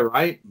 Yeah,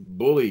 right.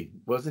 Bully,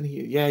 wasn't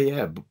he?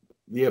 Yeah.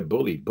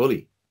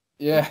 Bully.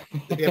 Yeah.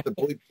 Did he have the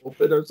bully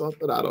pulpit or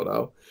something? I don't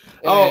know.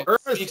 Oh,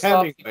 Ernest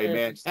Hemingway,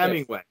 man.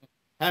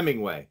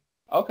 Hemingway.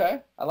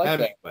 Okay, I like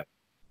Hemingway.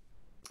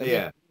 that.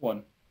 Yeah.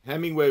 One.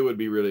 Hemingway would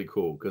be really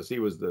cool because he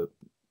was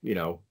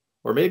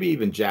or maybe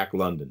even Jack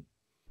London.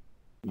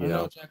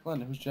 Jack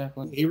London. Who's Jack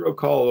London? He wrote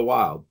Call of the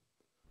Wild.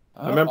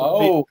 I remember.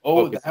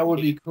 That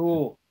would be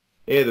cool.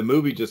 Yeah, the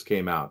movie just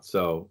came out.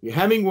 So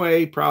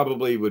Hemingway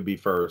probably would be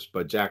first,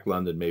 but Jack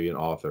London, maybe an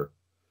author.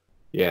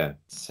 Yeah.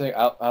 Sick.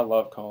 I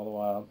love Call of the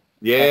Wild.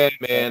 Yeah,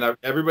 man.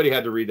 Everybody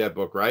had to read that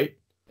book, right?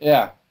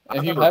 Yeah. I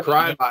remember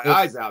crying my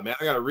eyes out, man.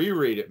 I got to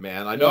reread it,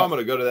 man. I know I'm going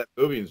to go to that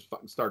movie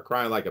and start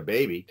crying like a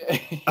baby.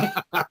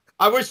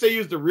 I wish they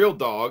used a real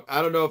dog.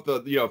 I don't know if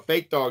the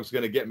fake dog's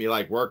going to get me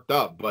like worked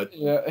up, but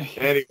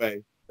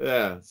anyway,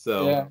 yeah.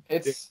 So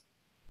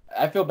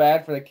I feel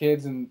bad for the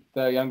kids and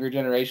the younger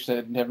generation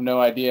that have no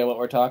idea what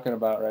we're talking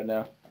about right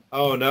now.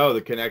 Oh no,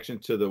 the connection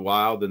to the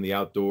wild and the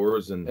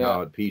outdoors and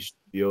how it peace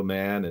you feel,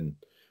 man, and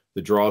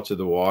the draw to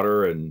the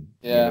water and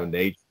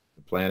nature,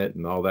 the planet,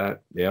 and all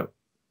that. Yep.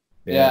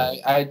 Yeah.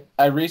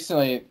 I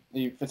recently,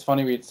 it's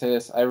funny we'd say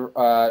this.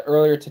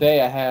 Earlier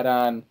today I had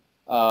on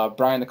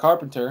Brian the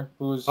Carpenter,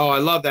 Oh, who's I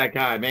love that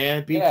guy,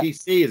 man. yeah,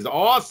 BTC is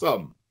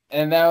awesome.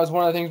 and that was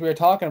one of the things we were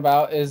talking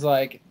about. Is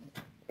like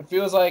it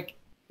feels like,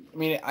 I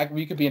mean,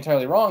 we could be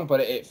entirely wrong, but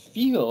it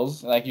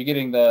feels like you're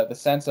getting the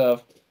sense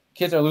of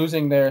kids are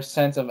losing their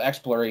sense of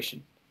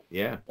exploration.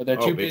 Yeah. But they're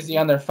Oh, too busy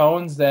on their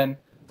phones than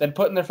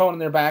putting their phone in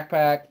their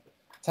backpack,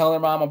 telling their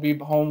mom I'll be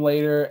home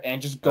later,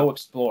 and just go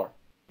explore.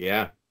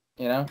 yeah.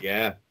 You know,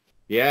 Yeah.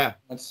 Yeah.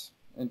 that's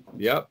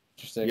Yep.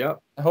 interesting. Yep.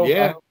 I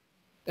Yeah. hope.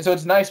 So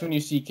it's nice when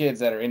you see kids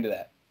that are into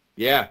that.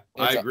 Yeah.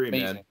 I It's agree,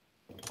 man. amazing.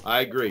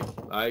 I agree.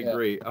 I Yeah.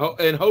 agree.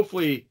 And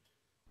hopefully,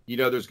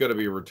 there's going to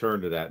be a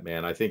return to that,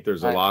 man. I think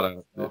there's a lot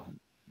of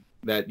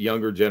that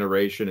younger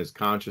generation is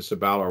conscious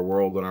about our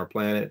world and our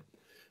planet,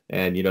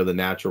 and the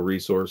natural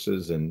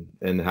resources,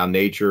 and how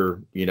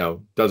nature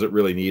doesn't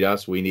really need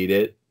us, we need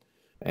it.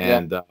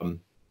 And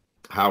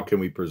how can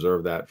we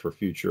preserve that for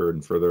future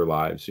and for their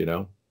lives?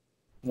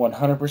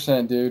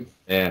 100%, dude.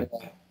 Yeah.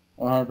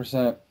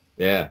 100%.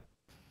 Yeah.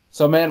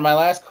 So, man, my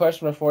last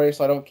question before you,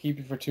 so I don't keep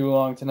you for too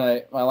long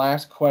tonight. My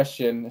last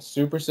question is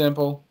super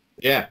simple.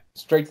 Yeah.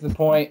 Straight to the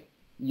point.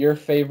 Your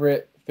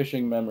favorite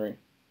fishing memory?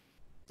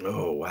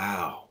 Oh,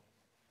 wow.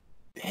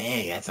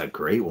 Dang, that's a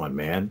great one,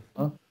 man.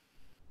 Huh?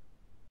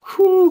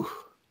 Whew.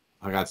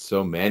 I got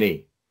so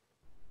many.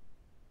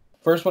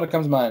 First one that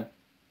comes to mind.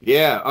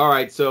 Yeah. All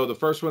right. So the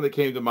first one that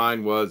came to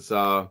mind was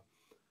I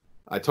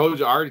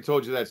already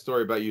told you that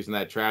story about using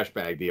that trash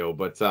bag deal,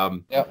 but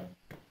Yep.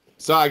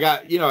 so I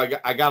got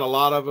a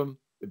lot of them,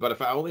 but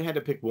if I only had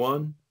to pick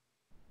one,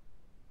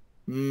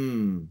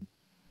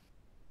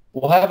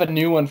 We'll have a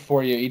new one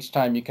for you each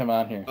time you come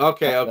on here.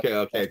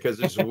 Okay, because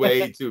there's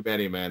way too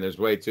many, man. There's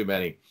way too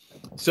many.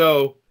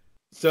 So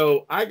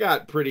I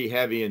got pretty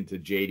heavy into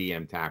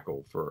JDM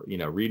tackle for,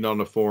 reading on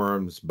the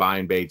forums,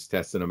 buying baits,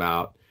 testing them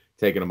out,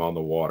 taking them on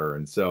the water.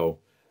 And so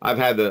I've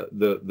had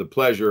the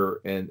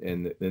pleasure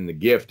and the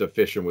gift of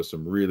fishing with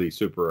some really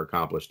super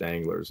accomplished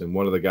anglers. And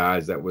one of the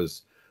guys that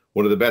was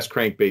one of the best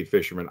crankbait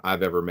fishermen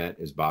I've ever met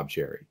is Bob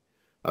Cherry.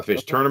 I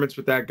fished tournaments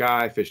with that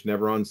guy, fished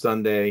Never on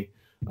Sunday.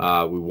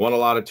 We won a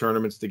lot of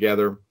tournaments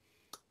together.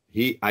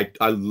 I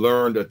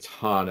learned a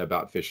ton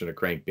about fishing a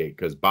crankbait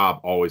because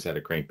Bob always had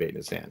a crankbait in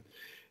his hand.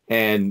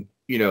 And,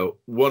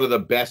 one of the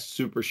best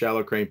super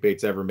shallow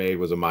crankbaits ever made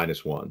was a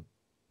 -1.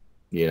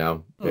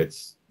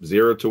 It's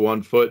 0 to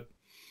 1 foot.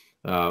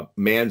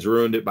 Man's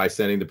ruined it by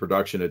sending the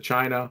production to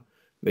China.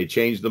 They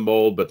changed the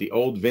mold, but the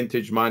old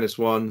vintage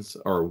 -1s,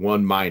 or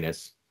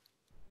 1-,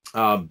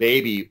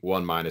 baby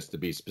 1- to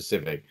be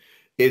specific,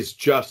 is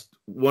just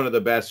one of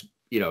the best.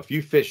 If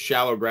you fish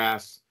shallow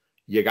grass,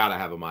 you got to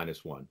have a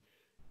 -1.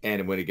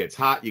 And when it gets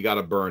hot, you got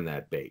to burn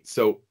that bait.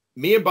 So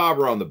me and Bob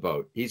are on the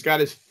boat. He's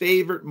got his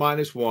favorite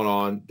 -1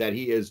 on that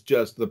he is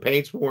just, the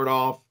paint's worn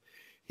off.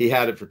 He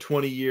had it for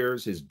 20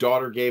 years. His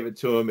daughter gave it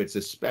to him. It's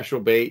a special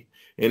bait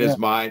in his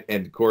mind.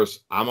 And of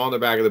course, I'm on the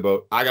back of the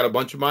boat. I got a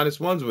bunch of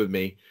 -1s with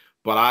me,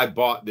 but I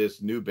bought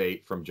this new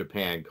bait from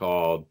Japan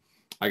called,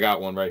 I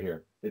got one right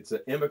here. It's an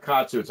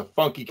Imakatsu. It's a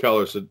funky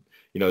color. So,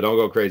 don't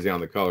go crazy on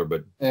the color,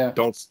 but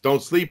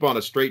don't sleep on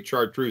a straight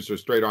chartreuse or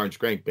straight orange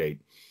crankbait.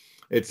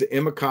 It's the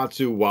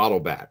Imakatsu Waddle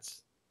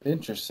Bats.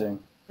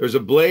 Interesting. There's a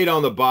blade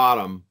on the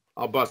bottom.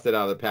 I'll bust it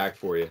out of the pack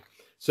for you.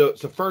 So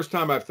it's the first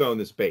time I've thrown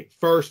this bait.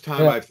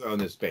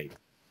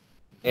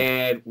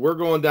 And we're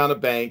going down a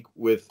bank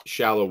with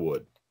shallow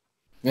wood.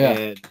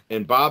 Yeah.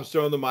 And Bob's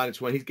throwing the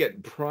 -1. He's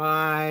getting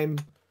prime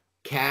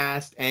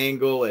cast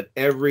angle at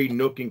every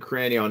nook and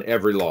cranny on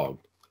every log.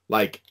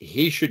 Like,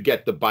 he should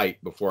get the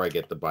bite before I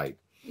get the bite.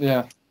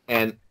 Yeah.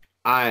 And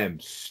I am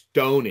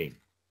stoning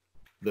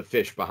the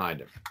fish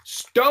behind him.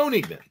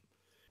 Stoning them.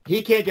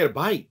 He can't get a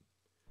bite.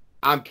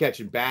 I'm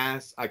catching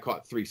bass. I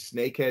caught 3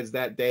 snakeheads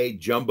that day,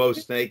 jumbo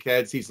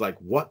snakeheads. He's like,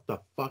 what the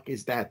fuck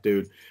is that,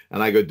 dude?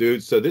 And I go,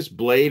 dude, so this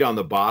blade on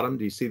the bottom,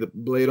 do you see the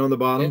blade on the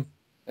bottom?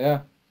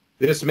 Yeah.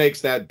 This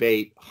makes that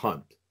bait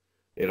hunt.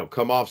 It'll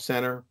come off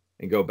center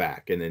and go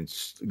back, and then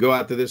go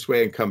out to this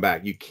way and come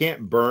back. You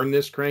can't burn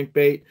this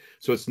crankbait,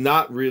 so it's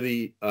not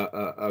really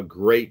a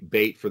great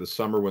bait for the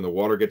summer when the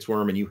water gets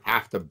warm and you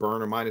have to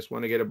burn a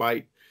 -1 to get a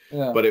bite.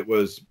 Yeah. But it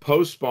was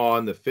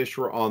post-spawn. The fish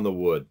were on the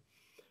wood,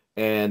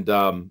 and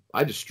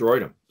I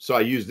destroyed them. So I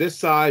used this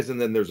size,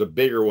 and then there's a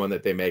bigger one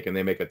that they make, and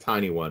they make a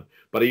tiny one.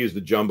 But I used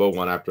the jumbo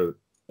one after,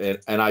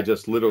 and I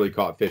just literally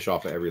caught fish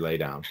off of every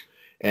laydown.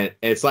 And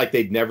it's like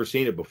they'd never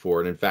seen it before.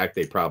 And in fact,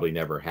 they probably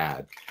never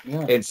had.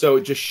 Yeah. And so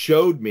it just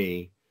showed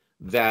me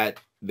that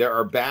there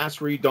are bass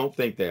where you don't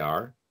think they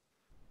are,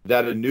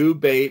 that a new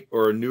bait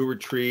or a new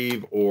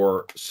retrieve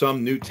or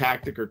some new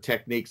tactic or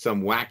technique,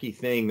 some wacky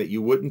thing that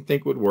you wouldn't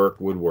think would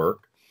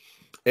work.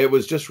 It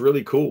was just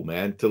really cool,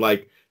 man, to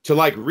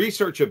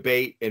research a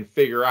bait and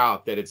figure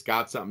out that it's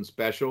got something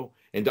special,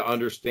 and to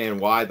understand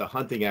why the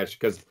hunting action,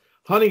 because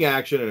hunting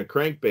action in a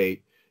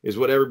crankbait is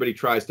what everybody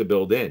tries to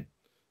build in.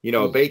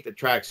 A bait that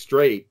tracks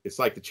straight, it's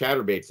like the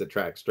chatterbaits that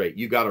track straight.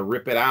 You got to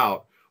rip it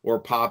out or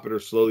pop it or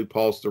slowly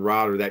pulse the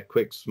rod, or that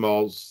quick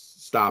small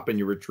stop in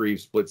your retrieve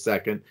split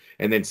second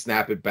and then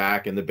snap it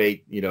back, and the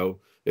bait,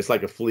 it's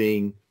like a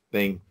fleeing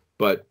thing.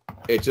 But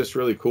it's just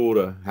really cool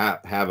to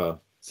have a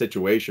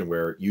situation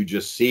where you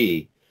just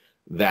see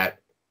that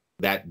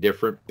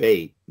different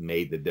bait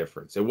made the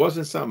difference. It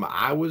wasn't something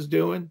I was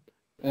doing.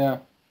 Yeah.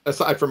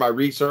 Aside from my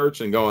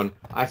research and going,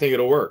 I think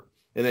it'll work,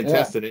 and then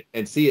testing it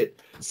and see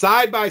it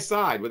side by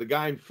side with a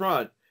guy in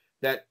front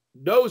that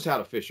knows how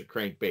to fish a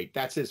crankbait.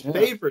 That's his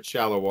favorite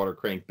shallow water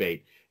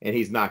crankbait, and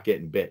he's not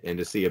getting bit. And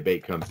to see a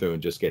bait come through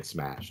and just get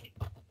smashed.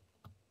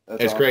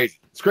 It's awesome. Crazy.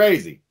 It's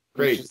crazy.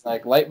 Crazy. It's just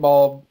like light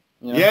bulb.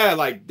 Yeah,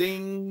 like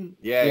ding.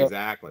 Yeah,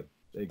 exactly.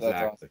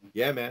 Exactly. Awesome.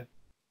 Yeah, man.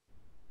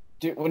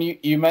 Dude, when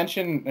you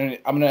mentioned, and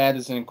I'm going to add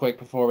this in quick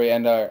before we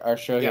end our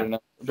show here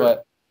tonight,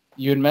 but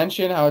you had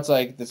mentioned how it's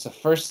like that's the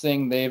first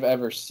thing they've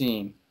ever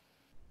seen.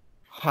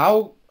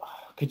 How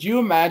could you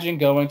imagine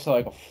going to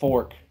like a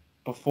fork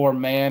before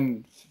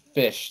man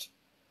fished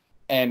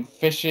and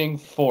fishing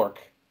fork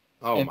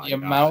and the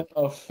amount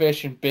of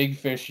fish and big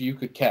fish you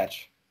could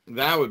catch?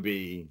 That would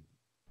be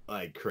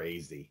like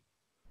crazy.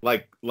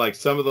 Like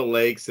some of the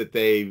lakes that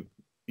they,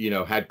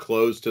 had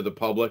closed to the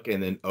public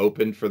and then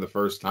opened for the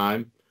first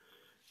time.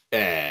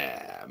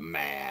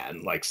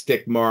 Man, like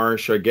Stick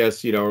Marsh, I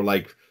guess, or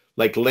like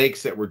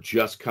lakes that were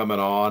just coming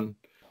on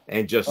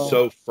and just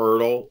so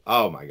fertile.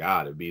 Oh my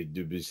God, it'd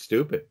be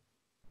stupid.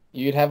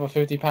 You'd have a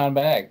 50-pound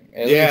bag.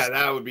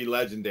 That would be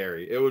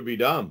legendary. It would be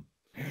dumb.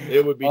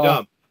 It would be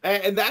dumb.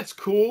 And that's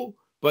cool.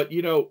 But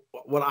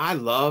what I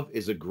love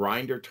is a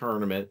grinder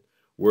tournament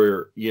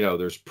where,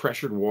 there's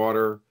pressured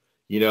water,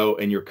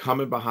 and you're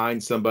coming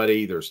behind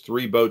somebody. There's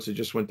 3 boats that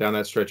just went down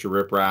that stretch of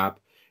riprap.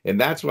 And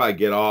that's why I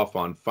get off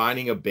on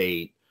finding a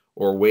bait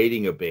or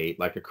weighting a bait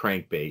like a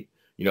crankbait,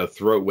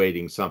 throat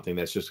weighting something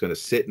that's just going to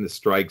sit in the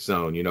strike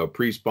zone,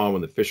 pre-spawn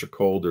when the fish are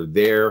cold.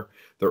 They're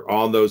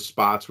on those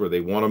spots where they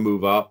want to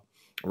move up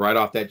right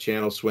off that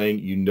channel swing.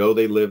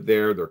 They live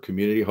there, they're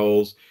community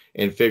holes,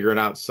 and figuring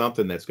out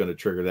something that's going to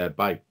trigger that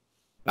bite.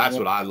 That's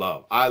what I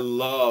love. I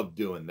love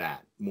doing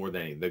that more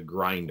than anything, the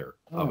grinder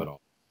of it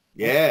all.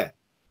 Yeah.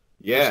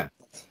 Yeah.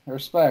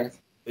 Respect.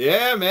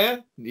 Yeah,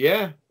 man.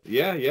 Yeah.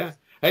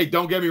 Hey,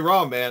 don't get me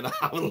wrong, man.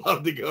 I would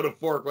love to go to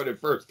Fork when it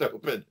first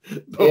opened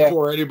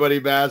before anybody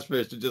bass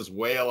fished to just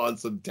wail on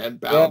some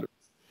 10-pounders.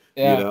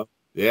 Yeah.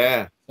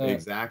 Yeah,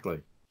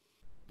 exactly.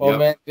 Well,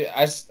 man,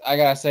 I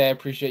gotta say I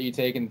appreciate you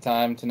taking the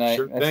time tonight.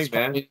 Sure thing,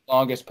 man. The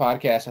longest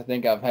podcast I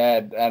think I've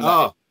had, and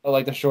I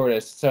like the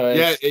shortest. So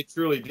it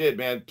truly did,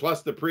 man.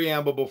 Plus the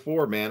preamble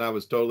before, man, I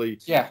was totally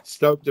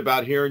stoked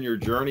about hearing your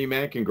journey,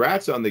 man.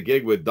 Congrats on the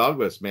gig with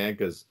Douglas, man,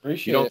 because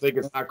you don't think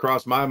it's not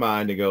crossed my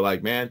mind to go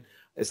like, man,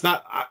 it's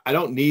not. I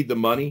don't need the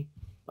money,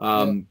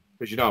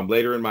 because I'm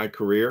later in my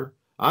career.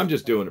 I'm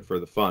just doing it for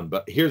the fun.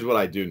 But here's what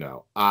I do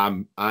know: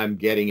 I'm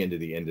getting into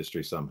the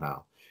industry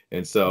somehow.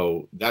 And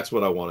so that's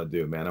what I want to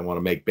do, man. I want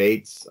to make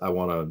baits. I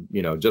want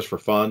to, just for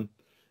fun.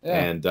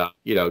 Yeah. And,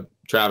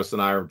 Travis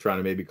and I are trying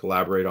to maybe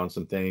collaborate on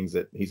some things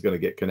that he's going to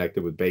get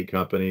connected with bait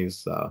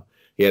companies.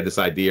 He had this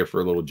idea for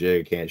a little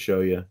jig. I can't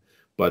show you.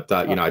 But,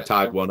 I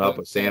tied one up,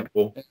 a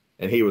sample.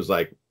 And he was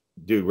like,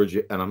 dude, where'd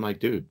you? And I'm like,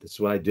 dude, this is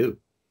what I do.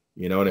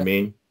 You know what I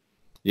mean?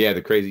 Yeah,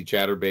 the crazy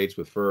chatter baits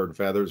with fur and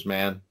feathers,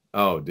 man.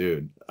 Oh,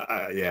 dude.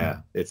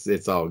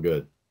 It's all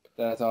good.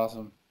 That's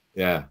awesome.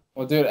 Yeah.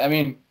 Well, dude, I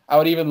mean, I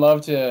would even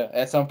love to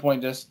at some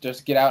point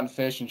just get out and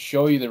fish and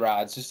show you the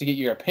rods just to get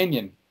your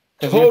opinion.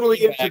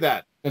 Totally into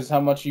that. Because how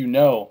much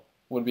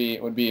would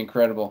be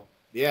incredible.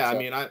 Yeah, so. I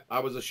mean, I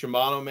was a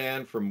Shimano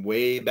man from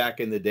way back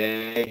in the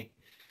day.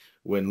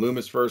 When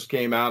Loomis first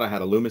came out, I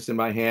had a Loomis in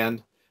my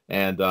hand.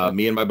 And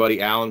me and my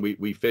buddy Alan,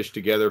 we fished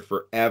together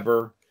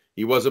forever.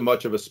 He wasn't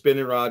much of a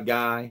spinning rod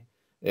guy.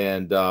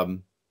 And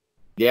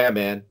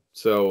man.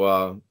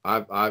 So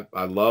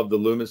I love the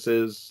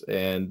Loomises,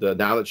 and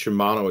now that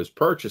Shimano has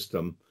purchased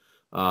them,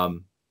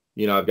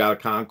 I've got a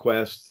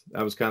Conquest.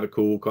 That was kind of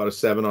cool. Caught a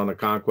 7 on a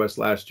Conquest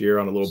last year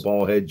on a little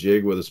ball head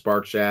jig with a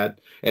spark shad,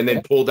 and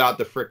then pulled out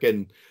the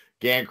frickin'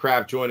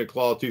 Gancraft jointed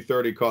claw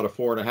 230. Caught a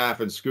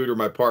 4.5, and Scooter,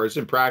 my partner,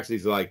 in practice,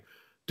 he's like,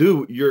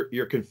 dude,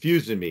 you're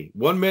confusing me.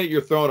 1 minute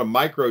you're throwing a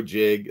micro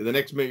jig, the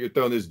next minute you're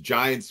throwing this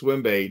giant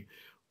swim bait.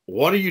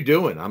 What are you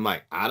doing? I'm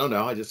like, I don't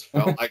know. I just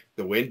felt like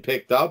the wind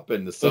picked up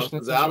and the sun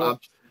was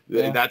out.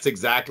 That's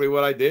exactly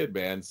what I did,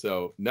 man.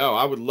 So, no,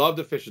 I would love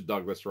to fish a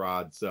Douglas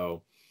rod.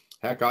 So,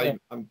 heck, man.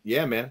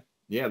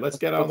 Yeah, let's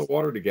get out on the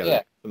water together.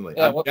 Yeah, we'll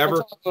talk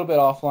a little bit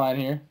offline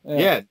here.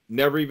 Yeah,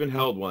 never even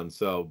held one.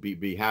 So,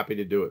 be happy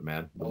to do it,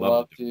 man. I'd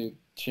love to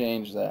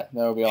change that.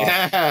 That would be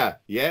awesome.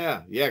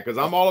 Yeah, because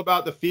I'm all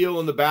about the feel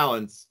and the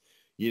balance.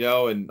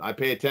 And I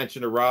pay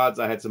attention to rods.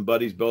 I had some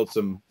buddies build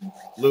some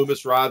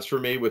Loomis rods for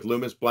me with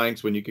Loomis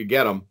blanks when you could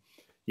get them,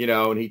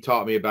 and he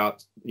taught me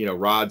about,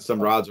 rods.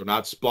 Some rods are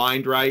not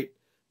splined right.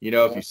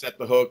 If you set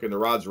the hook and the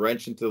rod's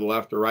wrenching to the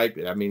left or right,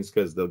 that means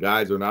because the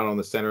guys are not on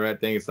the center of that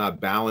thing. It's not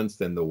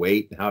balanced, and the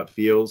weight and how it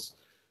feels.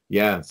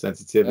 Yeah,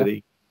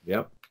 sensitivity.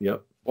 Yep.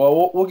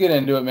 Well, we'll get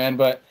into it, man.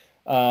 But,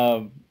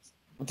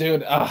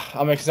 dude,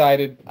 I'm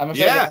excited. I'm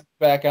excited to be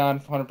back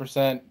on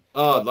 100%.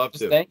 Oh, But I'd love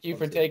just to. thank you Love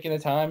for to. taking the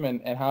time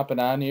and hopping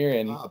on here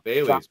and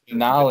Bailey, dropping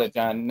knowledge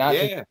on not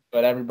just yeah.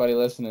 but everybody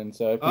listening.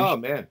 So I Oh appreciate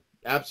it. man,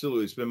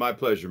 absolutely. It's been my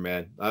pleasure,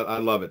 man. I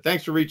love it.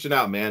 Thanks for reaching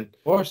out, man.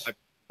 Of course.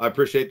 I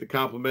appreciate the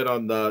compliment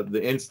on the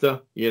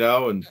Insta,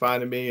 and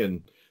finding me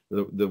and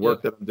the Yeah.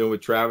 work that I'm doing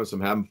with Travis.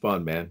 I'm having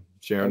fun, man.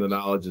 Sharing the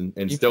knowledge and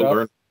Keep it still up.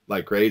 learning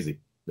like crazy.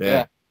 Yeah.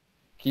 Yeah.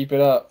 Keep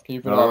it up.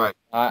 Keep it All up. right.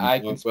 I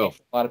can speak Well,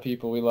 for a lot of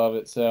people. We love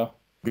it. So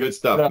good keep it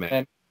stuff, up, man.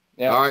 man.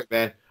 Yeah. All right,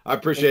 man. I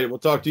appreciate it. We'll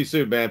talk to you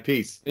soon, man.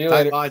 Peace. See you Tight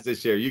later. lines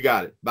this year. You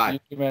got it. Bye. You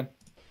too, man.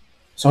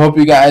 So I hope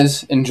you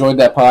guys enjoyed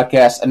that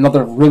podcast.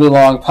 Another really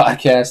long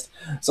podcast.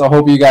 So I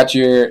hope you got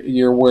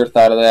your worth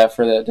out of that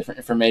for the different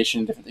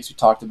information, different things we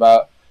talked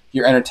about,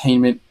 your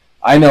entertainment.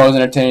 I know it was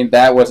entertaining.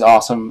 That was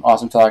awesome.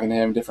 Awesome talking to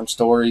him. Different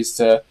stories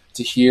to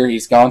hear.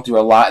 He's gone through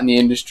a lot in the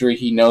industry.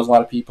 He knows a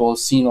lot of people,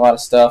 seen a lot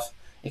of stuff,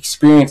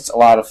 experienced a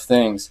lot of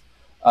things.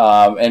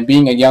 And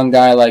being a young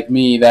guy like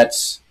me, that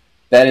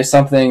is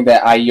something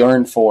that I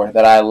yearn for,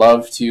 that I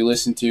love to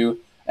listen to,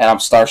 and I'm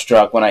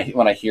starstruck when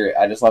I hear it.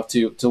 I just love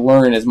to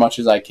learn as much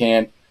as I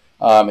can,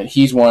 and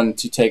he's one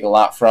to take a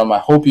lot from. I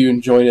hope you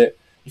enjoyed it.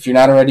 If you're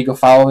not already, go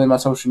follow him on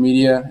social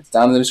media. It's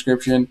down in the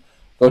description.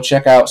 Go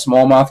check out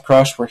Smallmouth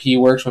Crush, where he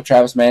works with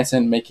Travis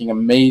Manson, making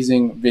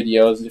amazing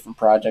videos and different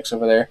projects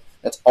over there.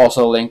 That's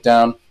also linked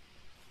down.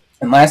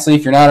 And lastly,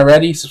 if you're not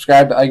already,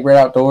 subscribe to Ike Bird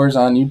Outdoors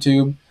on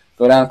YouTube.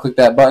 Go down, click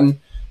that button.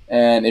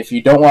 And if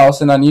you don't want to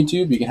listen on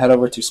YouTube, you can head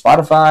over to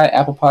Spotify,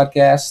 Apple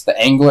Podcasts, the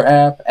Angler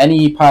app,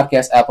 any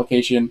podcast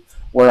application.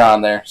 We're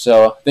on there.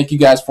 So thank you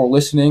guys for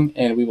listening,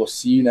 and we will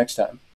see you next time.